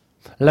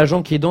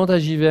 L'agent qui est dans ta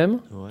JVM, ouais.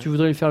 Tu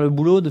voudrais lui faire le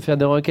boulot de faire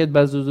des requêtes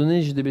base de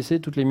données JDBC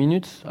toutes les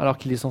minutes alors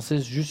qu'il est censé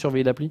juste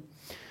surveiller l'appli ?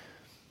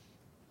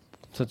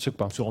 Ça te choque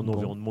pas. Sur un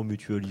environnement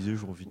mutualisé,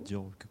 j'ai envie de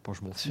dire que pas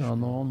je m'en fiche. Sur un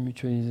environnement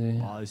mutualisé.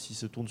 Si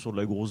ça tourne sur de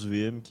la grosse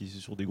VM qui est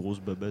sur des grosses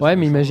babas. Ouais,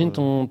 mais imagine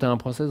t'as un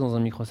process dans un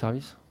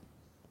microservice.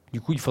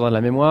 Du coup, il faudra de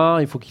la mémoire,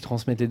 il faut qu'il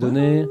transmette les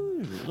données.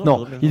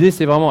 Non, l'idée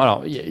c'est vraiment.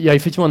 Alors, il y a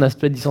effectivement un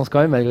aspect de licence quand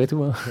même malgré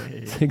tout. Hein.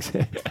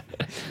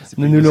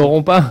 Nous ne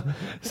l'aurons pas.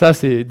 Ça,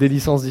 c'est des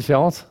licences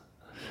différentes.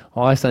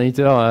 On reste un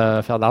éditeur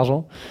à faire de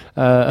l'argent.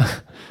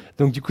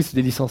 Donc du coup, c'est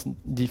des licences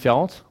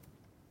différentes.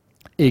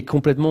 Et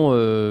complètement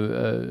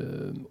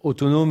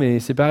autonome et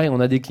séparé. On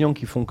a des clients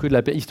qui font que de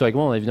l'APM.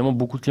 Historiquement, on a évidemment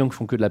beaucoup de clients qui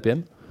font que de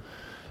l'APM.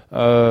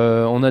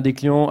 On a des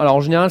clients. Alors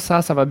en général,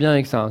 ça va bien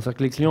avec ça. C'est-à-dire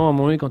que les clients, à un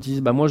moment donné, quand ils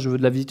disent moi je veux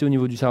de la visiter au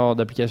niveau du serveur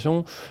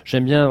d'application,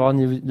 j'aime bien avoir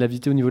de la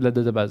visiter au niveau de la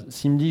database.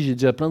 S'il me dit j'ai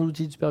déjà plein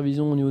d'outils de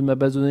supervision au niveau de ma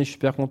base de données, je suis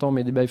super content,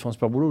 mes débats ils font un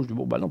super boulot, je dis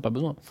bon bah non, pas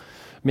besoin.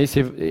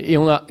 Et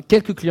on a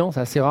quelques clients, c'est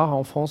assez rare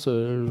en France,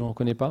 j'en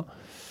connais pas,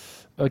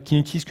 qui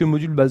n'utilisent que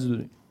module base de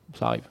données.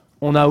 Ça arrive.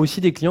 On a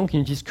aussi des clients qui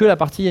n'utilisent que la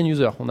partie end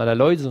user. On a la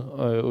Lloyds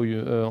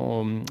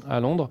à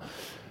Londres.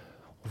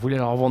 On voulait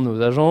leur vendre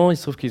nos agents, il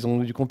se trouve qu'ils ont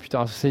du computer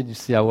associé du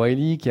CA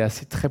Wiley qui est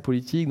assez très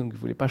politique, donc ils ne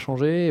voulaient pas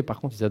changer. Et par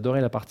contre, ils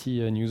adoraient la partie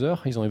user.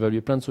 Ils ont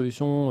évalué plein de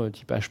solutions,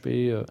 type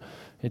HP,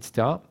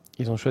 etc.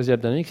 Ils ont choisi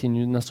AppDynamics et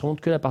ils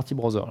n'instrumentent que la partie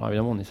browser. Alors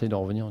évidemment, on essaye de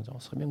revenir en disant,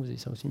 ce serait bien que vous ayez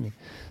ça aussi, mais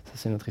ça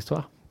c'est notre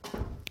histoire.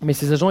 Mais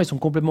ces agents, ils sont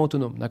complètement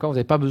autonomes. D'accord ? Vous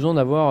n'avez pas besoin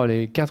d'avoir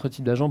les 4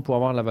 types d'agents pour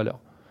avoir la valeur.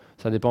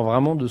 Ça dépend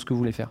vraiment de ce que vous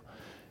voulez faire.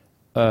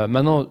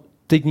 Maintenant,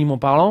 techniquement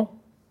parlant,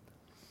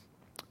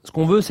 ce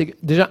qu'on veut, c'est que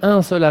déjà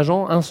un seul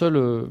agent, un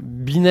seul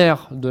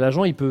binaire de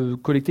l'agent, il peut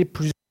collecter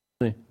plusieurs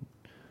données.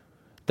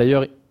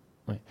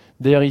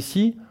 D'ailleurs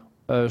ici,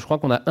 je crois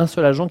qu'on a un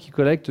seul agent qui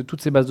collecte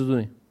toutes ces bases de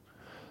données.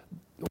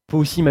 On peut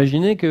aussi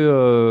imaginer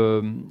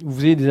que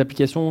vous ayez des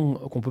applications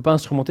qu'on ne peut pas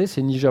instrumenter,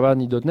 c'est ni Java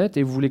ni .NET,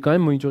 et vous voulez quand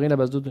même monitorer la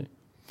base de données.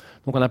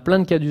 Donc on a plein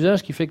de cas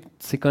d'usage qui fait que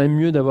c'est quand même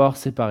mieux d'avoir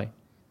séparé.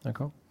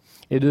 D'accord ?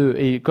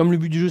 Et comme le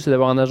but du jeu, c'est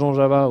d'avoir un agent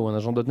Java ou un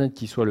agent .NET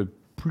qui soit le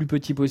plus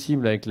petit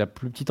possible, avec la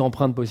plus petite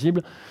empreinte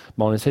possible,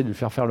 bah on essaye de le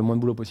faire le moins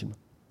de boulot possible.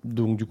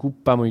 Donc du coup,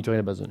 pas monitorer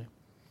la base de données.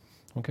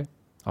 Okay.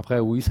 Après,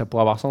 oui, ça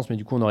pourrait avoir sens, mais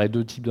du coup, on aurait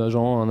 2 types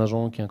d'agents, un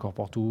agent qui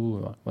incorpore tout.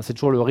 Voilà. Bah, c'est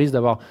toujours le risque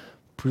d'avoir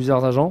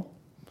plusieurs agents,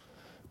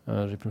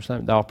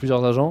 d'avoir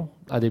plusieurs agents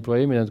à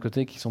déployer, mais d'un autre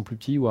côté, qui sont plus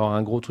petits, ou avoir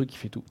un gros truc qui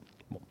fait tout.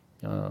 Bon,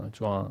 il y a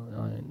toujours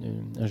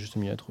un juste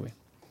milieu à trouver.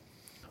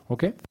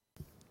 Ok.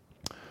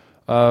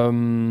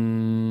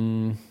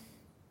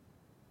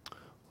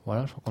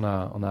 Voilà, je crois qu'on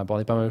a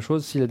abordé pas mal de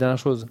choses. Si la dernière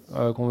chose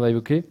qu'on va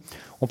évoquer,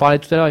 on parlait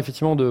tout à l'heure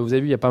effectivement de, vous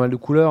avez vu, il y a pas mal de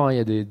couleurs, hein, il y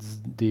a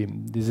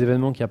des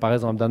événements qui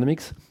apparaissent dans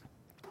AppDynamics,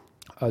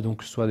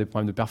 donc soit des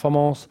problèmes de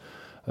performance,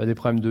 des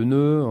problèmes de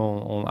nœuds.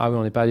 On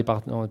n'est pas allé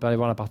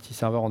voir la partie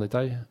serveur en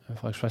détail. Il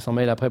faudrait que je fasse un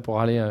mail après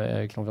pour aller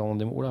avec l'environnement de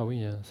démo. Oh là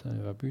oui, ça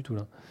ne va plus du tout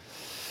là.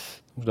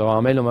 Je dois avoir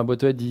un mail dans ma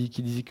boîte aux lettres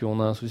qui dit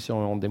qu'on a un souci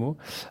en démo.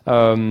 Donc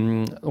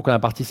on a la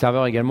partie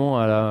serveur également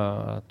à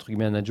la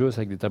Nagios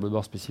avec des tableaux de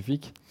bord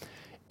spécifiques.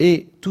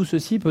 Et tout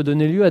ceci peut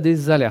donner lieu à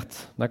des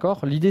alertes.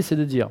 D'accord ? L'idée, c'est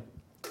de dire,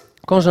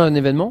 quand j'ai un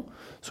événement,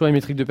 soit une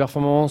métrique de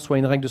performance, soit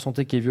une règle de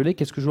santé qui est violée,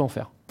 qu'est-ce que je veux en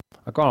faire ?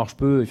 D'accord ? Alors je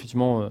peux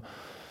effectivement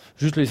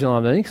juste le laisser dans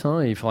AppDynamics,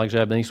 hein, et il faudra que j'ai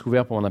AppDynamics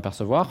ouvert pour m'en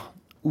apercevoir.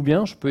 Ou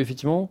bien je peux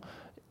effectivement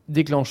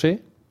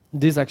déclencher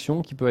des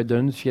actions qui peuvent être de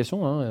la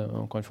notification. Hein.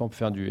 Encore une fois, on peut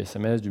faire du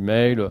SMS, du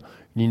mail,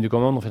 une ligne de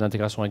commande. On fait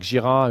l'intégration avec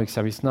Jira, avec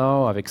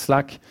ServiceNow, avec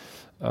Slack.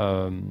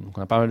 Donc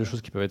on a pas mal de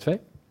choses qui peuvent être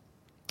faites.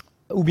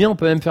 Ou bien on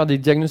peut même faire des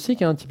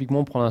diagnostics. Hein.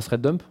 Typiquement, prendre un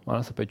thread dump.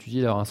 Voilà, ça peut être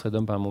utile d'avoir un thread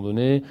dump à un moment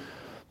donné.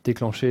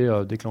 Déclencher.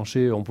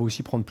 On peut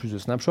aussi prendre plus de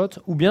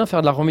snapshots. Ou bien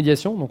faire de la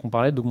remédiation. Donc on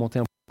parlait d'augmenter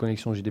un peu la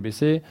connexion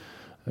JDBC.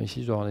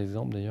 Ici, je dois avoir un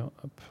exemple d'ailleurs.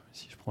 Hop,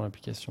 ici, je prends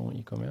l'application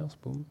e-commerce.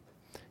 Boum.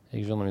 Et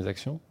que je viens dans mes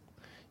actions.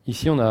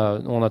 Ici, on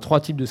a 3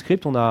 types de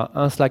scripts. On a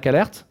un Slack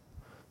alert.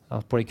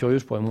 Alors, pour les curieux,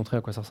 je pourrais montrer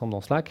à quoi ça ressemble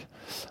dans Slack.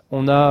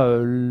 On a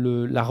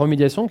la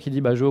remédiation qui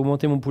dit je vais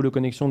augmenter mon pool de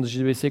connexion de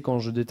JDBC quand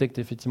je détecte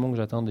effectivement que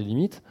j'atteins des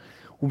limites.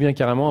 Ou bien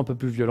carrément un peu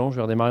plus violent, je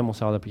vais redémarrer mon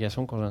serveur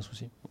d'application quand j'ai un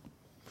souci.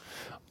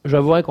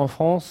 J'avouerai qu'en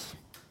France,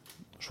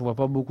 je ne vois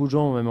pas beaucoup de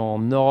gens, même en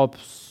Europe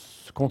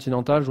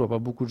continentale, je ne vois pas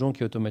beaucoup de gens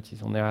qui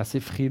automatisent. On est assez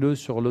frileux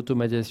sur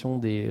l'automatisation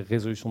des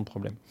résolutions de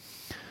problèmes.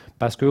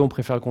 Parce qu'on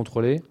préfère le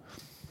contrôler.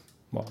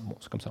 Bon,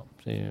 c'est comme ça.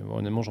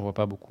 Honnêtement, j'en vois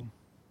pas beaucoup.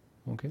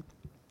 Okay.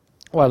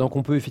 Voilà, donc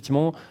on peut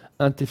effectivement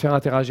faire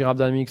interagir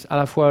AppDynamics, à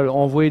la fois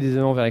envoyer des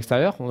éléments vers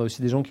l'extérieur. On a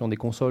aussi des gens qui ont des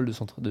consoles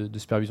de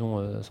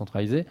supervision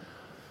centralisées.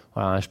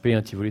 Voilà, un HP,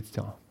 un Tivoli,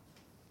 etc.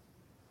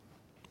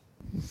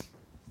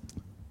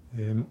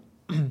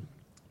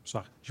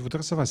 Je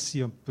voudrais savoir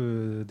si on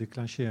peut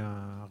déclencher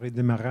un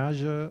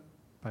redémarrage,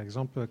 par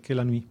exemple,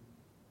 la nuit,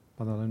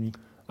 pendant la nuit.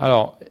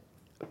 Alors,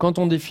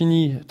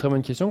 très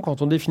bonne question,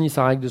 quand on définit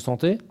sa règle de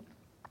santé,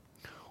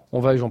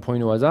 j'en prends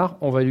une au hasard,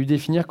 on va lui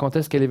définir quand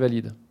est-ce qu'elle est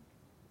valide.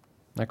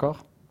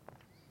 D'accord ?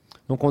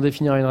 Donc on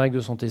définira une règle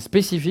de santé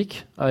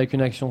spécifique, avec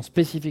une action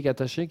spécifique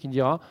attachée qui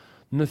dira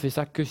 « ne fais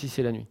ça que si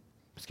c'est la nuit ».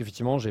 Parce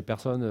qu'effectivement, j'ai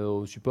personne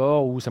au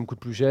support, ou ça me coûte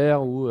plus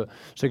cher, ou je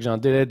sais que j'ai un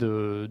délai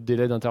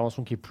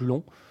d'intervention qui est plus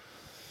long.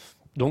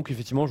 Donc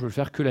effectivement, je veux le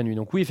faire que la nuit.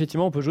 Donc oui,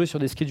 effectivement, on peut jouer sur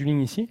des scheduling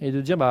ici, et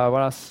de dire,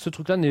 voilà, ce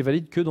truc-là n'est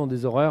valide que dans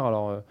des horaires.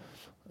 Alors,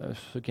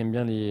 ceux qui aiment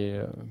bien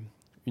les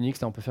Unix,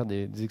 là, on peut faire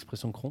des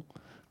expressions cron.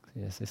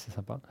 C'est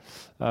sympa.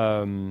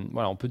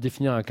 Voilà, on peut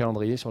définir un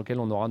calendrier sur lequel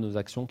on aura nos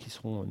actions qui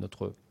seront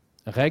notre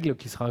règle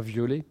qui sera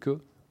violée que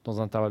dans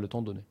un intervalle de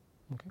temps donné.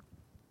 Okay.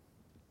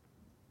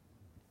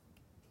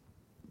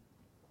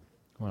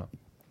 Voilà.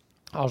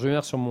 Alors je vais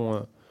venir sur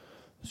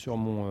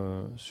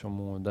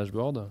mon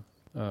dashboard.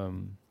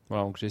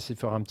 Voilà, donc j'ai essayé de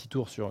faire un petit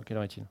tour sur quelle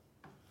heure est-il.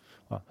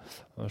 Voilà.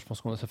 Je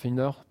pense ça fait 1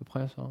 heure à peu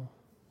près. Ça.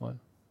 Ouais.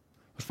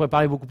 Je pourrais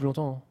parler beaucoup plus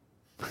longtemps.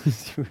 Hein.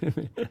 si vous voulez.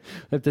 Vous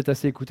avez peut-être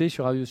assez écouté. Je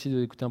suis ravi aussi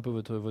d'écouter un peu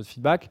votre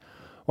feedback.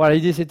 Voilà,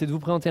 l'idée c'était de vous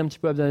présenter un petit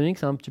peu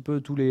AppDynamics, un petit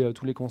peu tous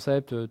les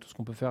concepts, tout ce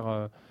qu'on peut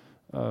faire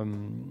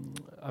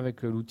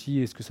avec l'outil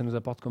et ce que ça nous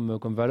apporte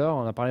comme valeur.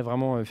 On a parlé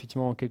vraiment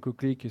effectivement en quelques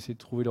clics, essayer de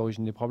trouver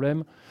l'origine des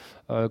problèmes,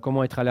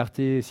 comment être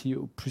alerté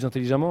plus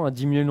intelligemment, à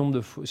diminuer le nombre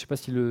de... Je ne sais pas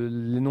si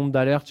les nombres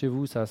d'alertes chez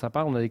vous, ça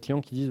parle. On a des clients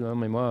qui disent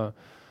mais moi,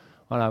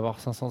 voilà, avoir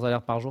 500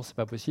 alertes par jour, c'est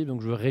pas possible,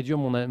 donc je veux réduire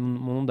mon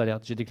nombre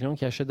d'alertes. J'ai des clients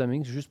qui achètent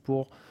Dynamics juste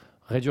pour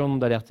réduire le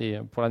nombre d'alertes. Et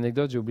pour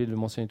l'anecdote, j'ai oublié de le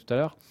mentionner tout à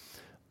l'heure,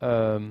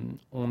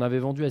 on avait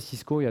vendu à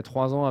Cisco il y a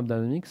 3 ans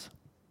AppDynamics.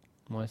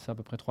 Ouais, c'est à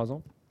peu près 3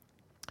 ans.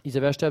 Ils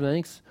avaient acheté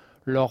AppDynamics.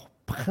 Leur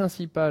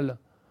principal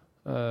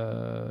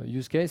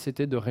use case,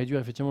 c'était de réduire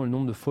effectivement le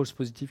nombre de false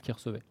positifs qu'ils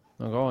recevaient.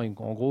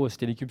 En gros,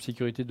 c'était l'équipe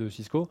sécurité de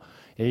Cisco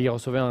et ils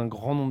recevaient un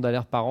grand nombre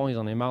d'alertes par an. Ils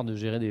en avaient marre de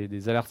gérer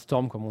des alertes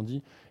storm, comme on dit,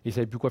 et ils ne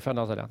savaient plus quoi faire de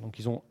leurs alertes. Donc,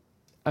 ils ont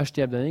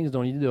acheté AppDynamics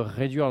dans l'idée de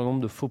réduire le nombre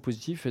de faux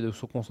positifs et de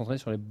se concentrer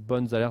sur les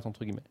bonnes alertes,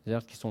 entre guillemets. Les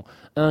alertes qui sont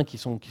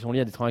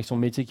liées à des transactions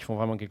métiers qui font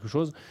vraiment quelque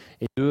chose,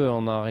 et deux,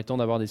 en arrêtant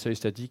d'avoir des seuils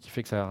statiques qui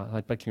fait que ça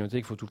n'arrête pas de clignoter,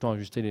 qu'il faut tout le temps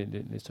ajuster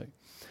les seuils.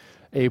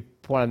 Et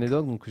pour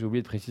l'anecdote, donc j'ai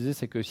oublié de préciser,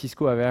 c'est que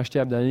Cisco avait acheté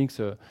AppDynamics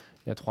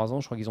il y a 3 ans.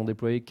 Je crois qu'ils ont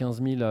déployé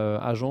 15 000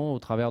 agents au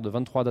travers de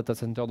 23 data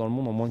centers dans le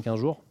monde en moins de 15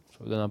 jours. Ça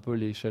vous donne un peu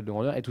l'échelle de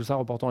grandeur. Et tout ça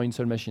reportant à une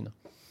seule machine.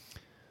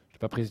 Je n'ai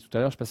pas précisé tout à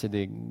l'heure, je sais pas si c'est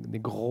des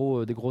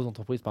grosses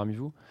entreprises parmi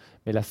vous.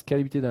 Mais la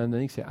scalabilité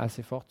d'AppDynamics est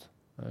assez forte.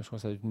 Je crois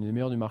que c'est une des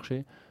meilleures du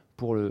marché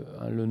pour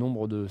le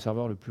nombre de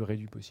serveurs le plus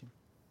réduit possible.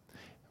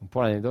 Donc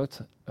pour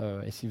l'anecdote,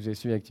 et si vous avez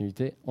suivi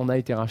l'activité, on a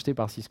été racheté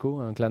par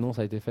Cisco. Donc l'annonce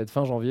a été faite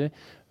fin janvier.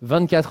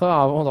 24 heures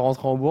avant de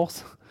rentrer en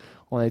bourse,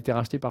 on a été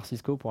racheté par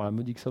Cisco pour la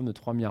modique somme de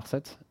 3,7 milliards,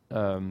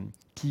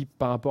 qui,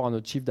 par rapport à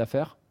notre chiffre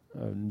d'affaires,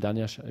 le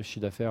dernier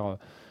chiffre d'affaires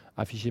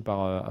affiché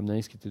par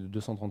AppDynamics, qui était de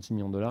 236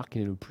 millions de dollars, qui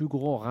est le plus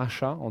gros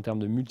rachat en termes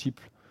de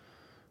multiples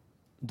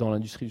dans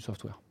l'industrie du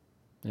software.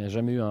 Il n'y a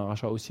jamais eu un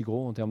rachat aussi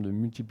gros en termes de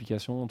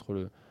multiplication entre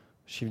le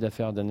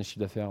dernier chiffre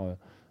d'affaires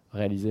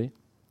réalisé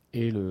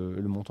et le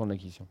montant de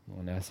l'acquisition.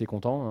 On est assez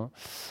content, hein.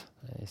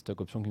 Les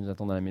stock options qui nous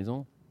attendent à la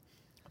maison.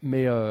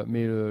 Mais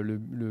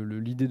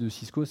l'idée de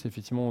Cisco, c'est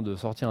effectivement de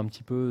sortir un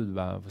petit peu.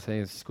 Vous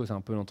savez, Cisco, c'est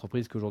un peu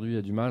l'entreprise qu'aujourd'hui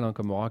a du mal, hein,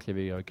 comme Oracle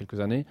il y avait quelques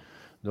années,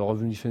 de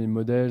revolutionner le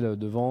modèle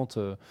de vente.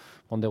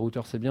 Vendre des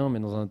routeurs, c'est bien, mais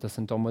dans un data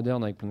center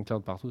moderne avec plein de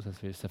cloud partout, ça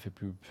fait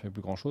plus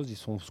grand-chose. Ils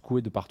sont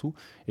secoués de partout.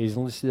 Et ils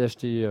ont décidé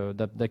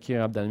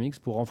d'acquérir AppDynamics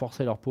pour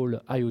renforcer leur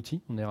pôle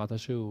IoT. On est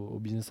rattaché au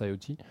business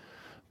IoT,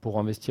 pour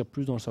investir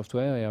plus dans le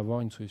software et avoir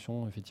une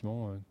solution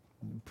effectivement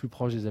plus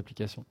proche des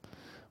applications.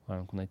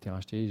 Voilà, donc on a été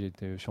racheté.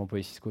 Je suis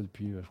employé Cisco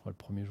depuis, je crois,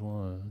 le 1er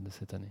juin de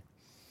cette année.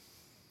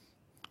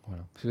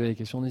 Voilà. Si vous avez des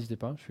questions, n'hésitez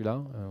pas. Je suis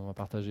là. On va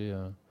partager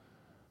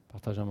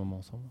un moment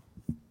ensemble.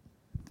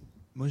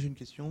 Moi, j'ai une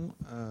question.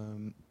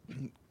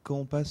 Quand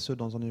on passe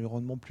dans un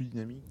environnement plus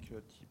dynamique,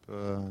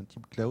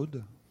 type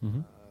cloud,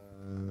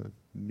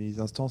 mes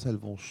instances, elles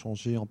vont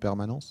changer en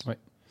permanence. Ouais.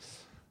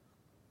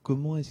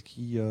 Comment est-ce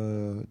qu'ils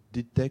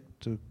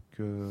détectent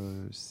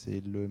que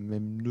c'est le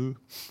même nœud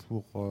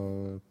pour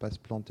pas se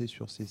planter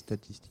sur ces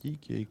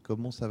statistiques, et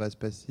comment ça va se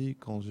passer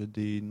quand j'ai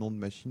des noms de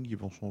machines qui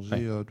vont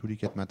changer tous les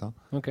 4 matins?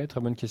 Ok,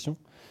 très bonne question.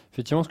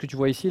 Effectivement, ce que tu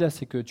vois ici, là,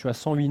 c'est que tu as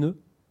 108 nœuds,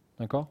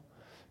 d'accord,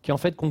 qui en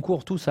fait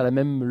concourent tous à la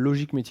même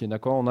logique métier.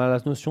 D'accord, on a la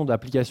notion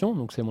d'application,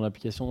 donc c'est mon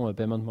application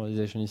Payment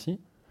Modernization ici.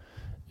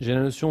 J'ai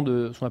la notion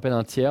de ce qu'on appelle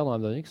un tiers dans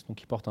AppDynamics, donc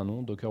qui porte un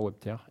nom, Docker Web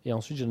Tiers. Et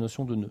ensuite, j'ai la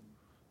notion de nœud.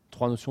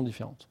 3 notions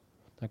différentes.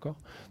 D'accord.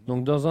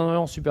 Donc dans un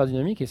environnement super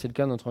dynamique, et c'est le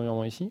cas de notre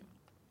environnement ici,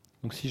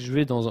 donc si je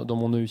vais dans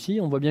mon nœud ici,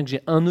 on voit bien que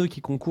j'ai un nœud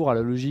qui concourt à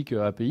la logique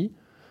API,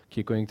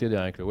 qui est connecté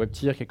avec le web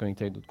tier, qui est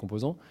connecté avec d'autres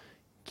composants,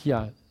 qui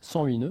a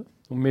 108 nœuds,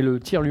 mais le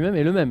tiers lui-même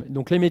est le même.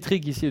 Donc les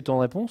métriques ici, le temps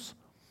de réponse,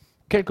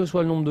 quel que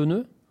soit le nombre de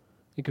nœuds,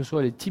 et que ce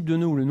soit les types de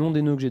nœuds ou le nom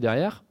des nœuds que j'ai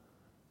derrière,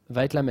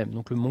 va être la même.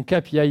 Donc mon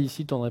KPI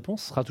ici, temps de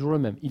réponse, sera toujours le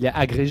même. Il est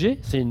agrégé,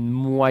 c'est une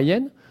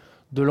moyenne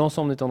de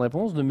l'ensemble des temps de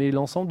réponse, de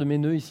l'ensemble de mes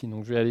nœuds ici.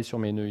 Donc je vais aller sur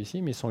mes nœuds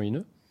ici, mes 108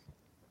 nœuds.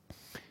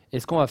 Et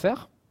ce qu'on va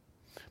faire,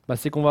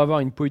 c'est qu'on va avoir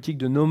une politique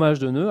de nommage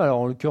de nœuds. Alors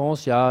en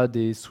l'occurrence, il y a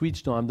des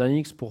switches dans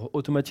AppDynamics pour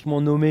automatiquement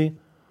nommer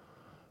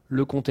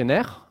le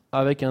container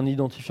avec un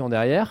identifiant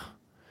derrière,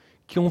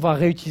 qu'on va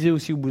réutiliser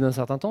aussi au bout d'un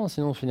certain temps.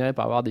 Sinon, on finirait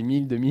par avoir des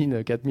 1000,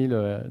 2000,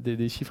 4000,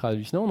 des chiffres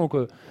hallucinants. Donc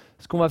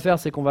ce qu'on va faire,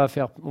 c'est qu'on va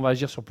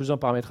agir sur plusieurs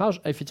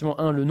paramétrages. Effectivement,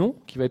 le nom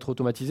qui va être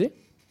automatisé.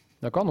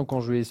 D'accord. Donc quand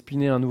je vais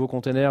spinner un nouveau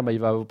container, il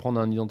va prendre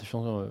un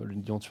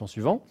l'identifiant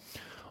suivant.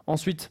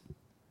 Ensuite,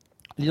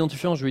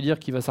 l'identifiant, je vais dire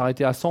qu'il va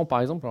s'arrêter à 100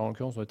 par exemple. Alors, en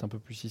l'occurrence, ça va être un peu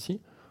plus ici.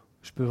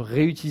 Je peux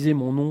réutiliser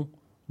mon nom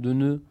de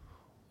nœud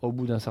au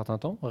bout d'un certain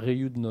temps.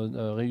 Reuse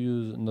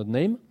node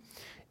name.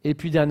 Et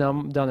puis,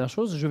 dernière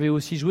chose, je vais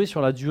aussi jouer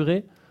sur la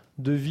durée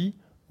de vie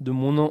de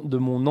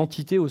mon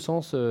entité au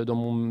sens dans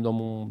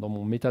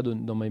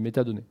mes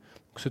métadonnées.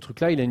 Donc, ce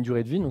truc-là, il a une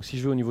durée de vie. Donc si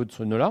je vais au niveau de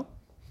ce nœud-là,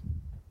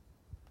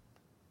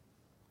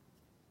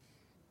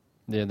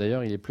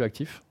 d'ailleurs, il est plus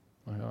actif.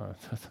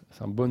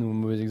 C'est un bon ou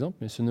mauvais exemple,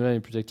 mais ce nœud-là est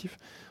plus actif.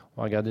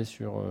 On va regarder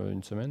sur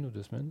une semaine ou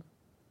 2 semaines.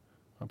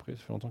 Après, ça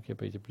fait longtemps qu'il n'a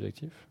pas été plus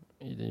actif.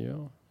 Et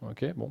d'ailleurs,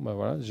 ok, bon, bah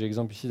voilà, j'ai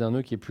l'exemple ici d'un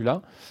nœud qui est plus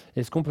là.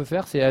 Et ce qu'on peut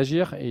faire, c'est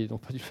agir, et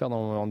donc pas dû le faire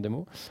dans le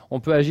démo, on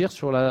peut agir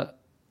sur la...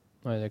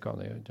 Ouais, d'accord,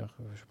 je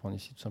vais prendre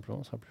ici tout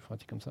simplement, ce sera plus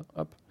pratique comme ça.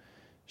 Hop,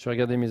 je vais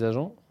regarder mes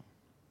agents.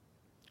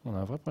 On a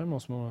un vrai problème en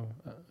ce moment.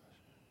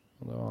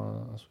 On doit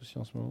avoir un souci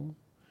en ce moment.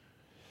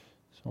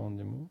 Sur un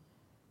démo.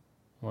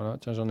 Voilà,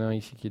 tiens, j'en ai un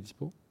ici qui est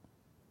dispo.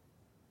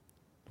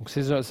 Donc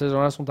ces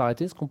gens-là sont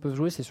arrêtés. Ce qu'on peut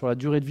jouer, c'est sur la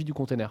durée de vie du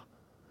container.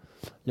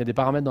 Il y a des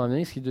paramètres dans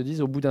AppDynamics qui te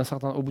disent au bout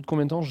de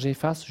combien de temps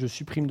j'efface, je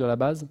supprime de la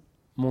base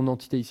mon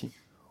entité ici.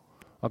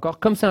 D'accord ?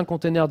 Comme c'est un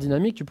container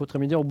dynamique, tu peux très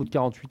bien dire au bout de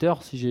 48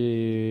 heures,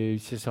 si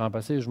c'est rien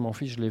passé, je m'en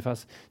fiche, je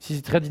l'efface. Si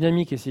c'est très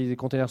dynamique et si les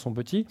containers sont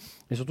petits,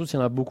 et surtout s'il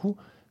y en a beaucoup,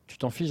 tu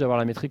t'en fiches d'avoir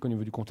la métrique au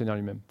niveau du container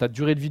lui-même. Ta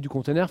durée de vie du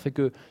container fait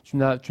que tu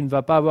ne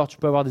vas pas avoir, tu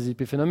peux avoir des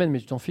épiphénomènes, mais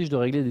tu t'en fiches de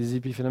régler des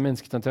épiphénomènes.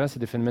 Ce qui t'intéresse, c'est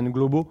des phénomènes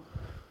globaux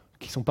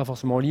qui ne sont pas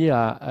forcément liés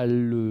à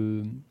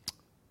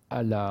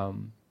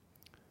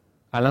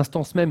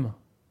l'instance même,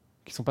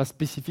 qui ne sont pas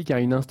spécifiques à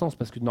une instance,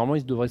 parce que normalement,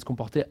 ils devraient se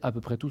comporter à peu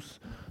près tous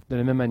de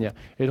la même manière.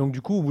 Et donc, du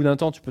coup, au bout d'un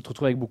temps, tu peux te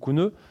retrouver avec beaucoup de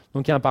nœuds.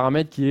 Donc, il y a un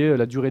paramètre qui est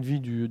la durée de vie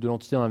de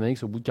l'entité dans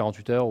AppDynamics. Au bout de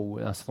 48 heures ou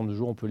un certain nombre de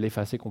jours, on peut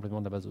l'effacer complètement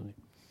de la base de données.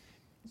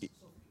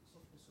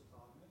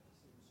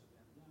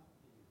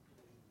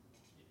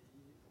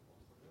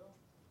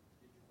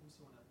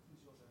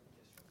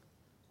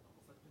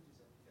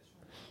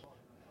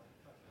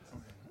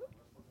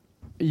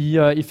 Il y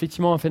a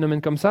effectivement un phénomène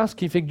comme ça, ce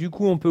qui fait que du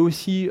coup on peut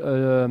aussi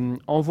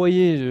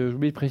envoyer, j'ai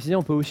oublié de préciser,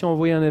 on peut aussi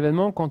envoyer un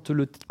événement quand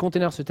le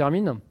container se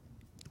termine.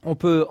 On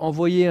peut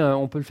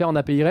le faire en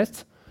API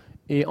REST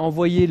et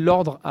envoyer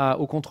l'ordre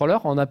au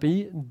contrôleur en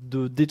API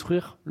de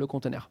détruire le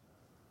container.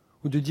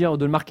 Ou de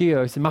le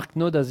marquer, c'est mark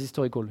node as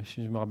historical,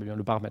 si je me rappelle bien,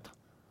 le paramètre.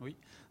 Oui.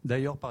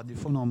 D'ailleurs, par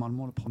défaut,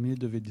 normalement, le premier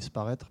devait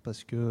disparaître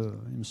parce que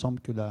il me semble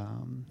que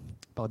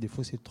par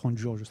défaut, c'est 30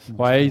 jours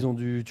justement. Ouais, ils ont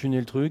dû tuner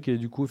le truc et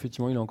du coup,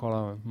 effectivement, il est encore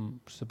là. Ouais.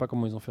 Je sais pas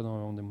comment ils ont fait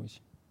dans la démo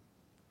ici.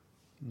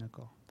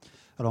 D'accord.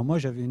 Alors moi,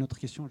 j'avais une autre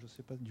question. Je ne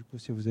sais pas du coup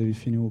si vous avez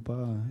fini ou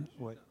pas.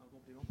 Ouais.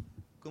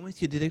 Comment est-ce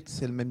qu'il détecte si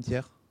c'est le même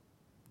tiers?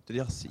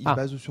 C'est-à-dire, il se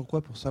base sur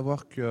quoi pour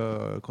savoir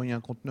que quand il y a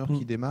un conteneur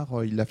qui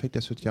démarre, il l'affecte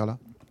à ce tiers-là?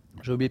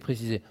 J'ai oublié de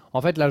préciser. En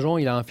fait, l'agent,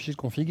 il a un fichier de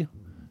config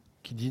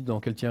qui dit à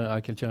quel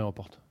tiers il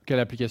reporte. Quelle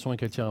application et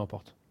quel tiers il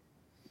reporte.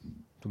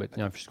 Tout bête, il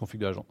y a un fichier de config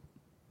de l'agent.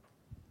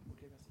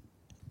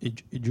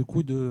 Et du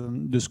coup,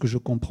 de ce que je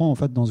comprends, en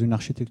fait, dans une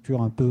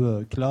architecture un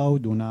peu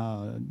cloud, on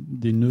a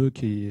des nœuds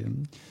qui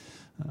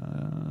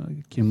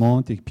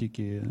montent et puis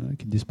qui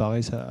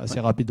disparaissent assez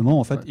rapidement.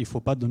 En fait, il ne faut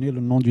pas donner le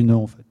nom du nœud,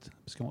 en fait.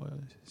 Parce que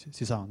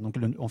c'est ça. Donc,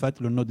 en fait,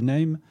 le node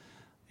name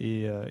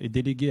est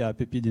délégué à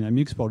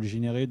AppDynamics pour le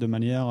générer de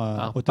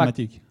manière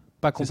automatique.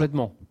 Pas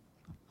complètement.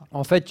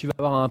 En fait, tu vas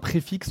avoir un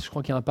préfixe. Je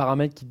crois qu'il y a un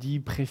paramètre qui dit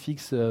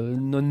préfixe,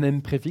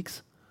 non-name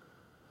préfixe.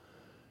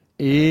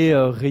 Et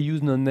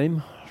reuse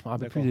non-name. Je me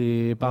rappelle plus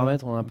les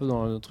paramètres, on est un peu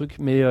dans le truc.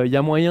 Mais il y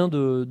a moyen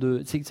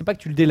de... C'est pas que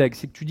tu le délègues,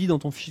 c'est que tu dis dans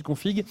ton fichier de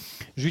config,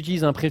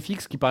 j'utilise un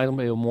préfixe qui, par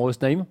exemple, est mon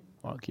hostname,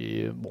 voilà, qui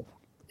est, bon,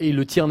 et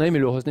le tier name et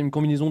le hostname, une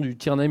combinaison du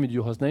tier name et du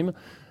hostname,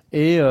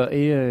 et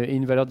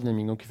une valeur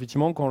dynamique. Donc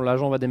effectivement, quand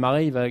l'agent va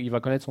démarrer, il va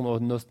connaître son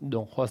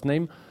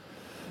hostname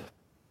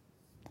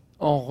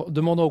en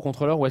demandant au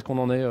contrôleur où est-ce qu'on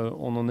en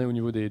est au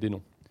niveau des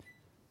noms.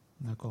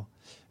 D'accord.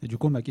 Et du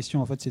coup, ma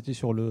question, en fait, c'était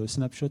sur le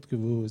snapshot que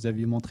vous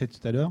aviez montré tout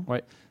à l'heure.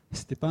 Ouais.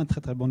 C'était pas un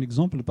très très bon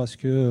exemple parce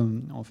que,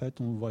 en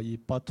fait, on voyait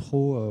pas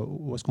trop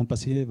où est-ce qu'on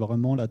passait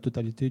vraiment la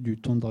totalité du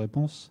temps de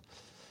réponse.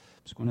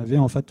 Parce qu'on avait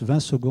en fait 20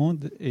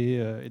 secondes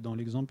et dans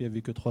l'exemple, il n'y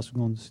avait que 3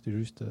 secondes. C'était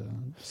juste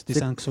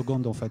 5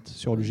 secondes en fait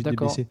sur le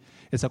JDBC.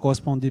 Et ça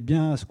correspondait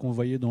bien à ce qu'on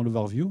voyait dans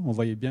l'overview. On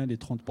voyait bien les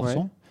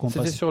 30%.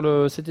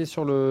 Ouais. C'était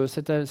sur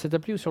cette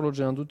appli ou sur l'autre,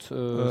 j'ai un doute.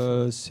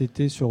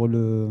 C'était sur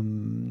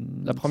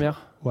la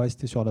première. Ouais,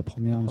 c'était sur la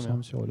première, il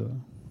me semble.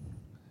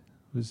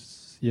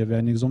 Il y avait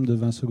un exemple de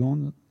 20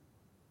 secondes.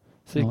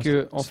 C'est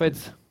que, en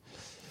fait,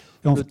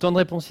 le temps de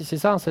réponse, c'est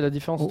ça, c'est la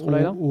différence entre là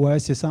et là. Ouais,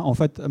 c'est ça. En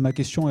fait, ma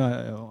question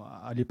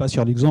n'allait pas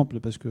sur l'exemple,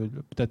 parce que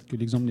peut-être que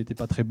l'exemple n'était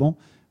pas très bon,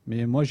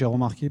 mais moi, j'ai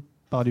remarqué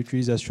par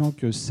l'utilisation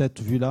que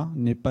cette vue-là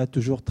n'est pas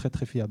toujours très,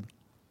 très fiable.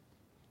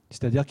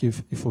 C'est-à-dire qu'il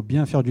faut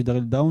bien faire du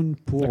drill down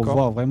pour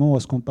voir vraiment où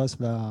est-ce qu'on passe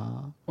là.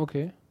 Ok.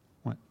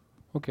 Ouais.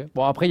 Ok.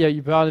 Bon, après,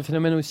 il peut y avoir des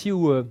phénomènes aussi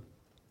où,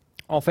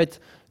 en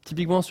fait,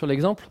 typiquement sur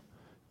l'exemple,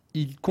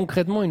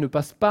 concrètement, il ne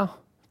passe pas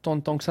tant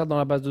de temps que ça dans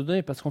la base de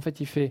données parce qu'en fait,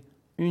 il fait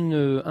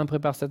un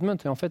prepare statement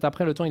et en fait,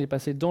 après, le temps, il est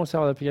passé dans le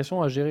serveur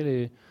d'application à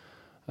gérer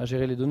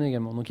les données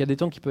également. Donc, il y a des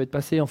temps qui peuvent être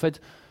passés. En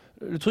fait,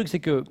 le truc, c'est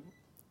que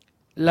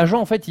l'agent,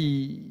 en fait,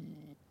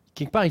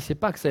 quelque part, il ne sait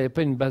pas que ça n'est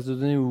pas une base de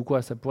données ou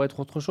quoi. Ça pourrait être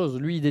autre chose.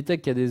 Lui, il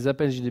détecte qu'il y a des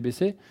appels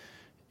JDBC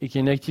et qu'il y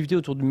a une activité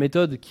autour d'une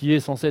méthode qui est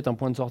censée être un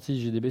point de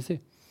sortie JDBC.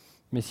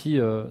 Mais si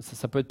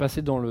ça peut être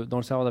passé dans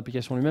le serveur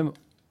d'application lui-même.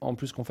 En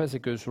plus, ce qu'on fait,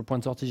 c'est que sur le point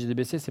de sortie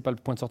JDBC, ce n'est pas le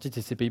point de sortie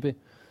TCP/IP.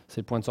 C'est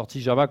le point de sortie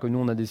Java que nous,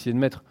 on a décidé de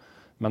mettre.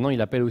 Maintenant, il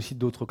appelle aussi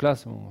d'autres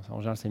classes. Bon, en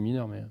général, c'est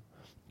mineur, mais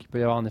il peut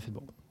y avoir un effet de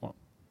bord. Voilà.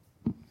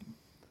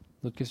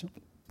 D'autres questions ?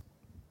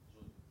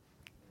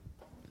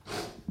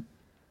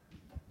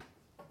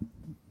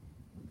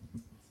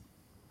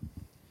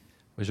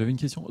 J'avais une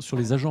question sur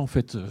les agents. En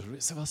fait, je voulais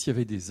savoir s'il y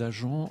avait des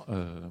agents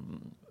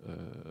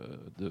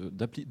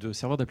de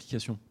serveurs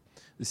d'application,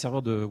 des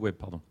serveurs de web,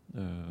 pardon.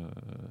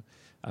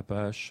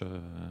 Apache,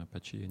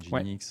 Apache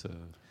Nginx,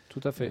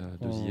 tout à fait.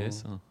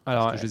 2IS.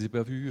 Alors, parce que je les ai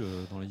pas vus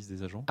dans la liste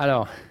des agents.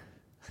 Alors,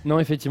 non,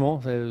 effectivement,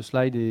 le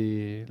slide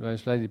est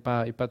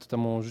pas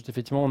totalement juste.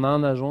 Effectivement, on a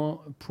un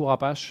agent pour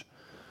Apache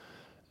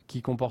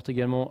qui comporte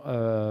également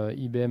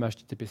IBM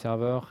HTTP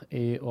Server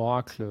et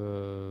Oracle,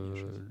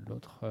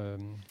 l'autre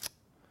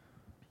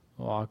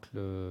Oracle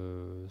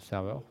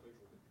Server.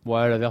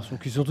 Ouais, la version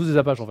qui sont tous des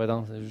Apache en fait.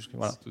 Hein, c'est juste que,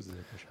 voilà. Tous des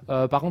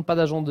Apache. Par contre, pas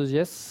d'agent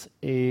 2IS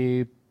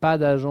et pas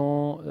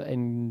d'agent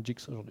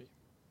Nginx aujourd'hui.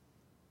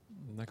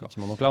 D'accord.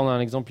 Donc là, on a un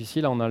exemple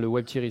ici. Là, on a le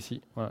web tier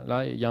ici. Voilà.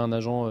 Là, il y a un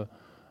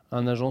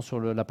agent sur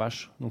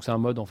l'Apache. Donc c'est un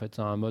mode en fait,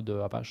 c'est un mode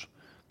Apache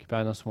qui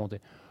permet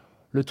d'instrumenter.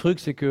 Le truc,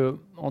 c'est que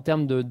en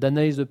termes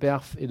d'analyse de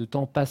perf et de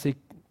temps passé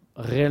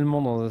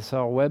réellement dans un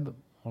serveur web,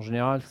 en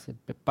général, c'est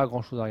pas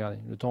grand-chose à regarder.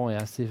 Le temps est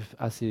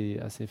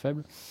assez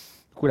faible.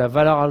 Du coup, la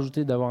valeur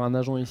ajoutée d'avoir un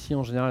agent ici,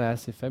 en général, est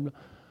assez faible.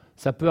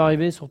 Ça peut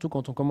arriver, surtout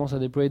quand on commence à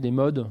déployer des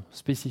modes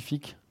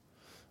spécifiques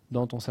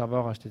dans ton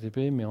serveur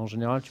HTTP, mais en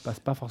général, tu passes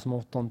pas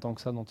forcément tant de temps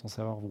que ça dans ton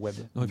serveur web.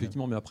 Non,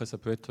 effectivement, mais après, ça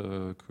peut être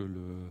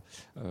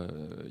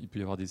il peut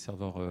y avoir des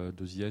serveurs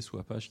 2IS ou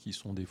Apache qui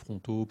sont des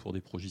frontaux pour des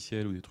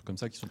progiciels ou des trucs comme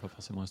ça qui sont pas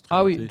forcément instrumentés.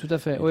 Ah oui, tout à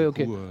fait. Oui,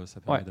 ok. Ça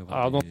permet d'avoir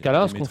alors dans ce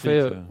cas-là,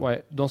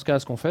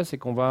 ce qu'on fait, c'est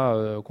qu'on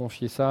va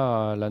confier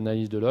ça à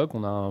l'analyse de log.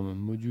 On a un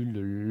module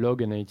de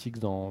log analytics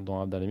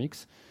dans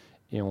AppDynamics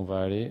et on va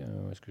aller,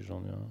 où est-ce que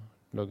j'en ai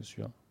un log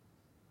celui-là.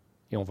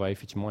 Et on va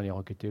effectivement aller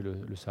requêter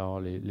le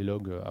serveur, les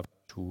logs Apache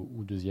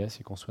ou 2IS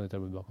et construire des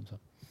tableaux de bord comme ça.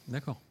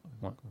 D'accord.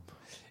 Ouais.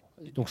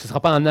 Donc ce ne sera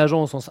pas un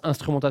agent au sens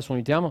instrumentation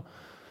du terme.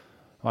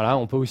 Voilà,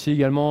 on peut aussi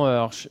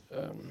également...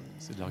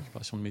 c'est de la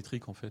récupération de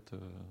métriques en fait.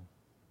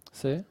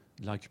 C'est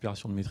de la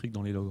récupération de métriques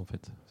dans les logs en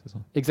fait, c'est ça?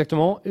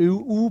 Exactement.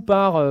 Ou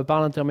par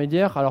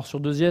l'intermédiaire. Alors sur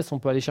 2IS, on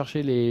peut aller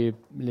chercher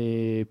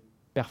les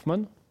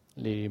perfmon,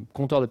 les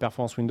compteurs de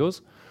performance Windows.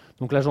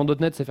 Donc l'agent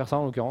 .NET sait faire ça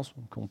en l'occurrence.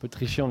 Donc on peut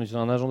tricher en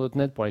utilisant un agent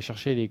 .NET pour aller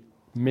chercher les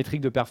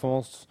métriques de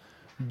performance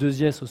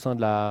 2IS au sein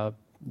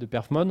de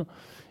perfmon.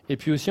 Et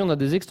puis aussi on a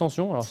des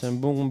extensions. Alors c'est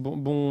une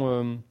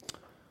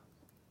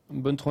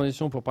bonne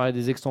transition pour parler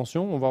des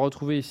extensions. On va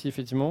retrouver ici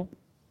effectivement...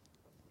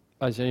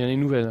 Ah, il y en a une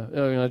nouvelle.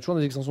 Il y en a toujours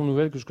des extensions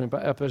nouvelles que je ne connais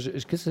pas.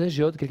 Qu'est-ce que c'est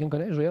Géode? Quelqu'un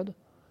connaît Géode?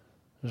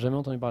 Jamais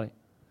entendu parler.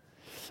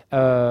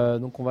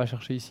 Donc on va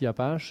chercher ici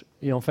Apache.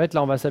 Et en fait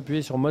là on va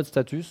s'appuyer sur mode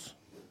status.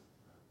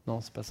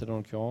 Non, c'est pas celle en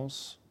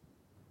l'occurrence.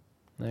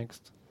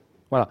 Next.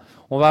 Voilà,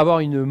 on va avoir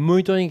une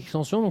monitoring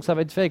extension, donc ça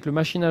va être fait avec le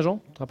machine agent,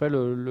 tu te rappelles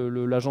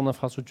l'agent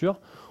d'infrastructure.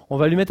 On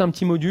va lui mettre un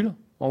petit module,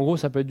 en gros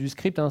ça peut être du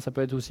script, hein, ça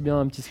peut être aussi bien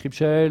un petit script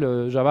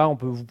shell, Java,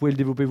 vous pouvez le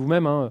développer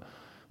vous-même. Hein.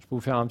 Je peux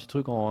vous faire un petit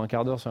truc en un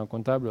quart d'heure sur un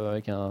comptable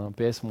avec un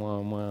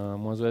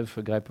PS-EF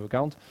grep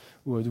count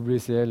ou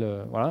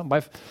WCL, voilà.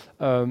 Bref,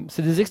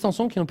 c'est des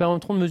extensions qui nous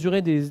permettront de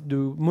mesurer, de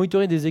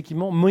monitorer des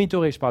équipements,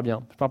 monitorer je parle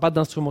bien, je ne parle pas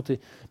d'instrumenter,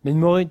 mais de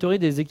monitorer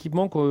des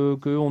équipements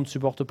qu'on ne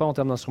supporte pas en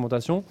termes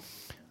d'instrumentation.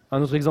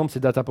 Un autre exemple, c'est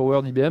Data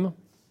Power d'IBM.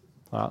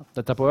 Voilà.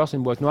 Data Power, c'est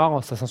une boîte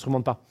noire, ça ne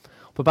s'instrumente pas.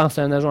 On ne peut pas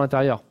installer un agent à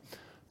l'intérieur.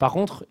 Par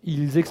contre,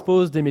 ils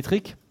exposent des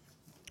métriques.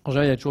 En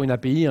général, il y a toujours une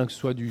API, hein, que ce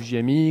soit du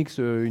JMX,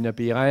 une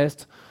API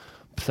REST,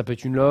 ça peut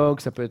être une log,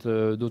 ça peut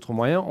être d'autres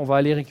moyens. On va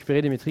aller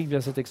récupérer des métriques via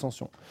cette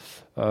extension.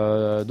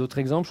 D'autres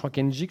exemples, je crois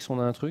qu'Nginx, on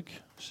a un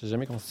truc. Je ne sais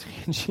jamais comment c'est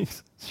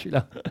Nginx,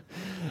 celui-là.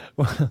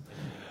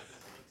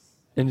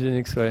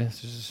 Nginx, ouais,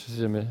 je sais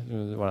jamais.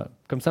 Voilà.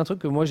 Comme c'est un truc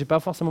que moi j'ai pas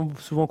forcément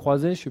souvent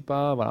croisé, je suis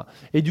pas, voilà.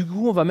 Et du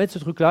coup, on va mettre ce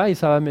truc-là et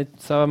ça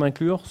va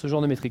m'inclure ce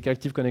genre de métriques,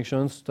 active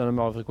connections,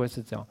 number of requests,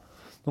 etc.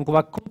 Donc on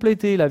va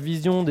compléter la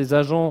vision des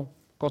agents.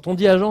 Quand on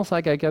dit agent, c'est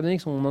vrai qu'avec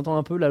AppDynamics, on entend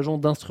un peu l'agent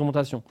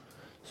d'instrumentation.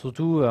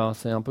 Surtout,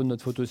 c'est un peu de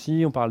notre faute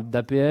aussi. On parle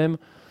d'APM,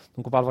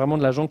 donc on parle vraiment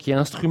de l'agent qui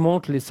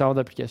instrumente les serveurs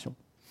d'application.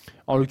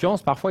 En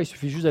l'occurrence, parfois, il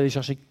suffit juste d'aller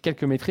chercher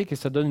quelques métriques et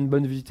ça donne une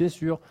bonne visibilité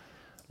sur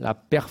la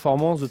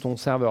performance de ton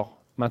serveur.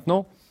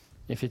 Maintenant,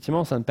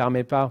 effectivement, ça ne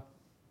permet pas,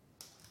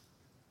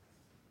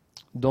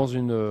 dans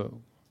une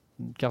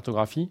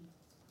cartographie,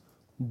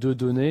 de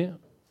donner...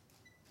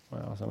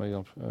 Voilà, c'est un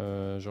exemple.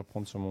 Je vais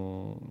reprendre sur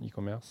mon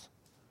e-commerce,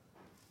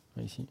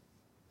 ici,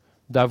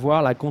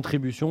 d'avoir la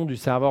contribution du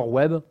serveur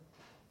web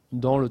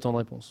dans le temps de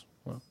réponse.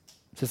 Voilà.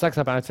 C'est ça que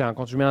ça permet de faire.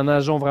 Quand tu mets un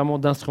agent vraiment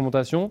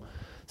d'instrumentation,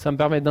 ça me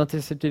permet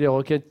d'intercepter les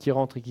requêtes qui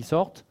rentrent et qui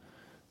sortent,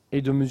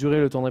 et de mesurer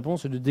le temps de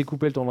réponse et de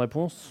découper le temps de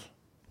réponse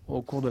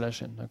au cours de la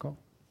chaîne. D'accord ?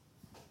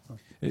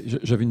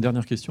 J'avais une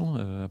dernière question,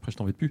 après je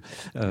t'embête plus,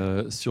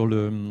 sur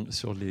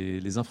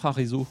les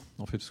infra-réseaux,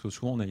 en fait, parce que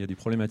souvent il y a des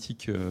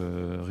problématiques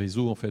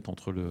réseau en fait,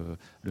 entre le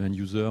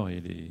end-user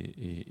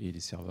et les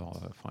serveurs,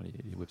 enfin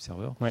les web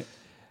serveurs. Ouais.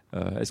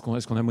 Est-ce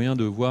qu'on a moyen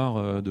de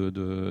voir,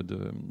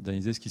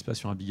 d'analyser ce qui se passe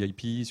sur un big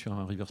IP, sur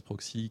un reverse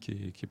proxy qui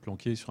est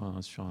planqué sur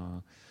un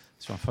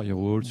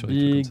firewall, sur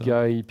des trucs comme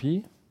ça? Big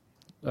IP.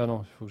 Ah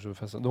non, il faut que je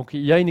fasse ça. Donc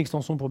il y a une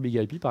extension pour Big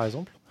IP par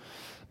exemple.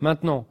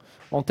 Maintenant,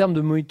 en termes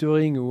de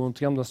monitoring ou en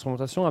termes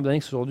d'instrumentation,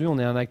 AppDynamics aujourd'hui, on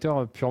est un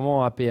acteur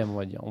purement APM, on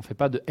va dire. On ne fait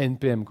pas de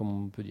NPM,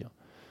 comme on peut dire.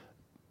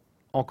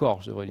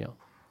 Encore, je devrais dire.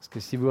 Parce que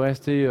si vous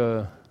restez...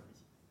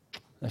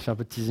 je fais un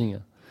peu de teasing.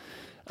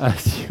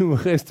 Si vous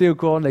restez au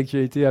courant de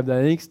l'actualité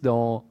AppDynamics,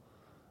 dans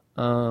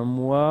un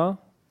mois,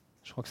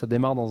 je crois que ça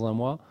démarre dans un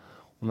mois,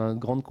 on a une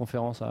grande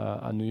conférence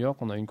à New York,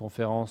 on a une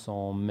conférence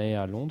en mai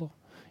à Londres,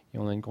 et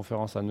on a une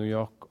conférence à New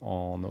York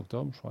en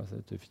octobre, je crois que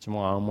c'est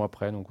effectivement à un mois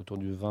près, donc autour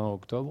du 20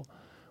 octobre,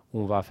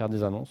 où on va faire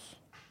des annonces.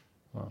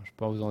 Voilà, je ne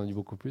peux pas vous en dire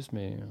beaucoup plus,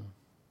 mais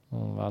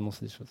on va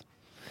annoncer des choses.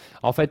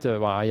 En fait,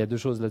 voilà, il y a deux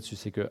choses là-dessus.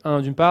 C'est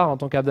que, d'une part, en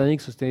tant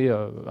qu'AppDynamics, société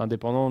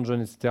indépendante,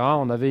 jeune, etc.,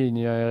 on avait,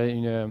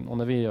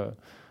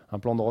 un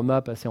plan de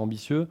roadmap assez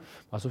ambitieux,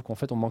 sauf qu'en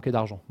fait, on manquait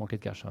d'argent, manquait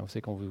de cash. Vous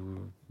savez, quand vous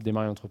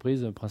démarrez une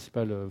entreprise, le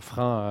principal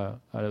frein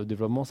au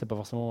développement, c'est pas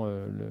forcément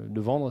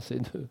de vendre,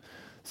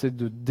 c'est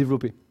de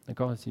développer.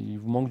 D'accord ? Il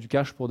vous manque du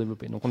cash pour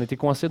développer. Donc, on était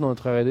coincé dans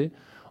notre R&D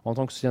en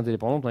tant que société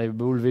indépendante. On avait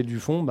beau lever du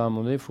fonds, à un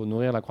moment donné, il faut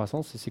nourrir la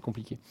croissance et c'est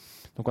compliqué.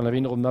 Donc, on avait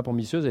une roadmap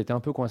ambitieuse, elle était un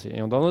peu coincée. Et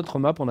dans notre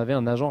roadmap, on avait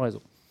un agent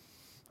réseau.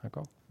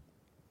 D'accord ?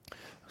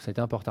 Ça a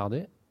été un peu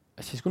retardé.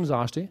 Cisco nous a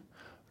racheté.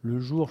 Le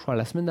jour, je crois,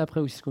 la semaine d'après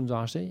où Cisco nous a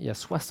racheté, il y a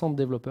 60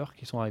 développeurs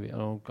qui sont arrivés.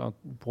 Alors,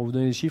 pour vous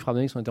donner les chiffres,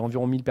 AppDynamics, on était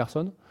environ 1000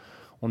 personnes.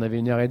 On avait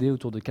une R&D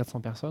autour de 400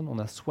 personnes. On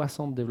a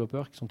 60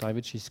 développeurs qui sont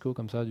arrivés de chez Cisco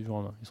comme ça du jour au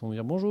lendemain. Ils sont venus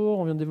dire bonjour,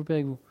 on vient de développer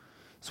avec vous.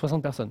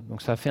 60 personnes.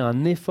 Donc ça a fait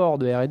un effort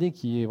de R&D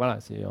qui est, voilà,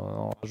 c'est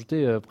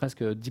rajouter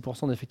presque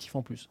 10% d'effectifs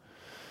en plus.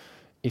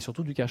 Et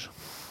surtout du cash.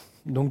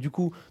 Donc du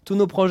coup, tous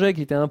nos projets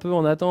qui étaient un peu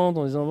en attente,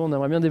 en disant bon, on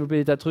aimerait bien développer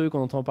des tas de trucs,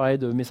 on entend parler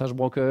de message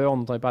broker, on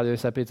entend parler de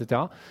SAP,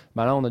 etc.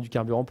 Là, on a du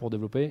carburant pour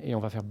développer et on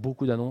va faire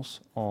beaucoup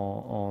d'annonces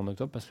en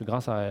octobre parce que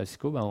grâce à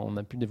Cisco, on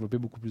a pu développer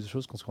beaucoup plus de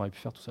choses que ce qu'on aurait pu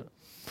faire tout seul.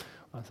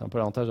 Voilà, c'est un peu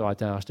l'avantage d'avoir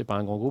été racheté par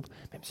un grand groupe,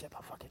 même s'il y a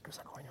parfois quelques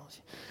inconvénients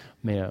aussi.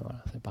 Mais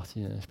voilà, c'est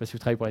parti. Je ne sais pas si vous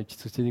travaillez pour les petites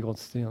sociétés, les grandes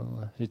sociétés.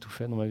 J'ai tout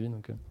fait dans ma vie,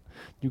 donc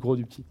du gros,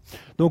 du petit.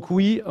 Donc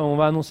oui, on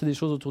va annoncer des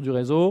choses autour du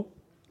réseau.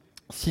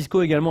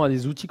 Cisco également a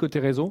des outils côté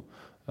réseau.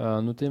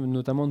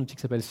 Notamment un outil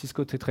qui s'appelle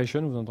Cisco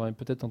Tetration, vous entendez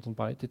peut-être entendre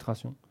parler,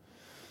 Tétration.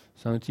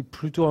 C'est un outil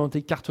plutôt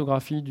orienté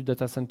cartographie du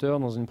data center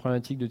dans une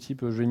problématique de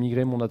type je vais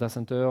migrer mon data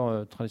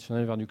center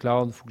traditionnel vers du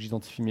cloud, il faut que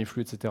j'identifie mes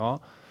flux, etc.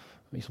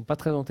 Ils ne sont pas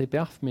très orientés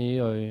perf, mais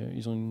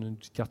ils ont une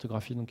petite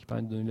cartographie donc qui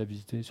permet de donner de la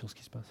visibilité sur ce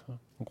qui se passe. Voilà.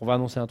 Donc on va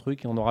annoncer un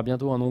truc et on aura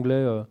bientôt un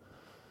onglet, je ne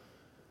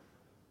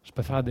vais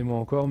pas faire la démo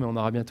encore, mais on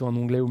aura bientôt un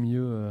onglet au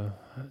milieu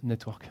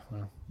network.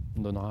 Voilà.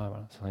 On donnera,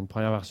 voilà, ça sera une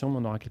première version, mais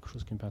on aura quelque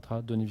chose qui me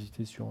permettra de donner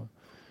visibilité sur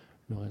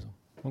le réseau.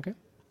 OK ?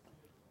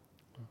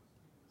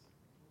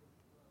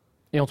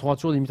 Et on trouvera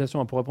toujours des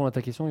limitations. Pour répondre à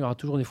ta question, il y aura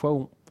toujours des fois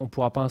où on ne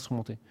pourra pas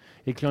instrumenter.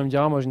 Et le client me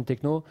dira, moi j'ai une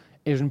techno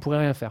et je ne pourrai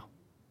rien faire.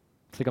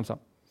 C'est comme ça.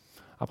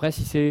 Après,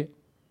 si c'est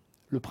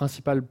le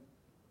principal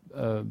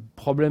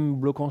problème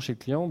bloquant chez le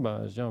client,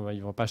 je dis, il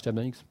ne va pas acheter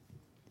AppDynamics.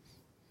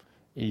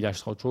 Et il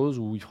achètera autre chose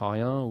ou il ne fera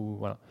rien. Ou,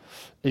 voilà.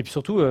 Et puis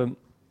surtout,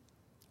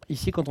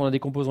 ici, quand on a des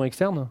composants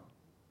externes,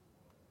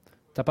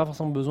 tu n'as pas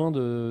forcément besoin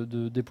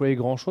de déployer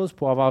grand-chose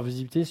pour avoir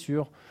visibilité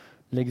sur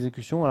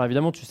l'exécution. Alors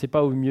évidemment, tu ne sais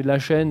pas au milieu de la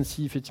chaîne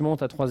si effectivement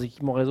tu as 3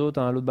 équipements réseau, tu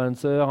as un load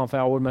balancer, un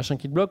firewall, machin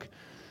qui te bloque.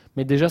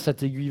 Mais déjà, ça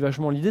t'aiguille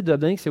vachement. L'idée de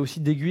AppDynamics, c'est aussi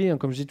d'aiguiller.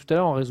 Comme je disais tout à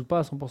l'heure, on ne résout pas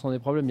à 100% des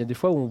problèmes. Il y a des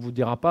fois où on ne vous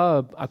dira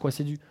pas à quoi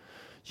c'est dû.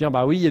 Dire,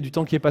 oui, il y a du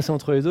temps qui est passé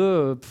entre les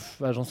deux,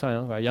 j'en sais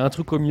rien. Il y a un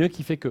truc au milieu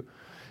qui fait que...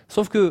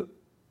 Sauf que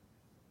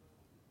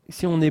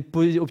si on est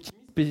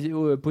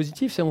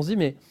positif, c'est on se dit,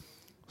 mais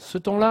ce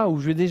temps-là où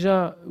je vais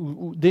déjà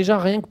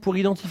rien que pour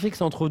identifier que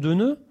c'est entre deux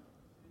nœuds,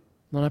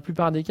 dans la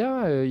plupart des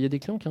cas, il y a des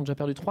clients qui ont déjà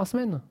perdu 3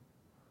 semaines.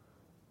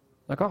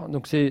 D'accord ?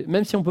 Donc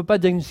même si on ne peut pas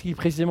diagnostiquer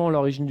précisément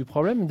l'origine du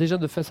problème, déjà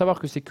de savoir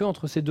que c'est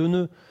qu'entre ces deux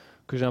nœuds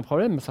que j'ai un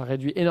problème, ça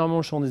réduit énormément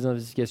le champ des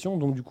investigations,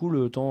 donc du coup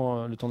le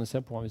temps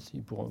nécessaire pour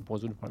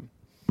résoudre le problème.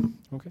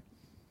 Ok ?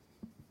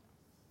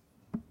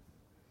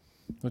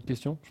 Autre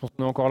question ? Je pense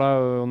qu'on est encore là,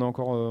 on est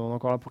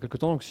encore là pour quelques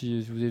temps, donc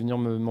si vous voulez venir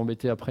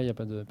m'embêter après, il n'y a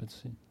pas de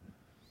souci.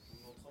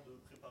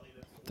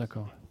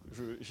 D'accord.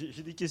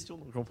 J'ai des questions,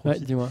 donc j'en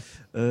profite. Ouais, dis-moi.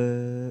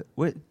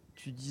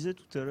 Tu disais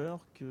tout à l'heure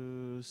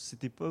que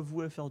c'était pas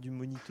vous à faire du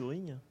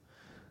monitoring,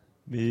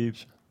 mais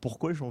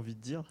pourquoi, j'ai envie de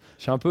dire ?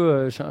 Je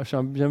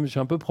suis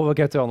un peu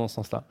provocateur dans ce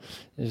sens-là.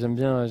 Et j'aime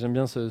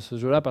bien ce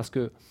jeu-là parce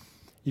que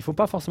il faut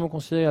pas forcément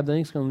considérer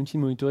AppDynamics comme un outil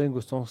de monitoring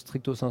au sens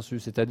stricto sensu.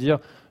 C'est-à-dire,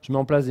 je mets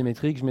en place des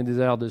métriques, je mets des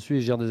alertes dessus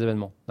et je gère des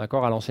événements.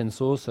 D'accord ? À l'ancienne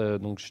sauce,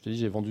 donc je te dis,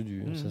 j'ai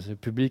vendu ça c'est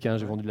public,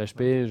 j'ai vendu de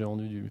l'HP, j'ai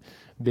vendu du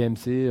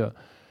BMC.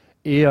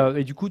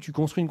 Et du coup, tu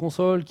construis une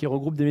console qui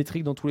regroupe des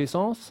métriques dans tous les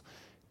sens,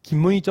 qui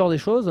monitore des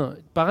choses.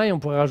 Pareil, on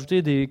pourrait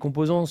rajouter des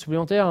composants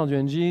supplémentaires, du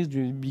NGIS,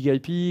 du Big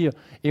IP,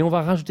 et on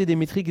va rajouter des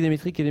métriques et des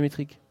métriques et des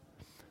métriques.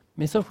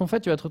 Mais sauf qu'en fait,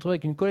 tu vas te retrouver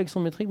avec une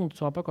collection de métriques dont tu ne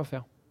sauras pas quoi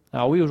faire.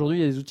 Alors oui, aujourd'hui,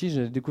 il y a des outils,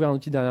 j'ai découvert un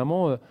outil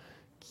dernièrement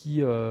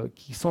qui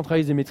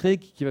centralise des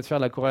métriques, qui va te faire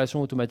de la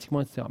corrélation automatiquement,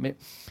 etc. Mais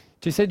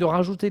tu essayes de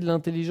rajouter de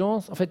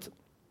l'intelligence. En fait,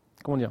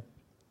 comment dire ?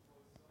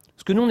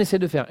 Ce que nous, on essaie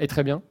de faire, et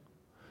très bien,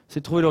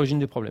 c'est de trouver l'origine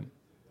des problèmes.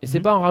 Et ce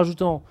n'est pas en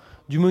rajoutant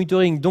du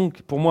monitoring,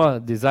 donc pour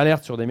moi, des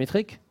alertes sur des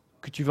métriques,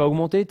 que tu vas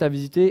augmenter ta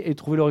visite et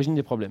trouver l'origine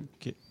des problèmes.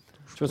 Okay.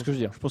 Tu vois ce que je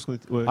veux dire ? Je pense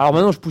Alors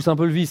maintenant, je pousse un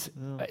peu le vice.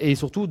 Et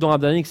surtout, dans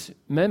AppDynamics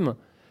même,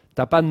 tu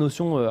n'as pas de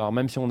notion, alors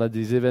même si on a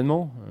des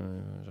événements,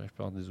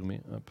 je peux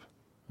dézoomer. Hop.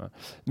 Voilà.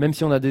 Même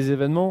si on a des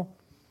événements,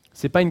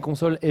 c'est pas une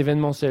console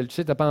événementielle. Tu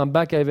sais, t'as pas un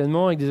bac à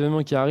événements avec des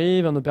événements qui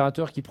arrivent, un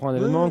opérateur qui prend un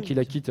événement, qui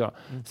la quitte. Voilà.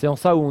 C'est en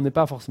ça où on n'est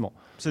pas forcément.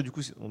 Ça, du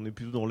coup, on est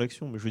plutôt dans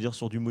l'action, mais je veux dire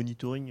sur du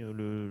monitoring,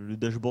 le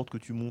dashboard que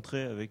tu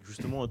montrais avec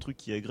justement un truc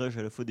qui agrège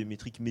à la fois des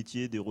métriques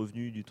métiers, des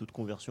revenus, du taux de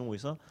conversion et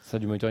ça. Ça,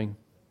 du monitoring.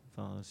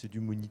 Enfin, c'est du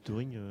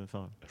monitoring.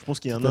 Enfin, je pense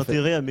qu'il y a un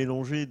intérêt à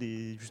mélanger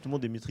justement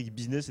des métriques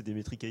business et des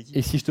métriques IT.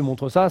 Et si je te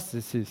montre ça,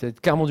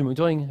 c'est clairement du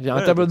monitoring. J'ai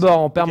un tableau de bord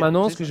en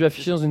permanence que je vais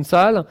afficher dans une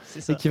salle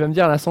et qui va me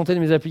dire la santé de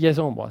mes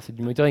applications. Bon, c'est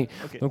du monitoring.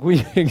 Okay. Donc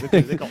oui,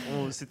 d'accord.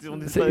 On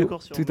n'est pas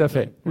d'accord sur. Tout à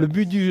fait. Le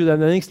but du jeu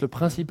d'AppDynamics, le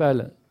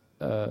principal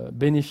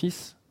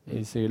bénéfice,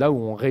 et c'est là où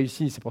on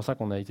réussit, c'est pour ça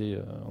qu'on a été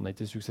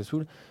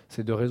successful,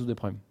 c'est de résoudre des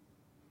problèmes.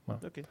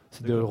 Voilà. Okay.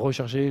 C'est de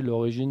rechercher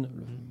l'origine.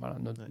 Voilà,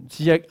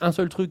 s'il y a un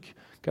seul truc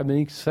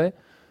qu'AppDynamics fait,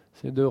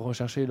 c'est de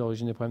rechercher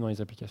l'origine des problèmes dans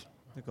les applications.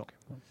 D'accord.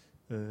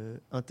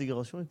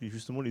 Intégration et puis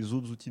justement les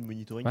autres outils de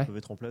monitoring peuvent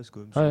être en place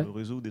comme sur le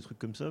réseau ou des trucs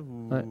comme ça.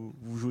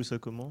 Vous jouez ça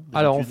comment?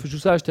 Alors on joue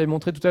ça, je t'avais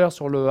montré tout à l'heure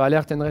sur le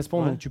alert and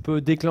response, donc tu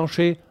peux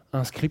déclencher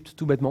un script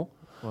tout bêtement.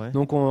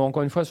 Donc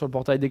encore une fois sur le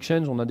portail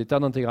d'Exchange, on a des tas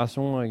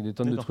d'intégrations avec des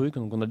tonnes de trucs.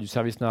 Donc on a du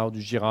ServiceNow,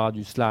 du Jira,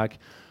 du Slack,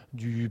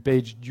 du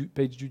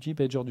PagerDuty.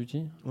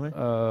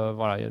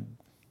 Voilà, il y a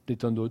des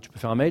tonnes d'autres. Tu peux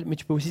faire un mail, mais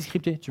tu peux aussi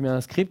scripter. Tu mets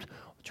un script,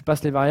 tu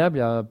passes les variables,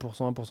 il y a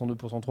 %1, %2,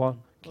 %3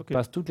 qui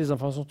passent toutes les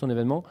informations sur ton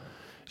événement.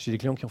 J'ai des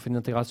clients qui ont fait une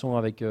intégration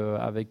avec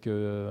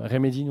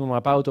Remedy. Nous, on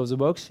n'a pas out of the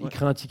box. Ils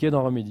créent un ticket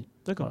dans Remedy.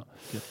 D'accord.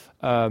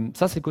 Voilà.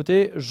 Ça, c'est le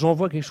côté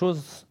j'envoie quelque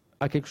chose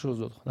à quelque chose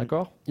d'autre.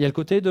 D'accord. Il y a le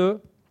côté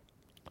de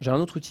j'ai un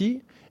autre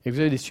outil et vous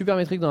avez des super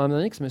métriques dans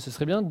AppDynamics, mais ce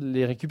serait bien de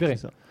les récupérer.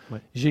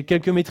 J'ai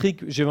quelques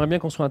métriques, j'aimerais bien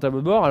construire un tableau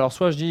de bord. Alors,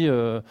 soit je dis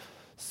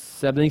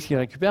c'est AppDynamics qui les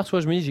récupère, soit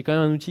je me dis j'ai quand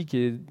même un outil qui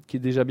est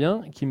déjà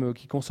bien,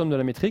 qui consomme de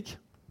la métrique.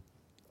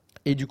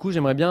 Et du coup,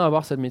 j'aimerais bien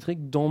avoir cette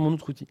métrique dans mon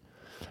autre outil.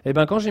 Et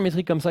bien, quand j'ai une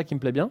métrique comme ça qui me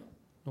plaît bien,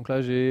 donc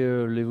là, j'ai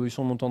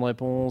l'évolution de mon temps de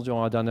réponse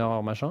durant la dernière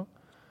heure, machin.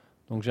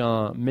 Donc, j'ai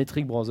un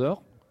metric browser.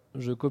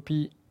 Je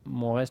copie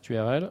mon REST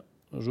URL.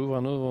 J'ouvre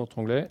un autre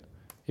onglet.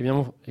 Et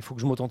bien, il faut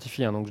que je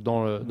m'authentifie. Hein. Donc,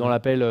 dans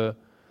l'appel...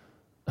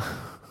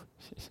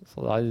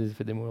 sans arrêt, j'ai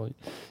fait des mots aujourd'hui.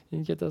 Il y a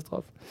une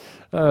catastrophe.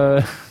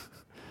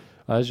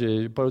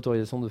 J'ai pas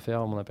l'autorisation de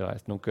faire mon appel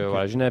REST. Donc,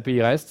 voilà, j'ai une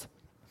API REST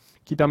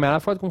qui permet à la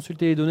fois de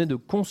consulter les données, de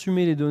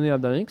consommer les données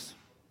AppDynamics.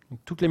 Donc,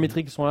 toutes les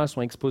métriques qui sont là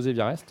sont exposées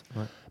via REST,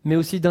 mais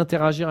aussi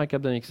d'interagir avec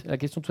AppDynamics. La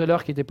question tout à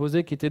l'heure qui était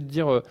posée, qui était de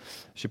dire,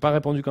 je n'ai pas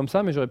répondu comme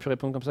ça, mais j'aurais pu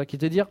répondre comme ça, qui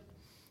était de dire,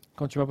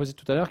 quand tu m'as posé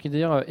tout à l'heure, qui était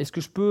de dire, est-ce que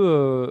je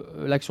peux,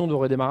 l'action de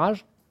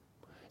redémarrage,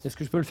 est-ce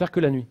que je peux le faire que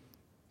la nuit?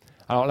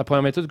 Alors, la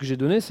première méthode que j'ai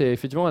donnée, c'est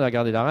effectivement aller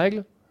regarder la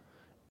règle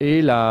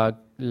et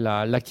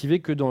l'activer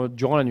que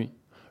durant la nuit.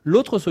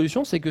 L'autre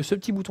solution, c'est que ce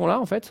petit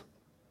bouton-là, en fait,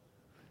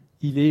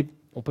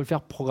 on peut le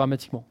faire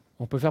programmatiquement.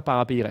 On peut le faire par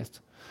API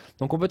REST.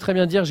 Donc on peut très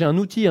bien dire j'ai un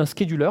outil, un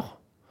scheduler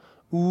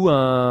ou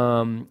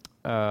un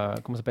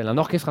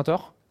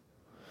orchestrateur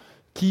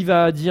qui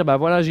va dire bah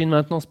voilà j'ai une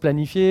maintenance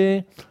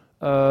planifiée,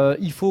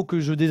 il faut que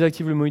je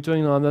désactive le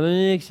monitoring dans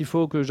AppDynamics, il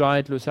faut que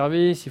j'arrête le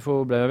service, il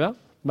faut blablabla.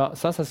 Bah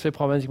ça se fait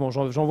programmatiquement.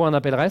 J'envoie un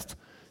appel REST,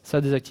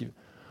 ça désactive.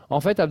 En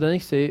fait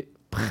AppDynamics c'est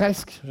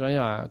presque, je veux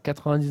dire à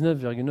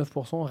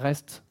 99,9%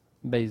 REST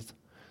based.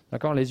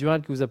 D'accord. Les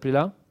URL que vous appelez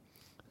là,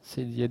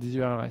 il y a des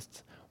URL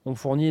REST. On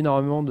fournit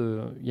énormément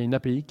il y a une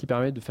API qui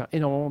permet de faire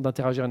énormément,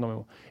 d'interagir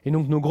énormément. Et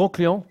donc nos grands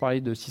clients, on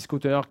parlait de Cisco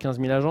tout à l'heure, 15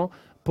 000 agents,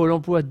 Pôle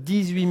emploi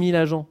 18 000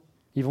 agents.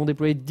 Ils vont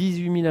déployer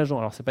 18 000 agents.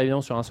 Alors c'est pas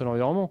évident sur un seul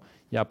environnement.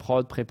 Il y a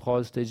prod,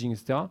 pré-prod, staging,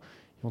 etc.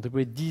 Ils vont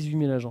déployer 18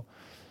 000 agents.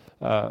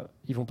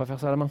 Ils vont pas faire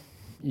ça à la main.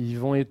 Ils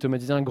vont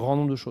automatiser un grand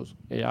nombre de choses.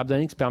 Et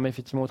AppDynamics permet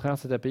effectivement au travers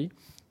de cette API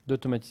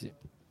d'automatiser.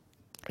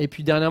 Et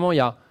puis dernièrement, il y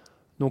a,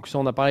 donc ça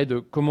on a parlé de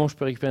comment je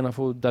peux récupérer une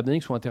info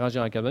d'AppDynamics ou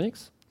interagir avec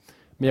AppDynamics.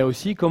 Mais il y a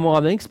aussi comment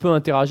AppDynamics peut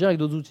interagir avec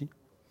d'autres outils.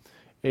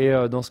 Et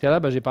dans ce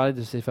cas-là, j'ai parlé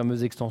de ces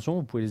fameuses extensions.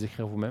 Vous pouvez les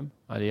écrire vous-même,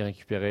 aller les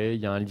récupérer.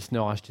 Il y a un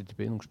listener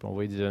HTTP, donc je peux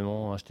envoyer des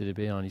événements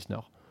HTTP à un listener.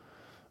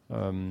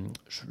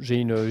 J'ai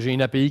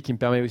une API qui me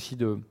permet aussi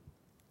de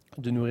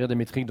nourrir des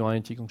métriques dans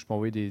Analytics, donc je peux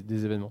envoyer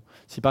des événements.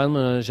 Si par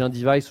exemple j'ai un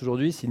device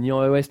aujourd'hui, c'est ni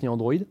en iOS ni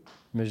Android,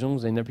 imaginons que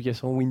vous avez une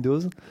application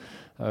Windows,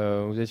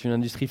 vous êtes une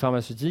industrie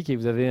pharmaceutique et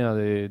vous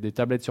avez des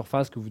tablettes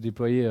Surface que vous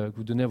déployez, que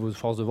vous donnez à vos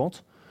forces de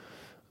vente.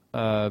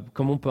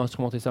 Comment on peut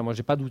instrumenter ça? Moi,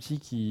 j'ai pas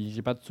d'outil,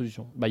 j'ai pas de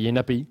solution. Il y a une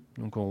API,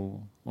 donc on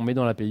met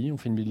dans l'API, on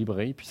fait une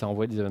librairie, puis ça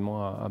envoie des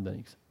événements à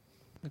AppDynamics.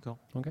 D'accord.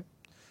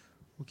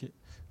 Ok.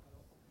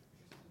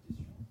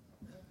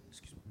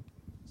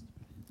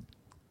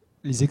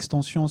 Les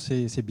extensions,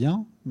 c'est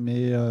bien,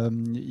 mais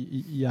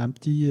il y a une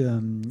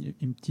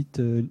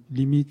petite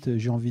limite,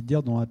 j'ai envie de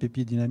dire, dans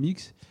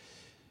AppDynamics,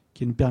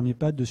 qui ne permet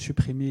pas de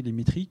supprimer les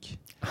métriques.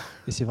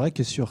 Et c'est vrai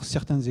que sur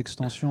certaines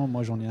extensions,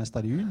 moi j'en ai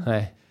installé une.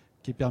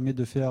 Qui permet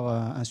de faire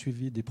un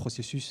suivi des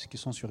processus qui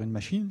sont sur une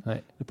machine.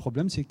 Le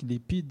problème, c'est que les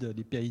PID,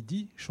 les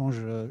PID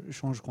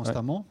changent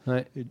constamment.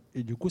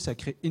 Et du coup, ça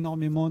crée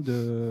énormément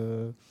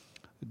de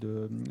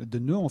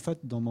nœuds en fait,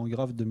 dans mon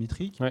graphe de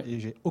métriques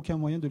et j'ai aucun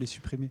moyen de les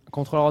supprimer.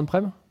 Contrôleur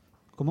on-prem?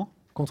 Comment?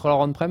 Contrôleur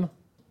on-prem?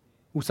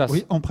 Ou SaaS?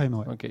 Oui, on-prem,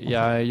 ouais. Ok, il y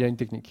a une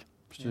technique.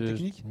 Une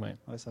technique? Ouais.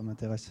 Ouais, ça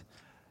m'intéresse.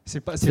 C'est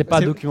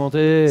pas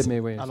documenté, mais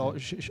oui. Alors,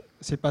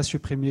 c'est pas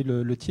supprimer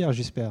le tiers,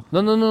 j'espère.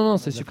 Non,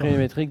 c'est D'accord. supprimer les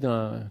métriques.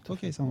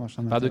 Ok, ça marche.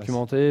 Ça Pas m'intéresse.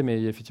 documenté,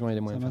 mais effectivement, il y a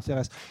des moyens. Ça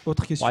m'intéresse.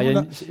 Autre question.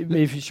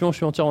 Mais effectivement, je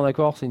suis entièrement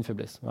d'accord, c'est une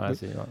faiblesse. Voilà,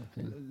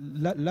 Oui.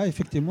 Là,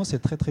 effectivement, c'est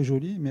très très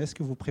joli, mais est-ce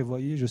que vous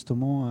prévoyez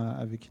justement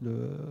avec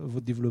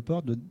votre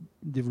développeur de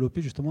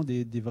développer justement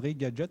des vrais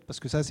gadgets? Parce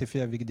que ça, c'est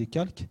fait avec des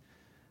calques,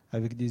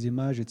 avec des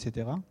images,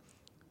 etc.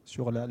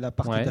 Sur la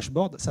partie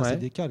dashboard, ça c'est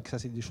des calques, ça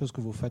c'est des choses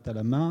que vous faites à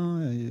la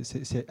main,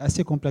 c'est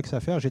assez complexe à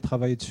faire, j'ai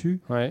travaillé dessus,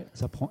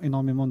 ça prend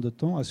énormément de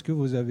temps. Est-ce que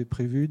vous avez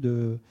prévu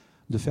de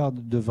faire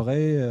de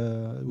vrais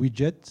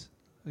widgets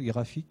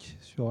graphiques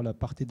sur la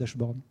partie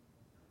dashboard?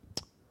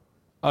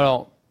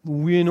 Alors,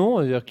 oui et non,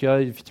 c'est-à-dire qu'il y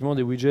a effectivement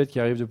des widgets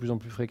qui arrivent de plus en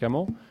plus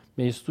fréquemment,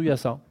 mais surtout il y a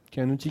ça, qui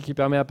est un outil qui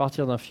permet à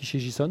partir d'un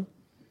fichier JSON,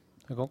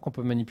 qu'on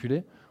peut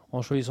manipuler,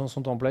 en choisissant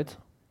son template,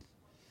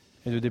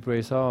 et de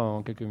déployer ça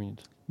en quelques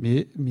minutes.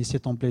 Mais ces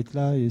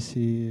templates-là,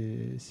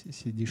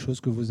 c'est des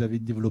choses que vous avez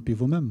développées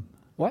vous-même?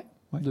 Ouais.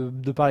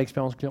 De par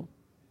l'expérience client.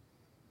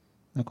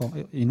 D'accord.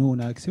 Et nous, on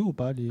a accès ou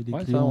pas? Les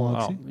clients ça, ont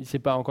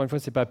accès? Encore une fois,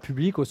 c'est pas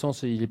public au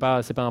sens, c'est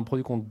pas un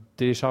produit qu'on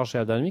télécharge chez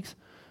AppDynamics,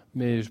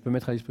 mais je peux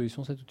mettre à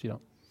disposition cet outil-là.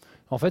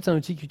 En fait, c'est un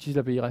outil qui utilise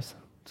l'API REST,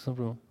 tout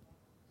simplement.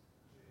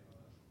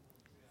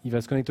 Il va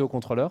se connecter au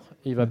contrôleur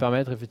et il va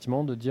permettre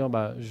effectivement de dire,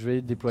 je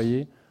vais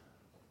déployer.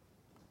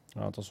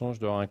 Alors, attention, je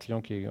dois avoir un client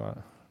qui est... Voilà.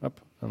 Hop,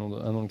 un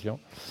nom de client.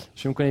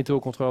 Je vais me connecter au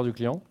contrôleur du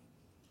client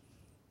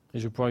et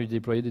je vais pouvoir lui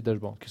déployer des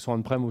dashboards, qui sont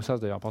on-prem ou SaaS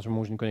d'ailleurs, à partir du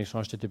moment où j'ai une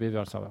connexion HTTP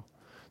vers le serveur.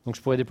 Donc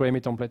je pourrais déployer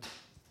mes templates.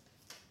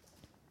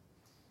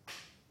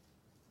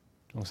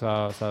 Donc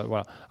ça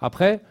voilà.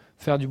 Après,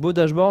 faire du beau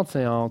dashboard,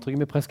 c'est entre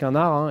guillemets presque un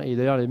art. Hein, et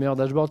d'ailleurs, les meilleurs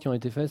dashboards qui ont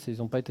été faits, ils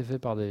n'ont pas été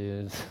faits par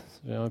des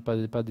pas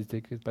des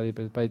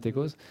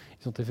techos,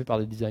 ils ont été faits par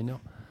des designers.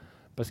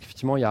 Parce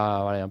qu'effectivement, il y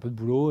a un peu de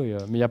boulot. Mais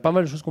il y a pas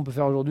mal de choses qu'on peut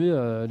faire aujourd'hui.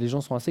 Les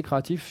gens sont assez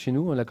créatifs chez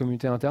nous, la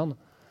communauté interne.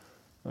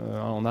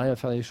 On arrive à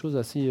faire des choses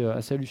assez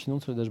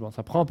hallucinantes sur le dashboard.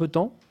 Ça prend un peu de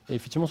temps. Et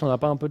effectivement, si on n'a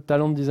pas un peu de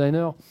talent de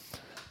designer,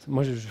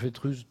 moi je fais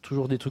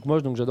toujours des trucs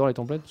moches, donc j'adore les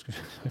templates, parce que je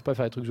ne vais pas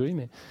faire des trucs jolis,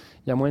 mais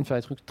il y a moyen de faire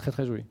des trucs très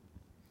très jolis.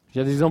 Il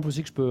y a des exemples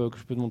aussi que je peux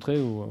te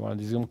montrer,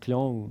 des exemples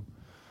clients où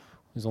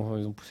ils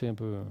ont poussé un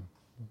peu...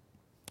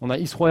 On a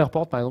Heathrow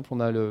Airport par exemple, on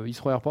a le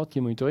Heathrow Airport qui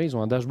est monitoré, ils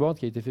ont un dashboard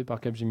qui a été fait par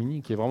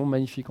Capgemini qui est vraiment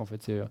magnifique en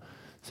fait.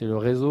 C'est le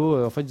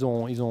réseau, en fait ils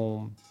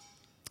ont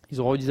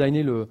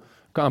redesigné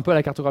un peu à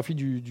la cartographie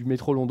du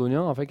métro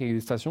londonien en fait, avec des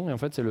stations, et en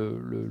fait c'est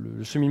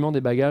le cheminement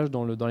des bagages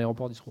dans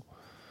l'aéroport d'Heathrow,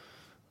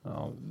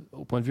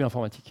 au point de vue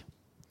informatique.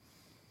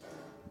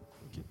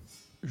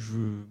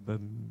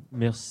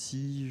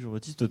 Merci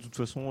Jean-Baptiste. De toute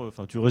façon,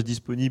 tu restes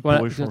disponible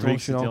pour échanger,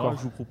 etc.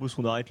 Je vous propose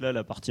qu'on arrête là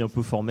la partie un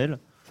peu formelle.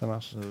 Ça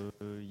marche.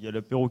 Il y a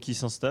l'apéro qui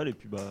s'installe et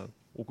puis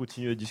on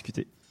continue à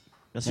discuter.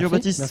 Merci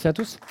Jean-Baptiste. Merci à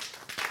tous.